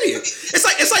president is an idiot. It's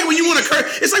like when you want to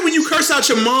curse. It's like when you curse out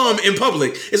your mom in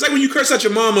public. It's like when you curse out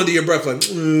your mom under your breath, like,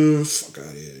 fuck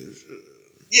out of here.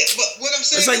 Yeah, but what I'm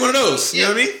saying, it's like one of those. You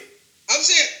know what I mean? I'm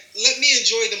saying, let me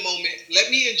enjoy the moment. Let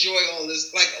me enjoy all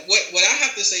this. Like, what I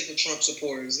have to say for Trump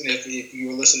supporters, and if you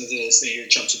were listening to this and you're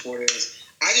Trump supporters,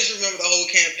 I just remember the whole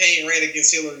campaign ran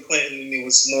against Hillary Clinton, and it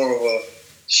was more of a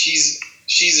she's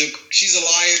a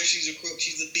liar, she's a crook,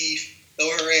 she's a thief. Throw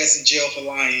her ass in jail for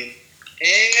lying.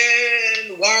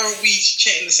 And why aren't we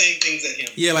chanting the same things at him?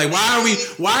 Yeah, like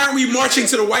why aren't we marching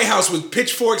to the White House with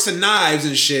pitchforks and knives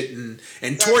and shit and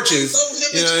torches?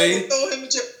 Throw him in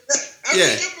jail.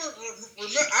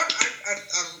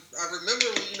 I remember,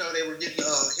 you know, they were getting.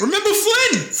 Remember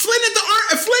Flynn at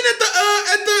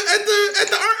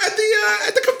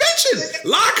the convention.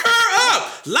 Lock her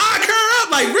up.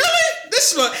 Like, really?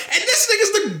 This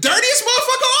nigga's the dirtiest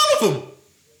motherfucker of all of them.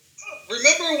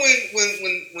 Remember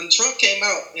when Trump came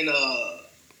out and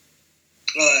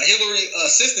Hillary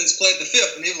assistants pled the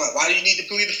fifth, and they were like, "Why do you need to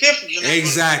plead the fifth? You're not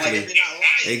exactly. Like, if you're not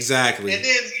lying." Exactly. And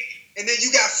then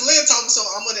you got Flynn talking, so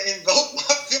I'm going to invoke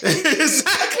my fifth.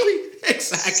 Exactly.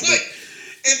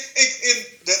 And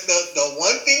the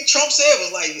one thing Trump said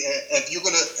was like, if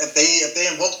they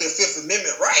invoke their Fifth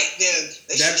Amendment right, then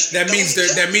that means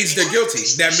they're guilty.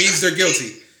 That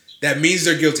means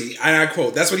they're guilty. And I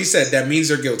quote, that's what he said. That means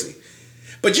they're guilty.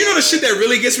 But you know the shit that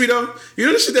really gets me though? You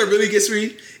know the shit that really gets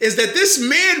me? Is that this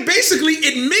man basically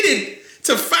admitted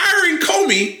to firing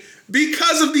Comey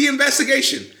because of the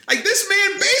investigation. Like, this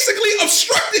man basically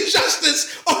obstructed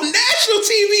justice on national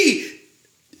TV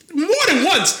more than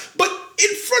once, but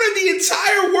in front of the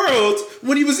entire world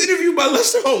when he was interviewed by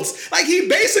Lester Holt. Like, he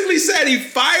basically said he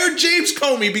fired James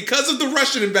Comey because of the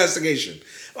Russian investigation.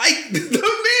 Like, the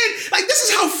man, like, this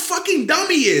is how fucking dumb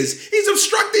he is. He's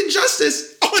obstructing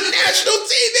justice on national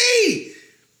TV.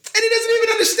 And he doesn't even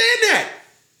understand that.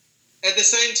 At the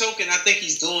same token, I think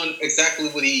he's doing exactly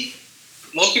what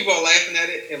most people are laughing at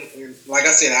it. And like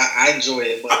I said, I enjoy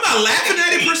it. But I'm not laughing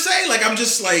at it per se. Like, I'm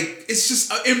just like, it's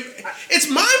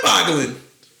mind-boggling.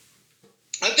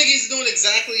 I think he's doing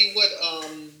exactly what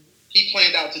he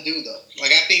planned out to do, though.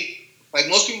 Like, I think, like,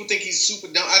 most people think he's super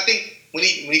dumb. I think when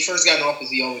he first got in office,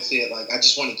 he always said, like, I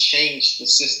just want to change the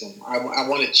system. I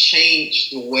want to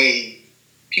change the way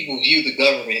people view the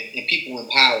government and people in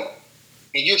power.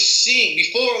 And you're seeing,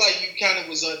 before, like, you kind of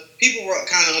was, people were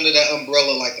kind of under that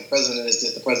umbrella, like, the president is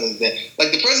this, the president is that.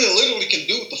 Like, the president literally can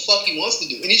do what the fuck he wants to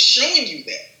do. And he's showing you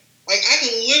that. Like, I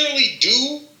can literally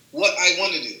do what I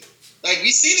want to do. Like,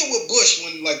 we seen it with Bush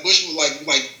when, like, Bush was like,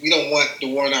 we don't want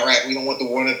the war in Iraq. We don't want the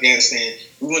war in Afghanistan.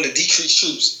 We want to decrease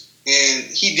troops.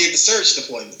 And he did the surge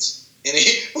deployments. And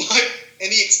he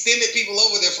extended people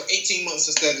over there for 18 months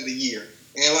instead of the year.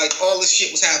 And, like, all this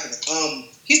shit was happening.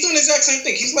 He's doing the exact same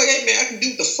thing. He's like, hey, man, I can do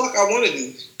what the fuck I want to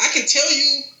do. I can tell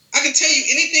you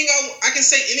anything. I can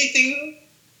say anything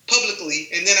publicly,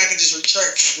 and then I can just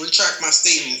retract my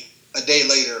statement a day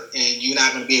later, and you're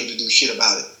not going to be able to do shit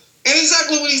about it. And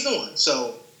exactly what he's doing.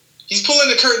 So he's pulling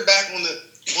the curtain back on the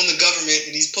government,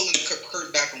 and he's pulling the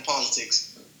curtain back on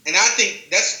politics. And I think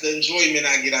that's the enjoyment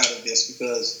I get out of this,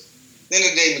 because at the end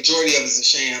of the day, majority of it is a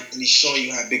sham, and he's showing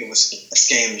you how big of a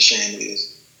scam and sham it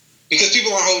is. Because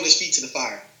people aren't holding his feet to the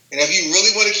fire. And if you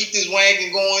really want to keep this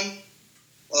wagon going,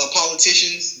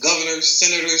 politicians, governors,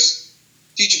 senators,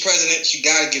 future presidents, you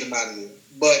got to get them out of there.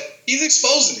 But he's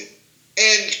exposing it.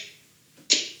 And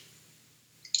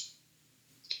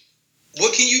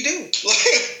what can you do?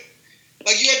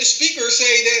 Like you had the speaker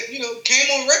say that, came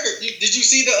on record. Did you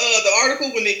see the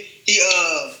article when they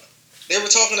were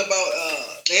talking about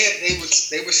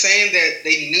they were saying that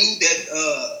they knew that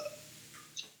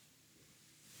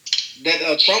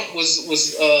Trump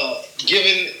was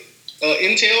giving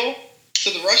intel to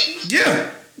the Russians?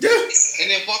 Yeah.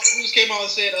 And then Fox News came out and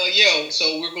said,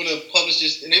 so we're going to publish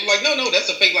this. And they were like, no, that's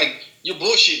a fake. Like, you're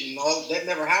bullshitting. All that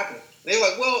never happened. They were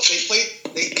like, well, they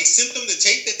sent them the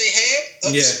tape that they had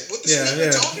with the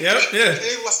speaker talking. Yeah. And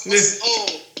they were like,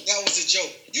 that was a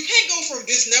joke. You can't go from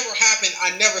this never happened,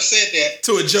 I never said that,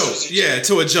 to a joke.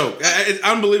 To a joke. It's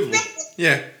unbelievable.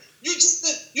 Yeah. You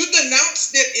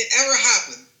denounced that it ever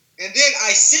happened, and then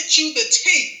I sent you the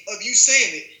tape of you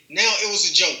saying it. Now it was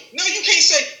a joke. No, you can't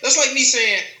say. That's like me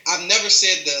saying I've never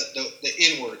said the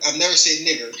N-word. I've never said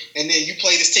nigger, and then you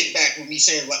play this tape back with me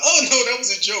saying like, oh no, that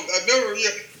was a joke. I've never.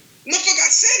 Motherfucker, I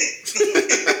said it.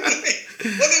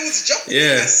 Whether it was a joke, I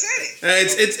said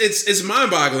it. It's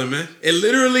mind-boggling, man. It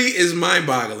literally is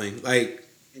mind-boggling. Like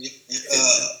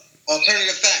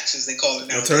alternative facts, as they call it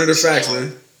now. Alternative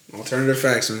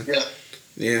facts, man.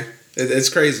 Yeah. It's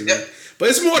crazy, man. But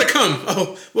it's more to come.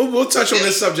 Oh, we'll touch on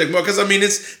this subject more because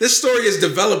this story is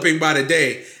developing by the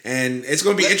day, and it's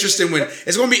going to be interesting when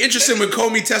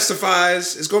Comey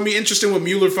testifies. It's going to be interesting when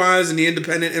Mueller finds in the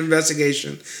independent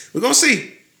investigation. We're gonna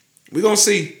see.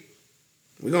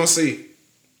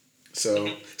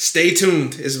 So stay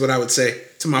tuned is what I would say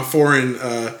to our foreign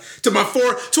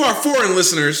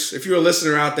listeners. If you're a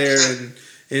listener out there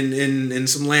in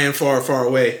some land far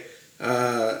away.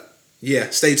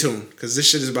 Stay tuned because this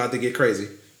shit is about to get crazy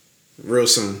real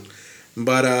soon.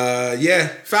 But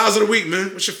fouls of the week,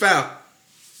 man. What's your foul?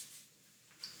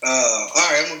 All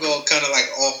right, I'm gonna go kind of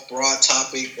like off broad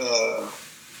topic.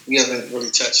 We haven't really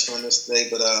touched on this today,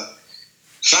 but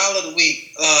foul of the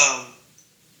week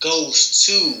goes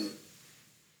to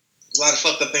a lot of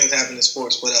fucked up things happen in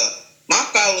sports. But my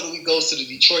foul of the week goes to the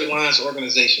Detroit Lions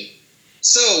organization.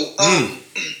 So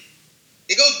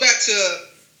it goes back to.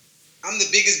 I'm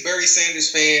the biggest Barry Sanders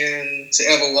fan to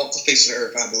ever walk the face of the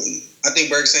earth, I believe. I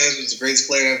think Barry Sanders was the greatest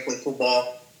player to ever play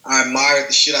football. I admired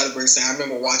the shit out of Barry Sanders. I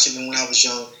remember watching him when I was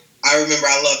young. I remember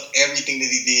I loved everything that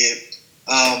he did.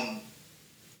 And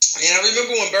I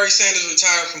remember when Barry Sanders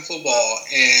retired from football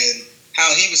and how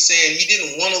he was saying he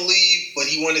didn't want to leave, but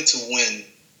he wanted to win.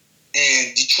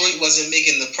 And Detroit wasn't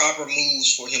making the proper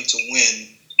moves for him to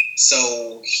win.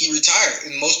 So he retired.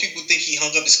 And most people think he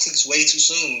hung up his cleats way too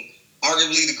soon.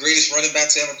 Arguably the greatest running back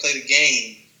to ever play the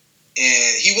game.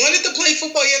 And he wanted to play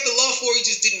football. He had the love for it. He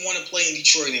just didn't want to play in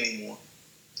Detroit anymore.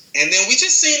 And then we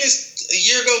just seen this 2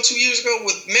 years ago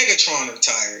with Megatron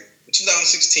retired in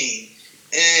 2016.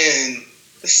 And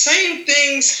the same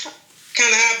things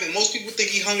kind of happened. Most people think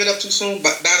he hung it up too soon.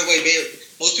 But by the way,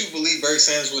 most people believe Barry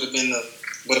Sanders would have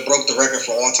broke the record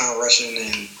for all-time rushing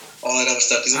and all that other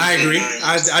stuff. I agree.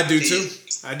 I do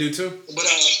too. But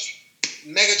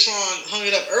Megatron hung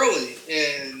it up early,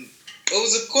 and it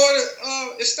was a quarter.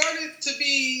 He started to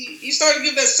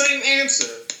give that same answer.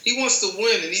 He wants to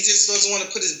win, and he just doesn't want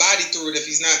to put his body through it if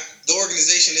the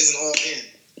organization isn't all in.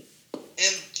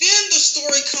 And then the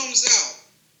story comes out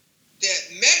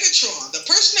that Megatron, the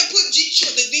person that put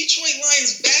the Detroit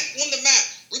Lions back on the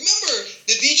map. Remember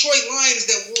the Detroit Lions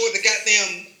that wore the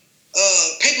goddamn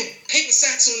paper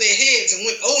sacks on their heads and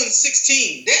went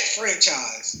 0-16. That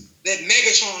franchise that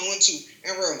Megatron went to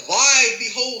and revived the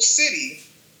whole city.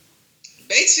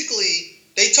 Basically,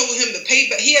 they told him to pay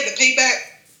back. He had to pay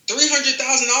back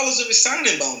 $300,000 of his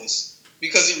signing bonus.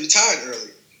 because he retired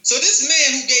early. So this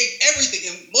man who gave everything,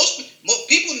 and most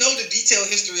people know the detailed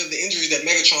history of the injuries that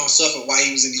Megatron suffered while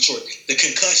he was in Detroit. The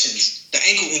concussions, the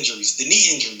ankle injuries, the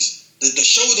knee injuries, the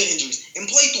shoulder injuries, and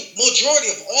played through majority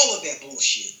of all of that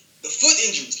bullshit. The foot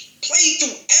injuries, played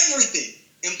through everything.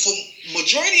 And for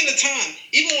majority of the time,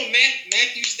 even when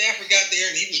Matthew Stafford got there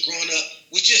and he was growing up,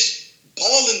 was just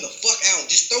balling the fuck out.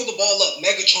 Just throw the ball up,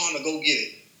 Megatron to go get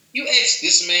it. You ask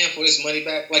this man for his money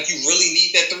back, like you really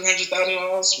need that $300,000?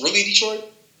 Really, Detroit?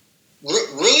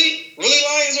 Really? Really,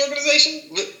 Lions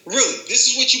organization? Really? This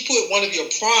is what you put one of your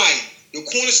prime, your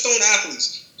cornerstone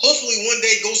athletes, hopefully one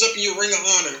day goes up in your ring of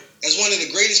honor as one of the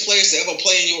greatest players to ever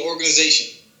play in your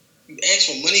organization. You ask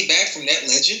for money back from that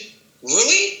legend?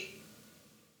 Really?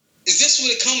 Is this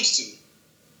what it comes to?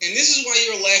 And this is why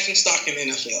you're a laughingstock in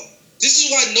the NFL. This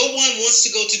is why no one wants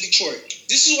to go to Detroit.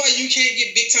 This is why you can't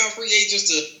get big-time free agents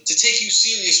to take you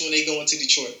serious when they go into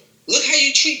Detroit. Look how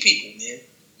you treat people, man.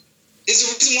 It's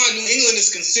the reason why New England is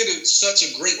considered such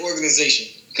a great organization.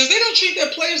 Because they don't treat their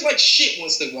players like shit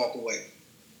once they walk away.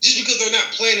 Just because they're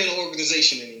not playing in an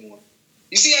organization anymore.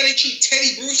 You see how they treat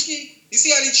Teddy Bruschi? You see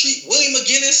how they treat Willie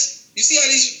McGinnis? You see how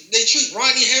they treat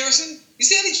Rodney Harrison? You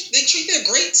see how they treat their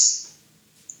greats?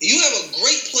 You have a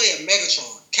great player,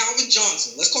 Megatron, Calvin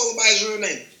Johnson. Let's call him by his real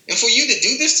name. And for you to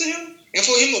do this to him, and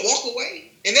for him to walk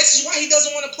away, and this is why he doesn't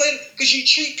want to play, because you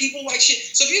treat people like shit.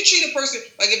 So if you treat a person,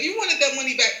 like if you wanted that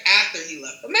money back after he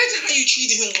left, imagine how you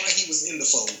treated him while he was in the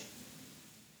fold.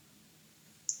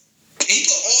 And he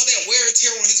put all that wear and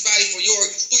tear on his body for your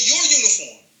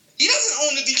uniform. He doesn't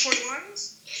own the Detroit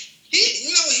Lions. He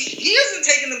isn't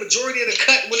taking the majority of the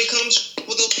cut when it comes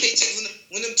with those paychecks,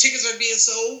 when them tickets are being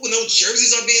sold, when those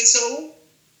jerseys are being sold,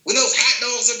 when those hot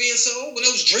dogs are being sold, when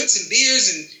those drinks and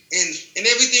beers and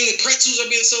everything, the pretzels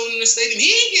are being sold in the stadium.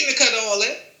 He ain't getting a cut of all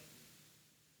that.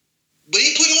 But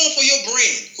he put it on for your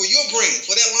brand,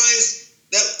 for that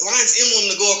Lions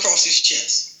emblem to go across his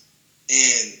chest.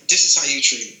 And this is how you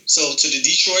treat him. So to the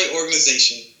Detroit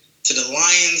organization, to the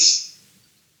Lions,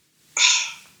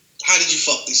 how did you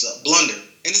fuck this up? Blunder.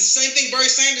 And it's the same thing Barry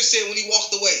Sanders said when he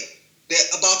walked away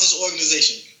about this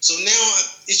organization. So now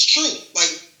it's true.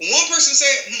 Like when one person say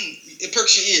it, it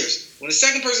perks your ears. When the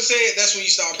second person say it, that's when you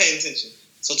start paying attention.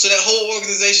 So to that whole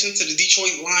organization, to the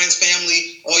Detroit Lions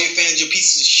family, all your fans, you're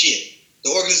pieces of shit.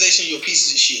 The organization, you're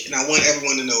pieces of shit. And I want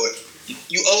everyone to know it.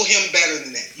 You owe him better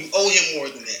than that. You owe him more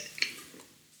than that.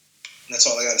 And that's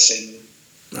all I got to say, man.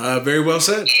 Very well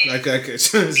said. Like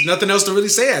there's nothing else to really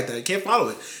say at that. You can't follow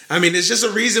it. I mean, it's just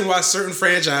a reason why certain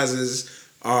franchises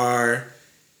are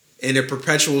in a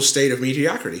perpetual state of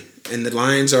mediocrity, and the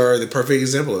Lions are the perfect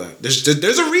example of that.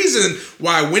 There's a reason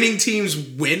why winning teams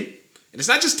win, and it's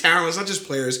not just talent, it's not just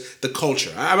players. The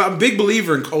culture. I'm a big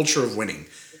believer in culture of winning,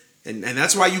 and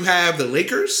that's why you have the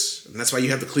Lakers, and that's why you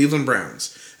have the Cleveland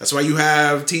Browns. That's why you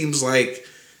have teams like,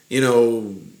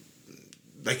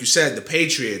 like you said, the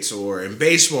Patriots, or in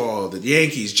baseball, the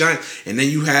Yankees, Giants, and then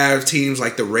you have teams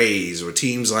like the Rays or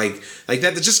teams like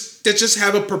that that just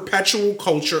have a perpetual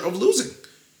culture of losing.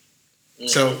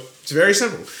 So it's very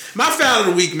simple. My foul of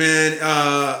the week, man.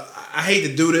 I hate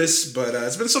to do this, but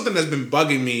it's been something that's been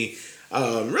bugging me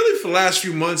really for the last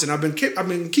few months, and I've been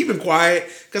keeping quiet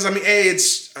because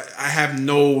I have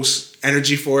no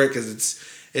energy for it because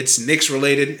it's Knicks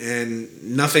related, and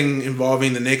nothing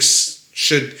involving the Knicks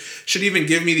should even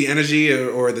give me the energy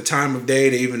or the time of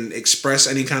day to even express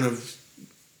any kind of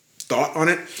thought on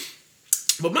it.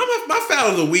 But my foul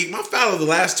of the week, my foul of the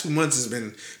last 2 months has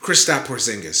been Kristaps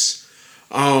Porzingis.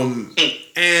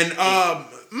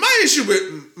 My issue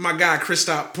with my guy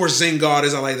Kristaps Porzingis,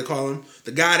 as I like to call him,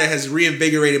 the guy that has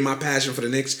reinvigorated my passion for the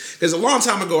Knicks. Because a long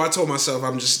time ago, I told myself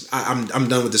I'm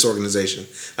done with this organization.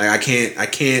 Like I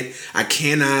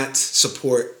cannot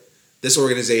support this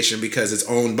organization because it's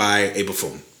owned by a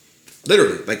buffoon.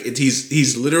 Literally, like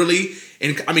he's literally,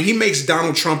 and I mean he makes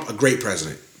Donald Trump a great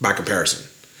president by comparison.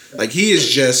 Like he is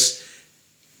just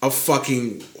a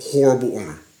fucking horrible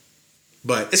owner.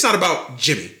 But it's not about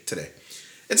Jimmy today.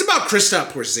 It's about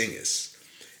Kristaps Porzingis.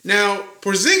 Now,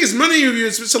 Porzingis, many of you,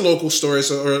 it's a local story,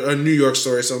 or a New York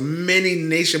story, so many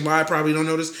nationwide probably don't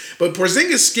know this. But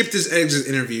Porzingis skipped his exit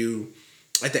interview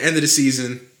at the end of the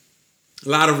season. A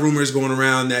lot of rumors going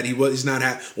around that he's not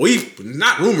happy. Well,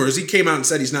 not rumors. He came out and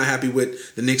said he's not happy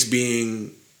with the Knicks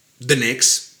being the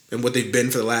Knicks and what they've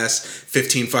been for the last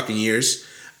 15 fucking years.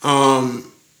 And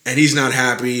he's not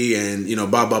happy, and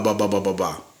blah, blah, blah, blah, blah, blah,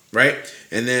 blah. right?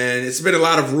 And then it's been a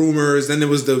lot of rumors. Then there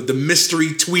was the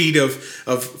mystery tweet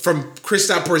from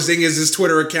Kristaps Porzingis'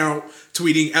 Twitter account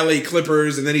tweeting LA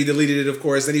Clippers, and then he deleted it, of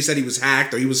course. Then he said he was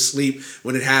hacked or he was asleep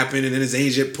when it happened, and then his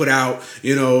agent put out,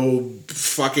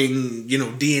 fucking,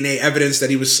 DNA evidence that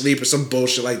he was asleep or some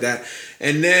bullshit like that.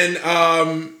 And then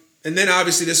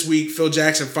obviously this week, Phil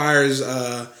Jackson fires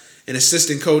an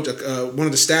assistant coach, one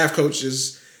of the staff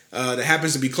coaches that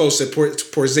happens to be close to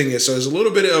Porzingis. So there's a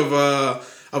little bit of a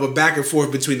back and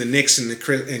forth between the Knicks and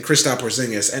Kristaps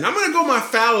Porzingis. And I'm going to go my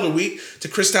foul of the week to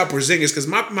Kristaps Porzingis because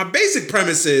my basic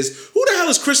premise is, who the hell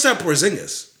is Kristaps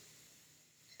Porzingis?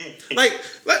 like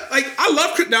I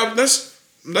love, now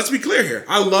let's be clear here.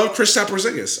 I love Kristaps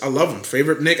Porzingis. I love him.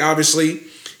 Favorite Knick, obviously.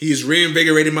 He's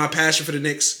reinvigorated my passion for the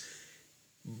Knicks.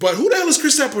 But who the hell is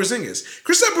Kristaps Porzingis?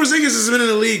 Kristaps Porzingis has been in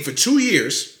the league for 2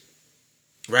 years,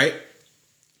 right?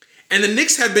 And the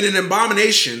Knicks have been an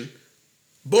abomination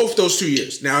both those 2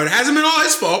 years. Now, it hasn't been all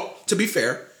his fault, to be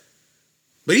fair.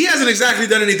 But he hasn't exactly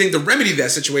done anything to remedy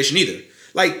that situation either.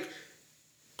 Like,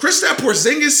 Kristaps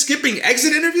Porzingis skipping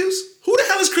exit interviews? Who the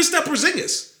hell is Kristaps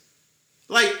Porzingis?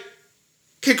 Like,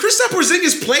 can Kristaps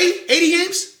Porzingis play 80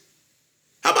 games?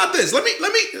 How about this? How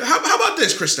about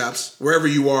this, Kristaps? Wherever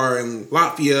you are in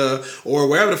Latvia or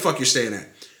wherever the fuck you're staying at.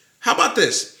 How about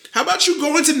this? How about you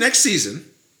go into next season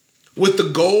with the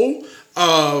goal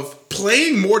of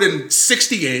playing more than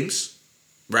 60 games,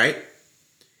 right?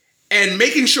 And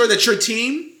making sure that your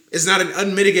team is not an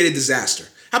unmitigated disaster.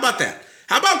 How about that?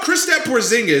 How about Kristaps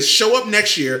Porzingis show up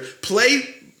next year,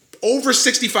 play over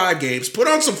 65 games, put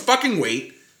on some fucking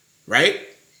weight, right?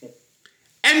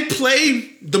 And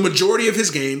play the majority of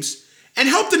his games and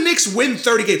help the Knicks win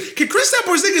 30 games. Can Kristaps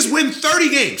Porzingis win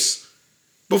 30 games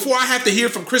before I have to hear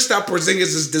from Kristaps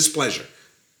Porzingis' displeasure?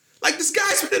 Like, this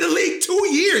guy's been in the league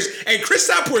 2 years and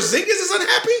Kristaps Porzingis is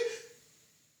unhappy?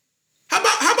 How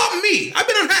about me? I've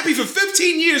been unhappy for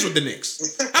 15 years with the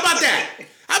Knicks. How about that?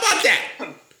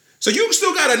 So you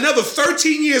still got another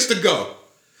 13 years to go.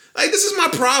 Like, this is my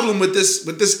problem with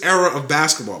this era of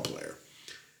basketball player.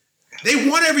 They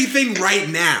want everything right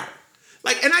now.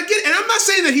 Like, and I get it, and I'm not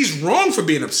saying that he's wrong for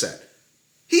being upset.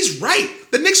 He's right.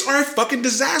 The Knicks are a fucking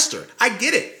disaster. I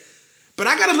get it. But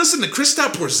I gotta listen to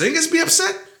Kristaps Porzingis be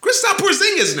upset? Kristaps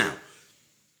Porzingis now,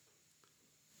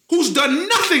 who's done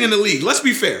nothing in the league. Let's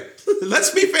be fair. Let's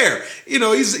be fair.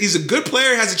 He's a good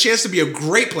player, has a chance to be a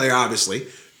great player, obviously.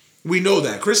 We know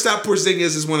that. Kristaps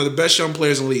Porzingis is one of the best young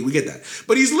players in the league. We get that.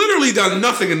 But he's literally done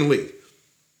nothing in the league.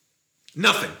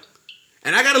 Nothing.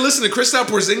 And I got to listen to Kristaps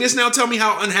Porzingis now tell me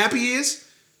how unhappy he is?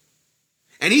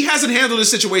 And he hasn't handled the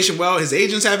situation well. His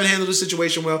agents haven't handled the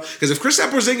situation well. Because if Kristaps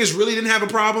Porzingis really didn't have a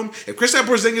problem, if Kristaps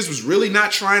Porzingis was really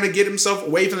not trying to get himself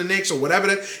away from the Knicks or whatever,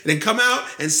 and then come out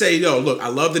and say, yo, look, I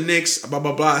love the Knicks, blah,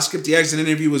 blah, blah. I skipped the exit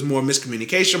interview, was more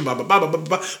miscommunication, blah, blah, blah, blah, blah,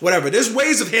 blah, whatever. There's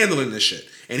ways of handling this shit.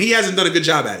 And he hasn't done a good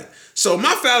job at it. So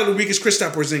my foul of the week is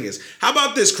Kristaps Porzingis. How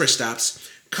about this, Kristaps?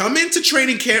 Come into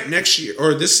training camp next year,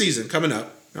 or this season coming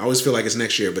up. I always feel like it's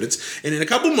next year, but and in a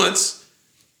couple months,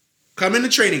 come into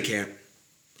training camp,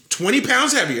 20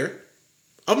 pounds heavier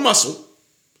of muscle,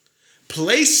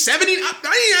 play 70, I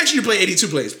didn't actually play 82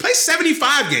 plays, play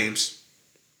 75 games,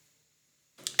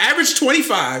 average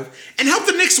 25, and help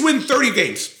the Knicks win 30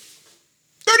 games,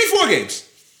 34 games.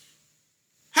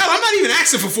 Hell, I'm not even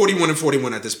asking for 41 and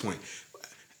 41 at this point.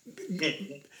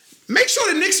 Make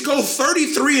sure the Knicks go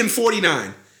 33 and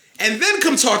 49, and then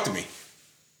come talk to me.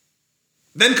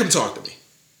 That's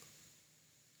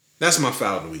my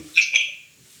foul of the week.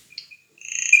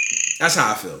 That's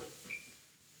how I feel.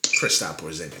 Kristaps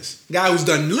Porzingis. Guy who's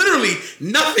done literally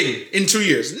nothing in 2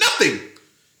 years. Nothing.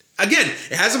 Again,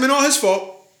 it hasn't been all his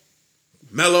fault.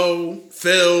 Melo,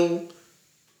 Phil,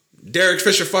 Derek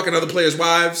Fisher fucking other players'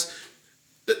 wives.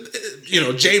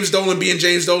 James Dolan being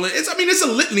James Dolan. It's a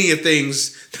litany of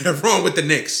things that are wrong with the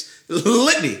Knicks.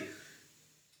 Litany.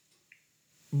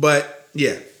 But,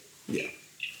 yeah.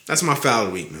 That's my foul of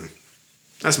the week, man.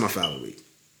 That's my foul of the week.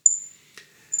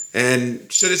 And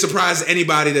should it surprise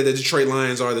anybody that the Detroit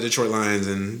Lions are the Detroit Lions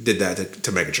and did that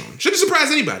to Megatron? Should it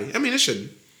surprise anybody? I mean, it shouldn't.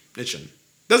 It shouldn't.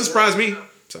 Doesn't surprise me.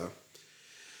 So,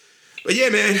 but yeah,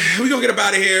 man, we're going to get up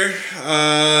out of here.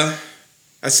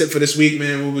 That's it for this week,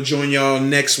 man. We will join y'all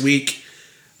next week.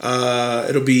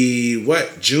 It'll be,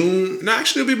 June? No,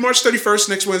 actually, it'll be March 31st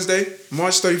next Wednesday.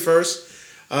 March 31st.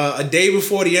 A day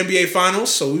before the NBA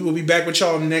Finals. So we will be back with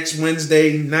y'all next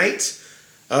Wednesday night.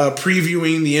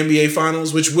 Previewing the NBA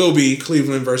Finals, which will be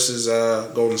Cleveland versus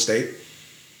Golden State.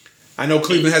 I know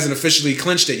Cleveland hasn't officially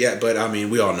clinched it yet, but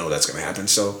we all know that's going to happen.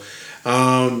 So,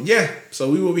 so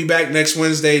we will be back next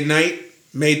Wednesday night,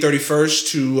 May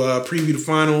 31st, to preview the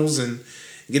finals and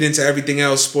get into everything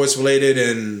else sports related.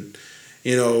 And,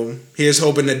 you know, here's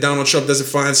hoping that Donald Trump doesn't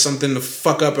find something to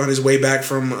fuck up on his way back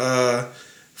from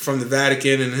the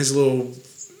Vatican and his little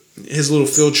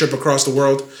field trip across the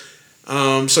world.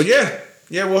 So yeah,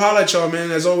 we'll holler at y'all,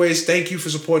 man. As always, thank you for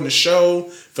supporting the show,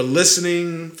 for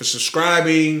listening, for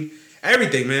subscribing,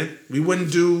 everything, man. We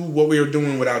wouldn't do what we were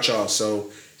doing without y'all. So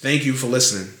thank you for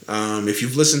listening. If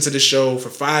you've listened to the show for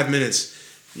 5 minutes,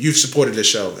 you've supported the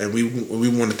show, and we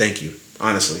want to thank you,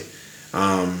 honestly.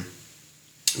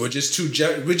 We're just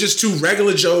two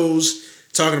regular Joes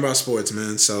talking about sports,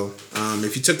 man. So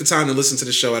if you took the time to listen to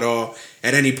the show at all,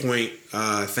 at any point,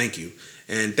 thank you.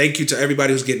 And thank you to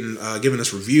everybody who's giving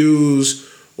us reviews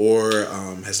or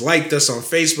has liked us on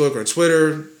Facebook or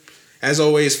Twitter. As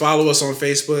always, follow us on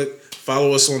Facebook,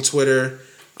 follow us on Twitter,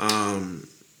 and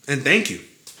thank you.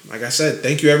 Like I said,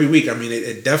 thank you every week. I mean,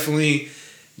 it definitely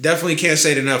can't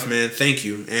say it enough, man. Thank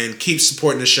you, and keep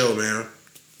supporting the show, man.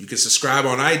 You can subscribe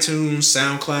on iTunes,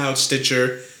 SoundCloud,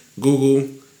 Stitcher, Google,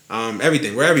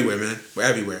 everything. We're everywhere, man. We're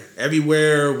everywhere.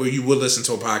 Everywhere where you would listen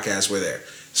to a podcast, we're there.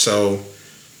 So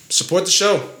support the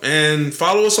show and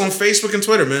follow us on Facebook and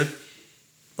Twitter, man.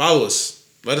 Follow us.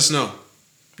 Let us know.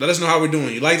 Let us know how we're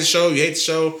doing. You like the show? You hate the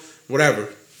show? Whatever.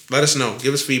 Let us know.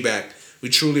 Give us feedback. We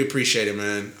truly appreciate it,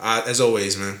 man. As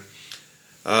always, man.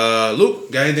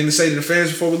 Luke, got anything to say to the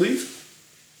fans before we leave?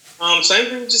 Same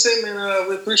thing you just said, man.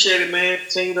 We appreciate it, man.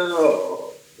 Continue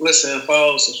to listen,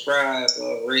 follow, subscribe,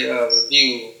 rate,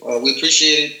 review. We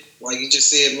appreciate it. Like you just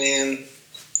said, man.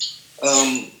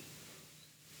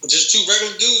 Just two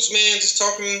regular dudes, man, just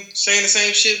talking, saying the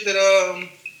same shit that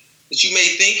you may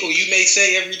think or you may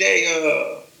say every day.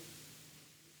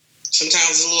 Sometimes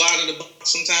it's a little out of the box.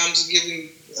 Sometimes give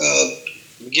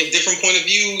different point of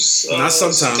views. Not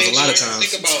sometimes, a lot of times.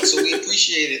 Think about, so we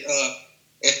appreciate it.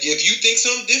 If you think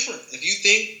something different, if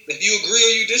you agree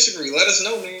or you disagree, let us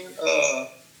know, man.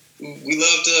 We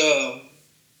love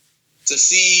to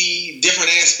see different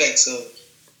aspects of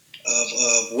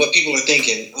what people are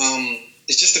thinking.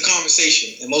 It's just a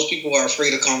conversation, and most people are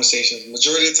afraid of conversations. The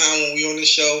majority of the time when we're on this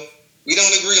show, we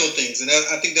don't agree on things, and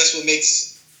I think that's what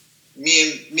makes me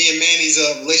and Manny's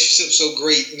relationship so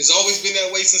great. And it's always been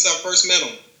that way since I first met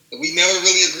him. We never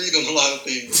really agreed on a lot of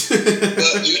things,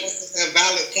 but we also have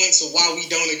valid points of why we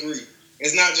don't agree.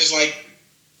 It's not just like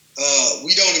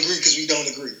we don't agree because we don't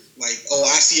agree. Like, oh,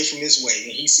 I see it from this way,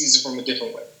 and he sees it from a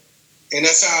different way, and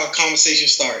that's how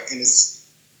conversations start. And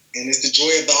it's the joy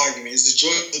of the argument. It's the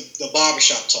joy of the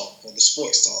barbershop talk or the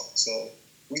sports talk. So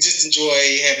we just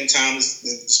enjoy having time to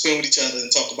spend with each other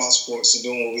and talk about sports and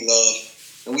doing what we love.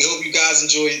 And we hope you guys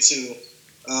enjoy it too.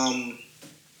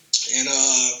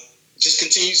 Just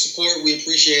continue support. We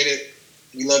appreciate it.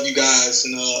 We love you guys.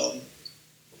 And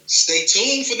stay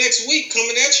tuned for next week.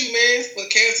 Coming at you, man. For the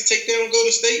Cavs to take down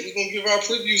Golden State. We're going to give our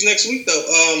previews next week, though.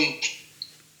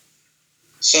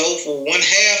 So for one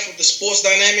half of the Sports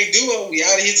Dynamic Duo, we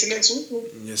out of here till next week.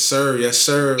 Yes, sir. Yes,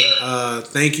 sir.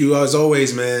 Thank you as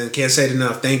always, man. Can't say it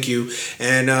enough. Thank you.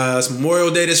 And it's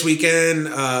Memorial Day this weekend.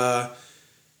 Shout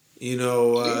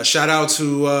out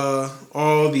to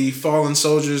all the fallen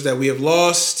soldiers that we have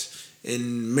lost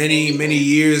in many, many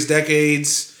years,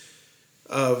 decades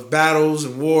of battles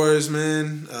and wars,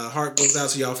 man. Heart goes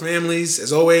out to y'all families,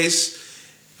 as always.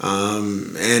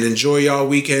 And enjoy y'all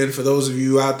weekend. For those of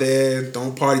you out there,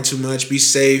 don't party too much. Be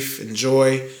safe.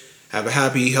 Enjoy. Have a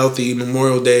happy, healthy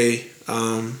Memorial Day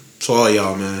to all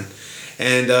y'all, man.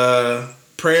 And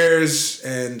prayers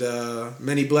and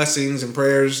many blessings and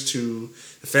prayers to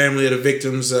the family of the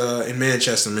victims in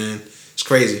Manchester, man. It's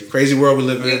crazy. Crazy world we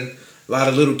live in. A lot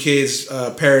of little kids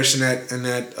perish in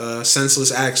that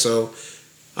senseless act. So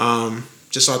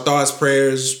just our thoughts,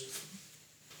 prayers,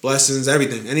 blessings,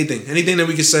 everything, anything that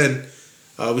we can send,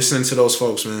 we send to those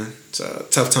folks, man. It's a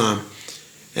tough time.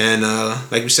 And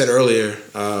like we said earlier,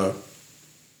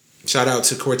 shout out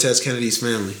to Cortez Kennedy's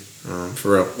family,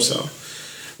 for real. So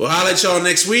we'll holler at y'all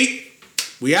next week.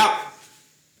 We out.